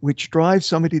which drive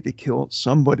somebody to kill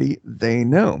somebody they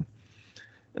know.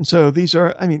 And so these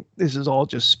are, this is all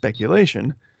just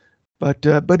speculation, but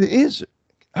it is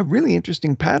a really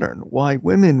interesting pattern why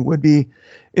women would be,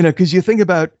 because you think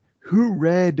about who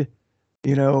read,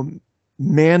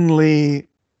 manly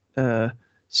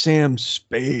Sam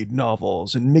Spade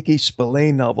novels and Mickey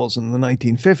Spillane novels in the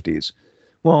 1950s.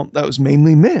 Well, that was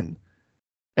mainly men.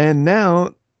 And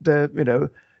now the,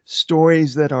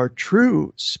 stories that are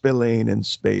true Spillane and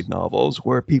Spade novels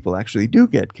where people actually do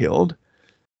get killed,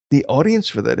 the audience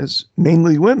for that is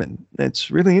mainly women. It's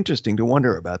really interesting to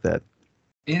wonder about that.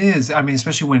 It is.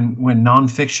 Especially when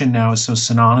nonfiction now is so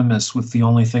synonymous with the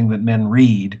only thing that men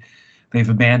read. They've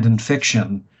abandoned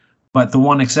fiction. But the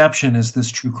one exception is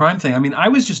this true crime thing. I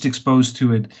was just exposed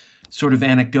to it sort of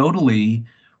anecdotally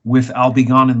with I'll Be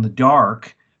Gone in the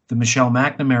Dark, the Michelle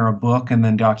McNamara book, and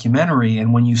then documentary.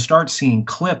 And when you start seeing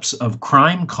clips of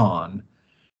CrimeCon,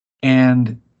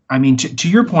 and to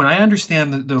your point, I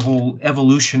understand the whole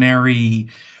evolutionary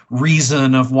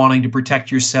reason of wanting to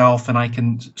protect yourself, and I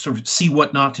can sort of see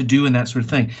what not to do and that sort of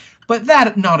thing. But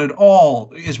that not at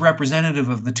all is representative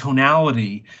of the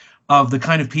tonality of the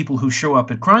kind of people who show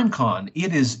up at CrimeCon.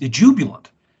 It is jubilant.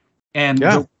 And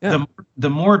the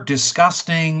more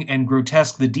disgusting and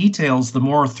grotesque the details, the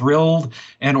more thrilled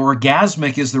and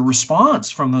orgasmic is the response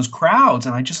from those crowds.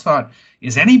 And I just thought,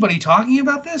 is anybody talking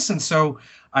about this? And so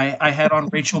I had on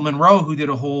Rachel Monroe, who did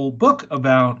a whole book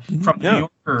about from the New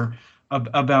Yorker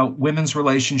about women's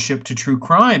relationship to true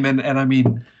crime. And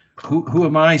who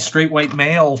am I, straight white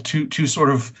male, to sort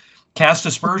of cast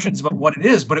aspersions about what it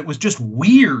is? But it was just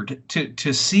weird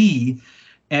to see.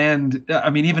 And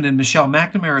even in Michelle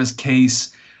McNamara's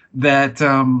case, that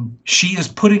she is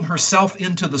putting herself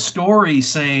into the story,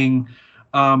 saying,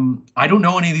 I don't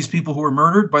know any of these people who were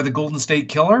murdered by the Golden State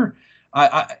Killer.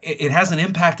 It hasn't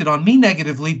impacted on me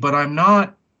negatively, but I'm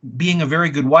not being a very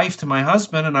good wife to my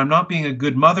husband, and I'm not being a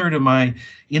good mother to my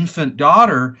infant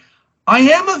daughter. I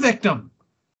am a victim.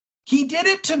 He did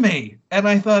it to me. And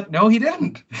I thought, no, he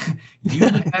didn't. You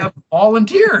have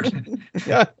volunteered.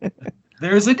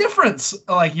 There's a difference.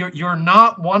 Like you're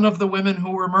not one of the women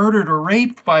who were murdered or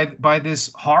raped by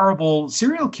this horrible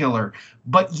serial killer,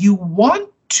 but you want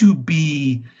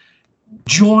to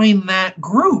join that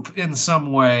group in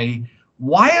some way.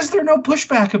 Why is there no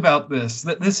pushback about this?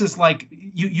 That this is like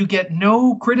you get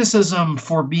no criticism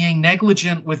for being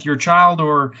negligent with your child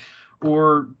or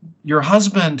your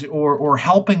husband or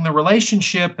helping the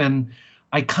relationship. And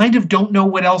I kind of don't know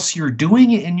what else you're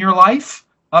doing in your life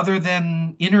other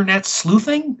than internet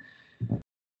sleuthing.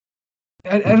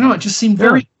 I don't know. It just seemed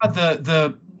very odd.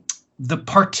 The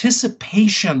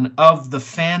participation of the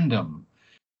fandom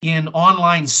in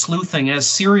online sleuthing, as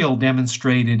Serial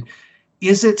demonstrated,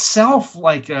 is itself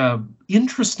like a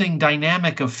interesting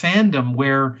dynamic of fandom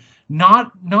where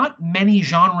not many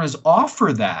genres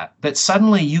offer that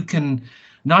suddenly you can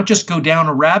not just go down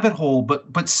a rabbit hole,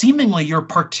 but seemingly you're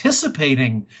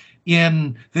participating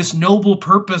in this noble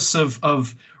purpose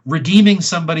of redeeming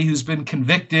somebody who's been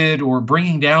convicted or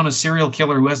bringing down a serial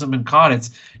killer who hasn't been caught.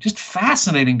 It's just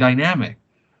fascinating dynamic.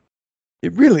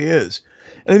 It really is.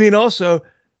 Also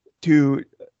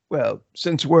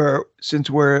since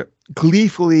we're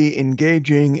gleefully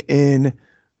engaging in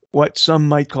what some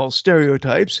might call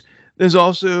stereotypes, there's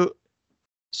also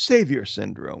savior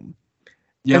syndrome.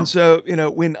 Yeah. And so,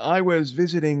 when I was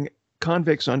visiting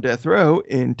convicts on death row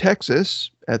in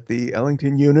Texas at the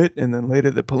Ellington unit and then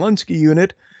later the Polunsky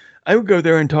unit, I would go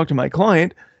there and talk to my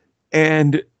client,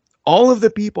 and all of the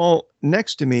people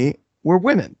next to me were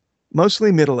women,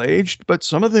 mostly middle-aged, but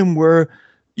some of them were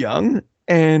young,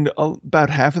 and about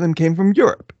half of them came from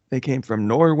Europe. They came from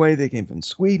Norway, they came from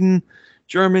Sweden,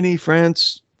 Germany,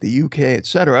 France, the UK,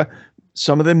 etc.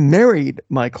 Some of them married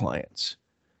my clients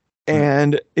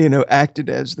and, acted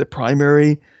as the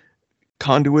primary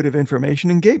conduit of information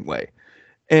and gateway.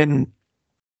 And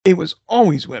it was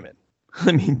always women.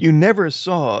 You never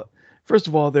saw, first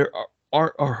of all, there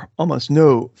are almost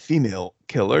no female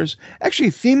killers.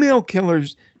 Actually, female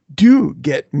killers do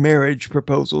get marriage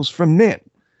proposals from men.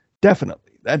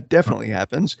 Definitely. That definitely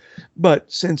happens.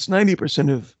 But since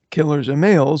 90% of killers are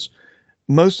males,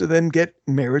 most of them get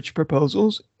marriage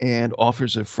proposals and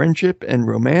offers of friendship and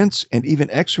romance and even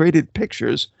X-rated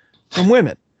pictures from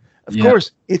women. Of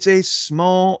course, it's a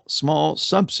small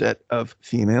subset of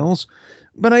females,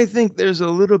 but I think there's a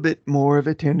little bit more of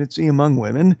a tendency among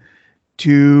women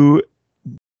to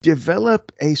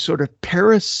develop a sort of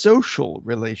parasocial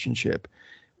relationship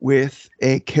with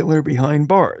a killer behind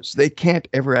bars. They can't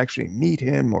ever actually meet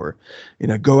him or,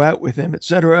 go out with him,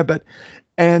 etc.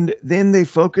 And then they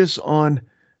focus on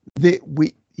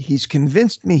he's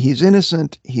convinced me he's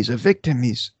innocent. He's a victim.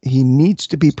 He needs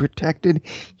to be protected.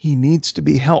 He needs to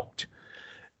be helped.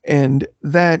 And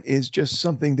that is just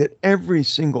something that every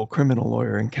single criminal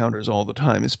lawyer encounters all the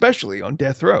time, especially on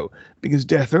death row, because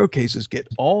death row cases get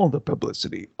all the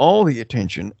publicity, all the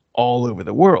attention all over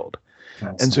the world.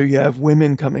 And so you have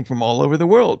women coming from all over the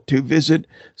world to visit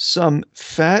some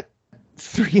fat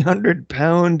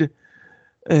 300-pound,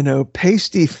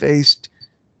 pasty-faced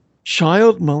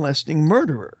child molesting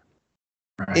murderer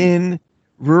in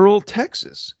rural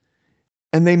Texas.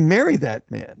 And they marry that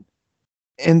man.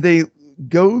 And they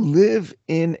go live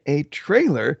in a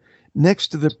trailer next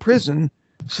to the prison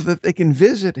so that they can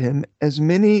visit him as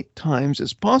many times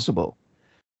as possible.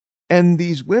 And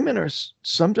these women are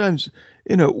sometimes,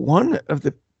 one of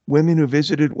the women who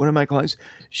visited one of my clients,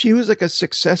 she was like a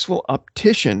successful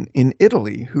optician in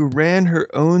Italy who ran her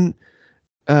own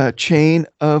chain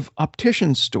of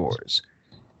optician stores.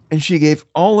 And she gave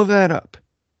all of that up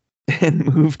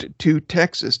and moved to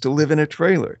Texas to live in a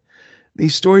trailer.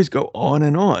 These stories go on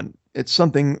and on. The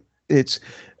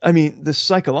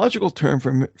psychological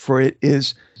term for it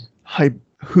is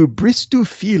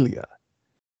hybristophilia.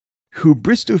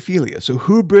 Hybristophilia. So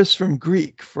hubris from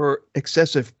Greek for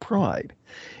excessive pride.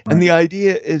 Right. And the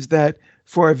idea is that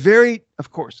for a very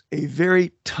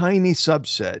tiny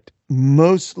subset,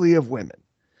 mostly of women,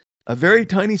 a very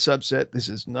tiny subset, this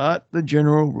is not the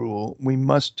general rule. We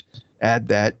must add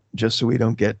that just so we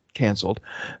don't get canceled.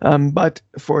 But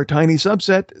for a tiny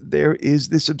subset, there is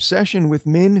this obsession with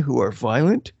men who are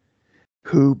violent,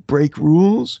 who break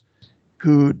rules,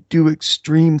 who do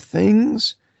extreme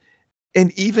things,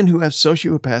 and even who have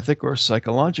sociopathic or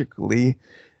psychologically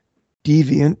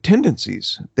deviant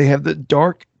tendencies. They have the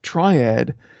dark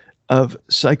triad of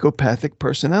psychopathic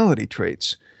personality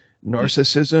traits,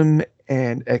 narcissism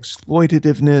and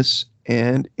exploitativeness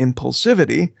and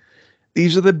impulsivity.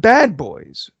 These are the bad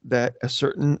boys that a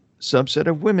certain subset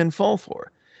of women fall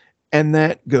for. And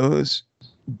that goes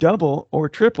double or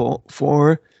triple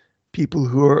for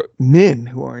people men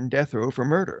who are in death row for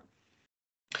murder.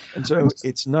 And so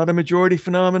it's not a majority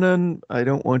phenomenon. I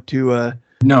don't want to,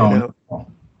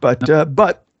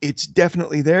 but it's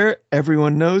definitely there.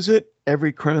 Everyone knows it.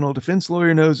 Every criminal defense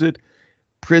lawyer knows it.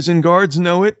 Prison guards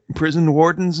know it. Prison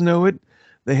wardens know it.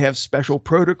 They have special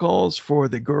protocols for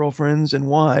the girlfriends and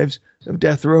wives of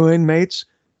death row inmates.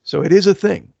 So it is a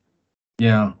thing.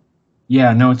 Yeah.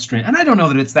 Yeah, no, it's strange. And I don't know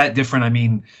that it's that different. I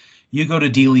mean, you go to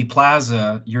Dealey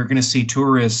Plaza, you're going to see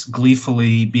tourists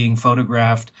gleefully being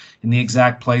photographed in the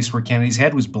exact place where Kennedy's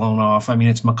head was blown off. I mean,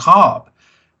 it's macabre.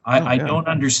 I don't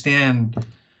understand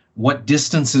what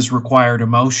distance is required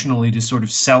emotionally to sort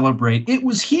of celebrate. It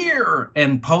was here,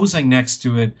 and posing next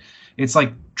to it. It's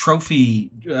like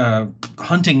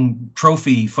hunting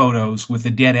trophy photos with a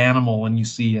dead animal, and you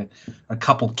see a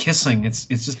couple kissing. It's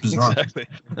just bizarre. Exactly.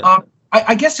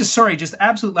 I guess just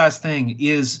absolute last thing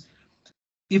is,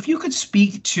 if you could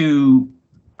speak to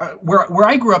where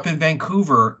I grew up in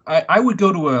Vancouver, I would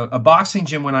go to a boxing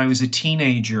gym when I was a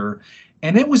teenager,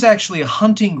 and it was actually a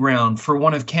hunting ground for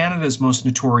one of Canada's most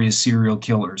notorious serial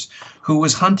killers, who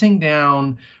was hunting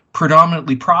down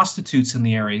predominantly prostitutes in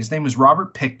the area. His name was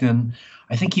Robert Picton.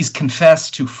 I think he's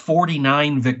confessed to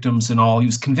 49 victims in all. He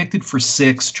was convicted for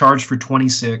 6, charged for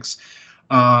 26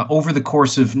 over the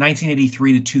course of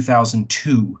 1983 to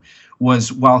 2002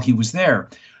 was while he was there.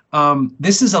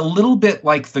 This is a little bit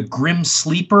like The Grim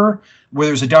Sleeper, where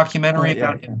there's a documentary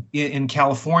about in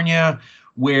California,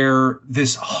 where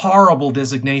this horrible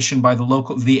designation by the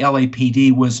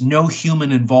LAPD was no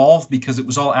human involved, because it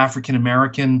was all African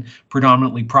American,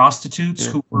 predominantly prostitutes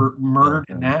who were murdered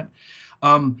in that.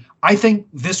 I think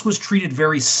this was treated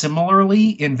very similarly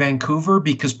in Vancouver,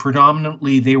 because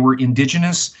predominantly they were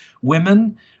Indigenous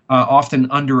women, often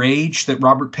underage, that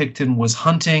Robert Picton was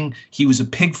hunting. He was a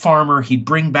pig farmer. He'd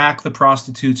bring back the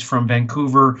prostitutes from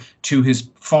Vancouver to his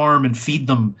farm and feed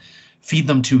them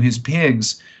to his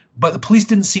pigs. But the police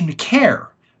didn't seem to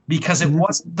care, because it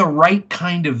wasn't the right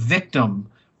kind of victim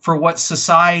for what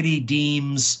society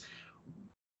deems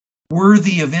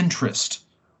worthy of interest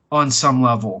on some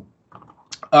level.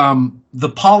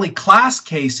 The Polly Klaas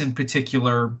case in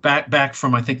particular, back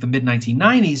from, I think, the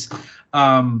mid-1990s,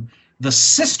 the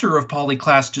sister of Polly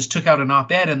Klaas just took out an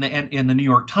op-ed in the New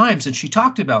York Times, and she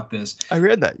talked about this. I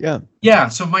read that, yeah. Yeah,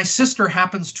 so my sister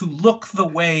happens to look the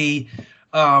way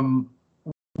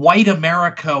white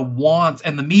America wants,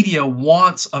 and the media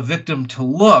wants a victim to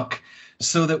look.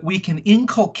 so that we can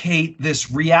inculcate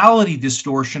this reality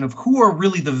distortion of who are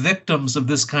really the victims of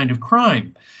this kind of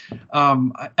crime.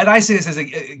 And I say this as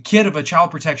a kid of a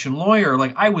child protection lawyer.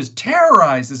 Like, I was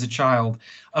terrorized as a child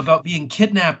about being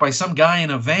kidnapped by some guy in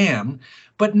a van,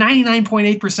 but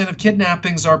 99.8% of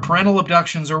kidnappings are parental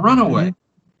abductions or runaway. Mm-hmm.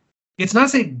 It's not to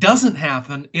say it doesn't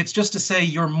happen. It's just to say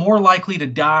you're more likely to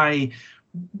die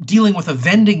dealing with a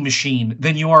vending machine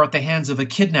than you are at the hands of a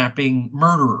kidnapping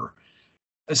murderer.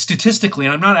 Statistically,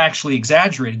 and I'm not actually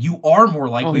exaggerating, you are more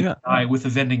likely to die with a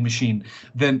vending machine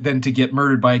than to get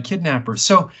murdered by a kidnapper.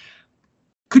 So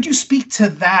could you speak to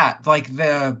that, like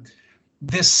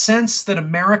this sense that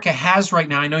America has right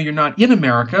now? I know you're not in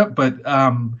America, but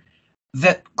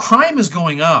that crime is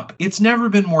going up. It's never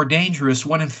been more dangerous,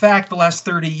 when in fact the last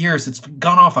 30 years it's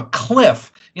gone off a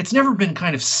cliff. It's never been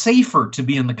kind of safer to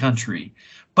be in the country.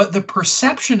 But the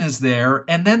perception is there,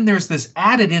 and then there's this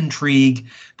added intrigue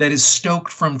that is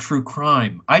stoked from true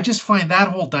crime. I just find that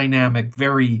whole dynamic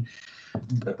very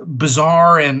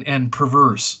bizarre and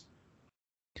perverse.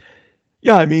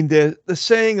 Yeah, I mean, the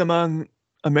saying among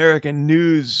American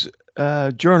news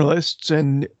journalists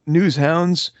and news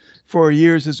hounds for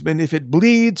years has been, if it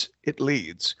bleeds, it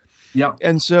leads. Yeah.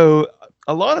 And so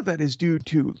a lot of that is due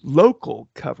to local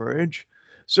coverage.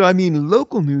 So, I mean,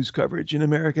 local news coverage in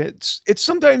America, it's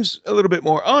sometimes a little bit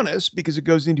more honest because it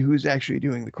goes into who's actually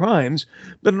doing the crimes,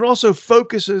 but it also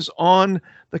focuses on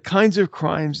the kinds of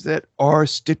crimes that are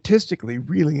statistically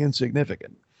really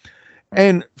insignificant.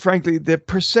 And frankly, the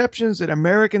perceptions that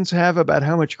Americans have about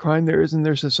how much crime there is in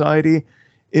their society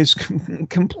is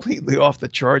completely off the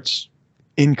charts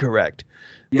incorrect.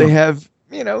 Yeah. They have,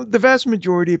 the vast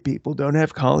majority of people don't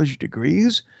have college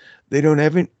degrees. They don't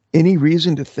have any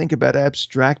reason to think about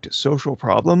abstract social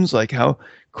problems like how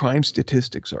crime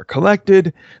statistics are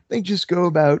collected. They just go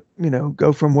about,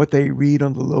 go from what they read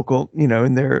on the local,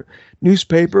 in their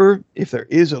newspaper, if there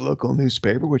is a local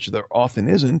newspaper, which there often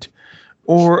isn't,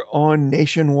 or on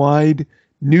nationwide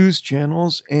news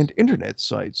channels and internet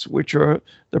sites, which are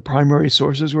the primary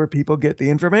sources where people get the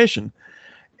information.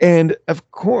 And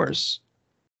of course,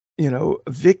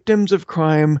 victims of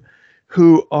crime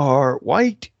who are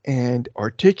white and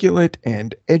articulate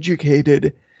and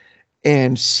educated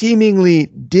and seemingly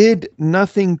did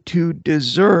nothing to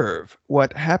deserve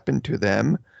what happened to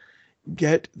them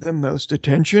get the most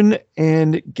attention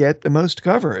and get the most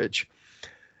coverage.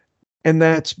 And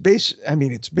that's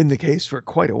it's been the case for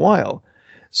quite a while.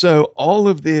 So all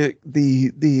of the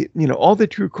all the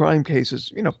true crime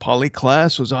cases, Polly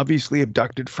Klaas was obviously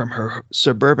abducted from her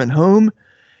suburban home.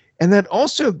 And that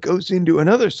also goes into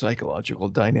another psychological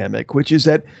dynamic, which is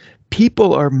that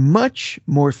people are much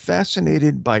more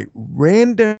fascinated by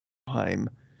random crime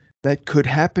that could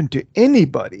happen to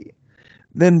anybody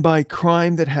than by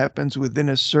crime that happens within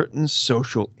a certain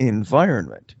social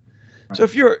environment. Right. So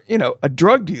if you're, a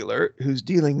drug dealer who's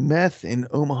dealing meth in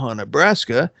Omaha,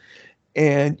 Nebraska,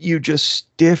 and you just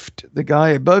stiffed the guy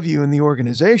above you in the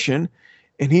organization,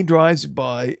 and he drives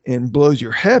by and blows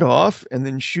your head off and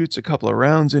then shoots a couple of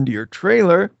rounds into your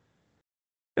trailer,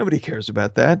 nobody cares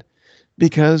about that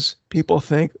because people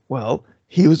think, well,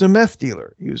 he was a meth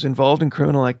dealer. He was involved in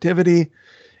criminal activity.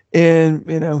 And,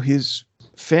 his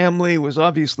family was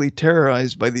obviously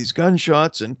terrorized by these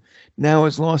gunshots and now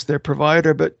has lost their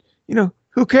provider. But,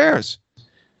 who cares?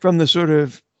 From the sort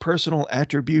of personal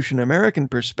attribution American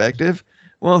perspective,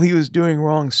 well, he was doing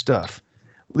wrong stuff.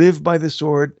 Live by the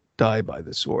sword, die by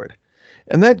the sword.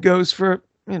 And that goes for,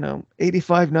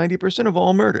 85-90% of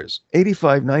all murders.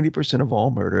 85-90% of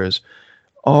all murders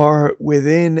are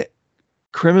within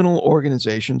criminal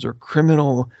organizations or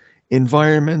criminal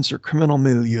environments or criminal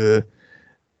milieu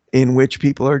in which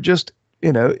people are just,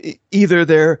 either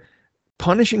they're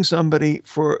punishing somebody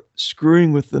for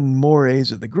screwing with the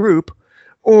mores of the group,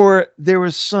 or there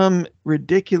was some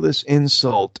ridiculous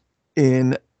insult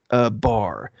in a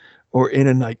bar or in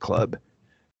a nightclub.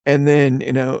 And then,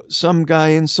 some guy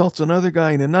insults another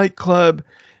guy in a nightclub,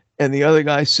 and the other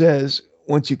guy says,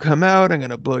 once you come out, I'm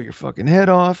going to blow your fucking head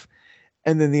off.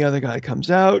 And then the other guy comes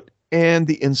out, and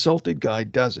the insulted guy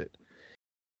does it.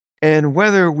 And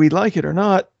whether we like it or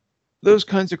not, those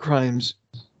kinds of crimes,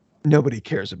 nobody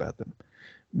cares about them.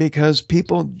 Because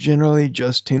people generally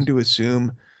just tend to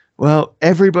assume, well,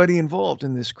 everybody involved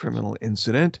in this criminal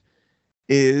incident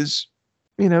is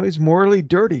morally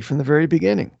dirty from the very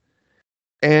beginning.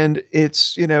 And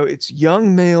it's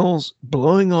young males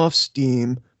blowing off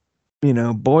steam.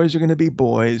 Boys are going to be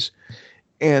boys,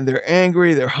 and they're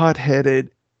angry, they're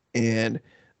hot-headed, and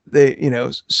they,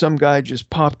 some guy just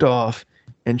popped off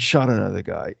and shot another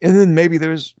guy. And then maybe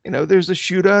there's a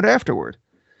shootout afterward.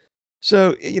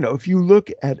 So, if you look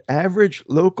at average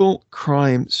local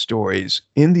crime stories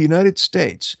in the United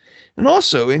States, and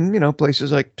also in,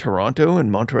 places like Toronto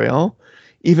and Montreal,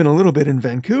 even a little bit in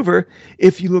Vancouver,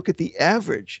 if you look at the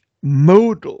average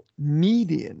modal,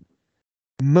 median,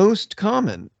 most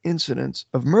common incidents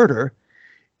of murder,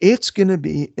 it's going to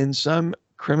be in some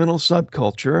criminal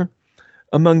subculture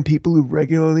among people who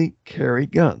regularly carry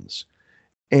guns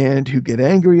and who get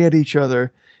angry at each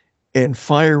other and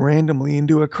fire randomly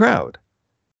into a crowd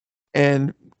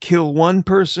and kill one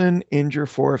person, injure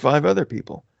 4 or 5 other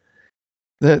people.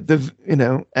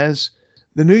 As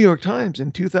the New York Times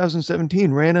in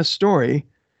 2017 ran a story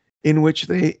in which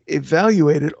they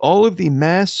evaluated all of the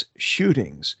mass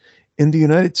shootings in the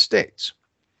United States.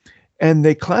 And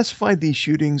they classified these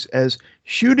shootings as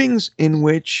shootings in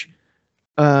which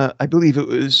I believe it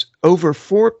was over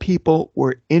 4 people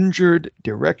were injured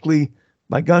directly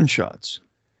by gunshots.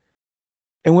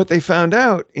 And what they found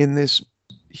out in this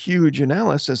huge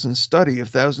analysis and study of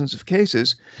thousands of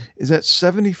cases is that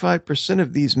 75%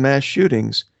 of these mass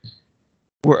shootings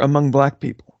were among Black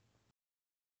people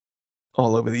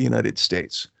all over the United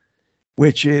States,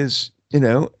 which is,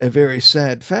 a very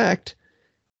sad fact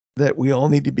that we all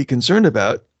need to be concerned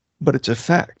about, but it's a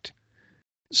fact.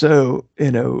 So,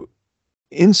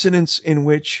 incidents in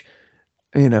which,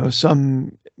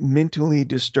 some mentally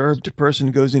disturbed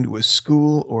person goes into a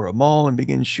school or a mall and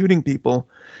begins shooting people,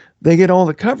 they get all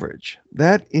the coverage.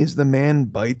 That is the man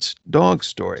bites dog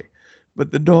story.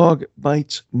 But the dog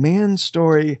bites man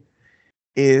story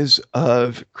is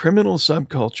of criminal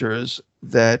subcultures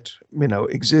that,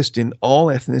 exist in all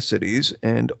ethnicities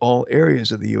and all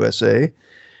areas of the USA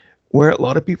where a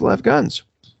lot of people have guns.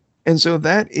 And so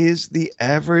that is the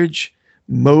average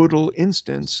modal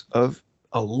instance of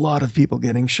a lot of people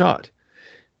getting shot.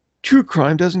 True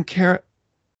crime doesn't care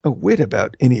a whit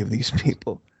about any of these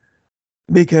people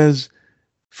because,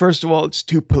 first of all, it's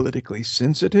too politically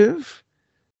sensitive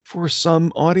for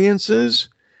some audiences.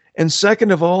 And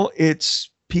second of all, it's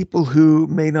people who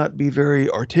may not be very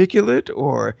articulate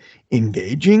or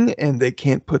engaging, and they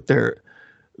can't put their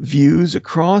views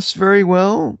across very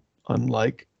well,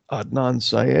 unlike Adnan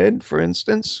Syed, for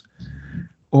instance.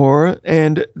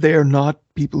 And they are not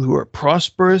people who are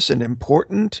prosperous and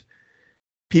important,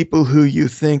 people who you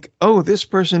think, oh, this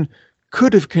person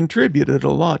could have contributed a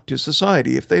lot to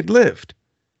society if they'd lived.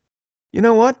 You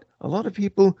know what? A lot of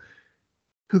people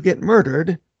who get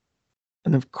murdered,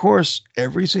 and of course,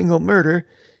 every single murder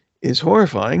is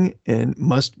horrifying and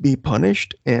must be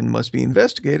punished and must be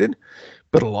investigated,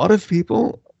 but a lot of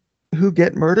people who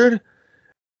get murdered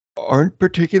aren't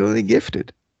particularly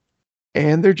gifted.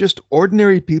 And they're just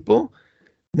ordinary people,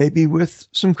 maybe with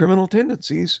some criminal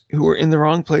tendencies, who are in the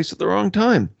wrong place at the wrong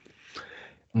time.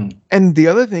 And the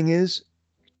other thing is,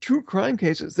 true crime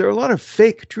cases, there are a lot of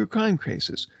fake true crime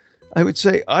cases. I would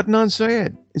say Adnan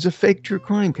Syed is a fake true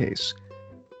crime case.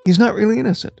 He's not really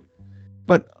innocent.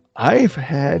 But I've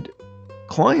had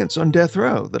clients on death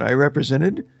row that I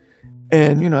represented,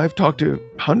 and, I've talked to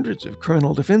hundreds of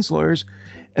criminal defense lawyers,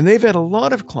 and they've had a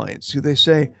lot of clients who they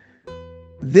say,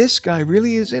 this guy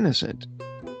really is innocent,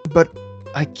 but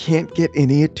I can't get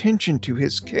any attention to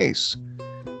his case.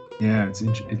 Yeah,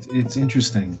 it's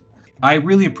interesting. I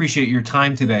really appreciate your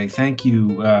time today. Thank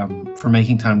you for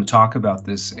making time to talk about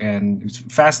this. And it's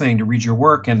fascinating to read your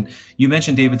work. And you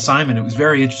mentioned David Simon. It was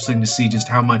very interesting to see just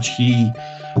how much he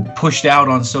pushed out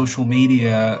on social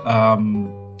media,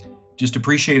 just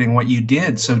appreciating what you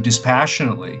did so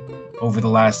dispassionately over the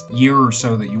last year or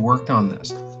so that you worked on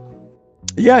this.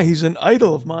 Yeah, he's an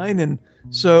idol of mine. And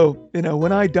so,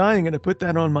 when I die, I'm going to put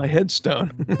that on my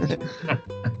headstone.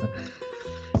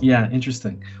 Yeah,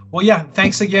 interesting. Well, yeah,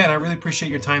 thanks again. I really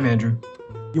appreciate your time, Andrew.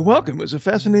 You're welcome. It was a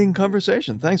fascinating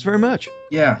conversation. Thanks very much.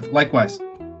 Yeah, likewise.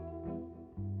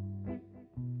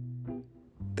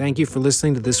 Thank you for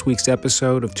listening to this week's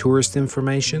episode of Tourist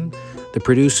Information. The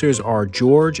producers are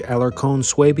George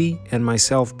Alarcon-Swaby and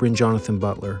myself, Bryn Jonathan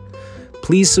Butler.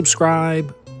 Please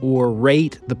subscribe or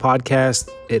rate the podcast.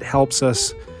 It helps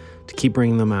us to keep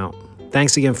bringing them out.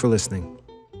 Thanks again for listening.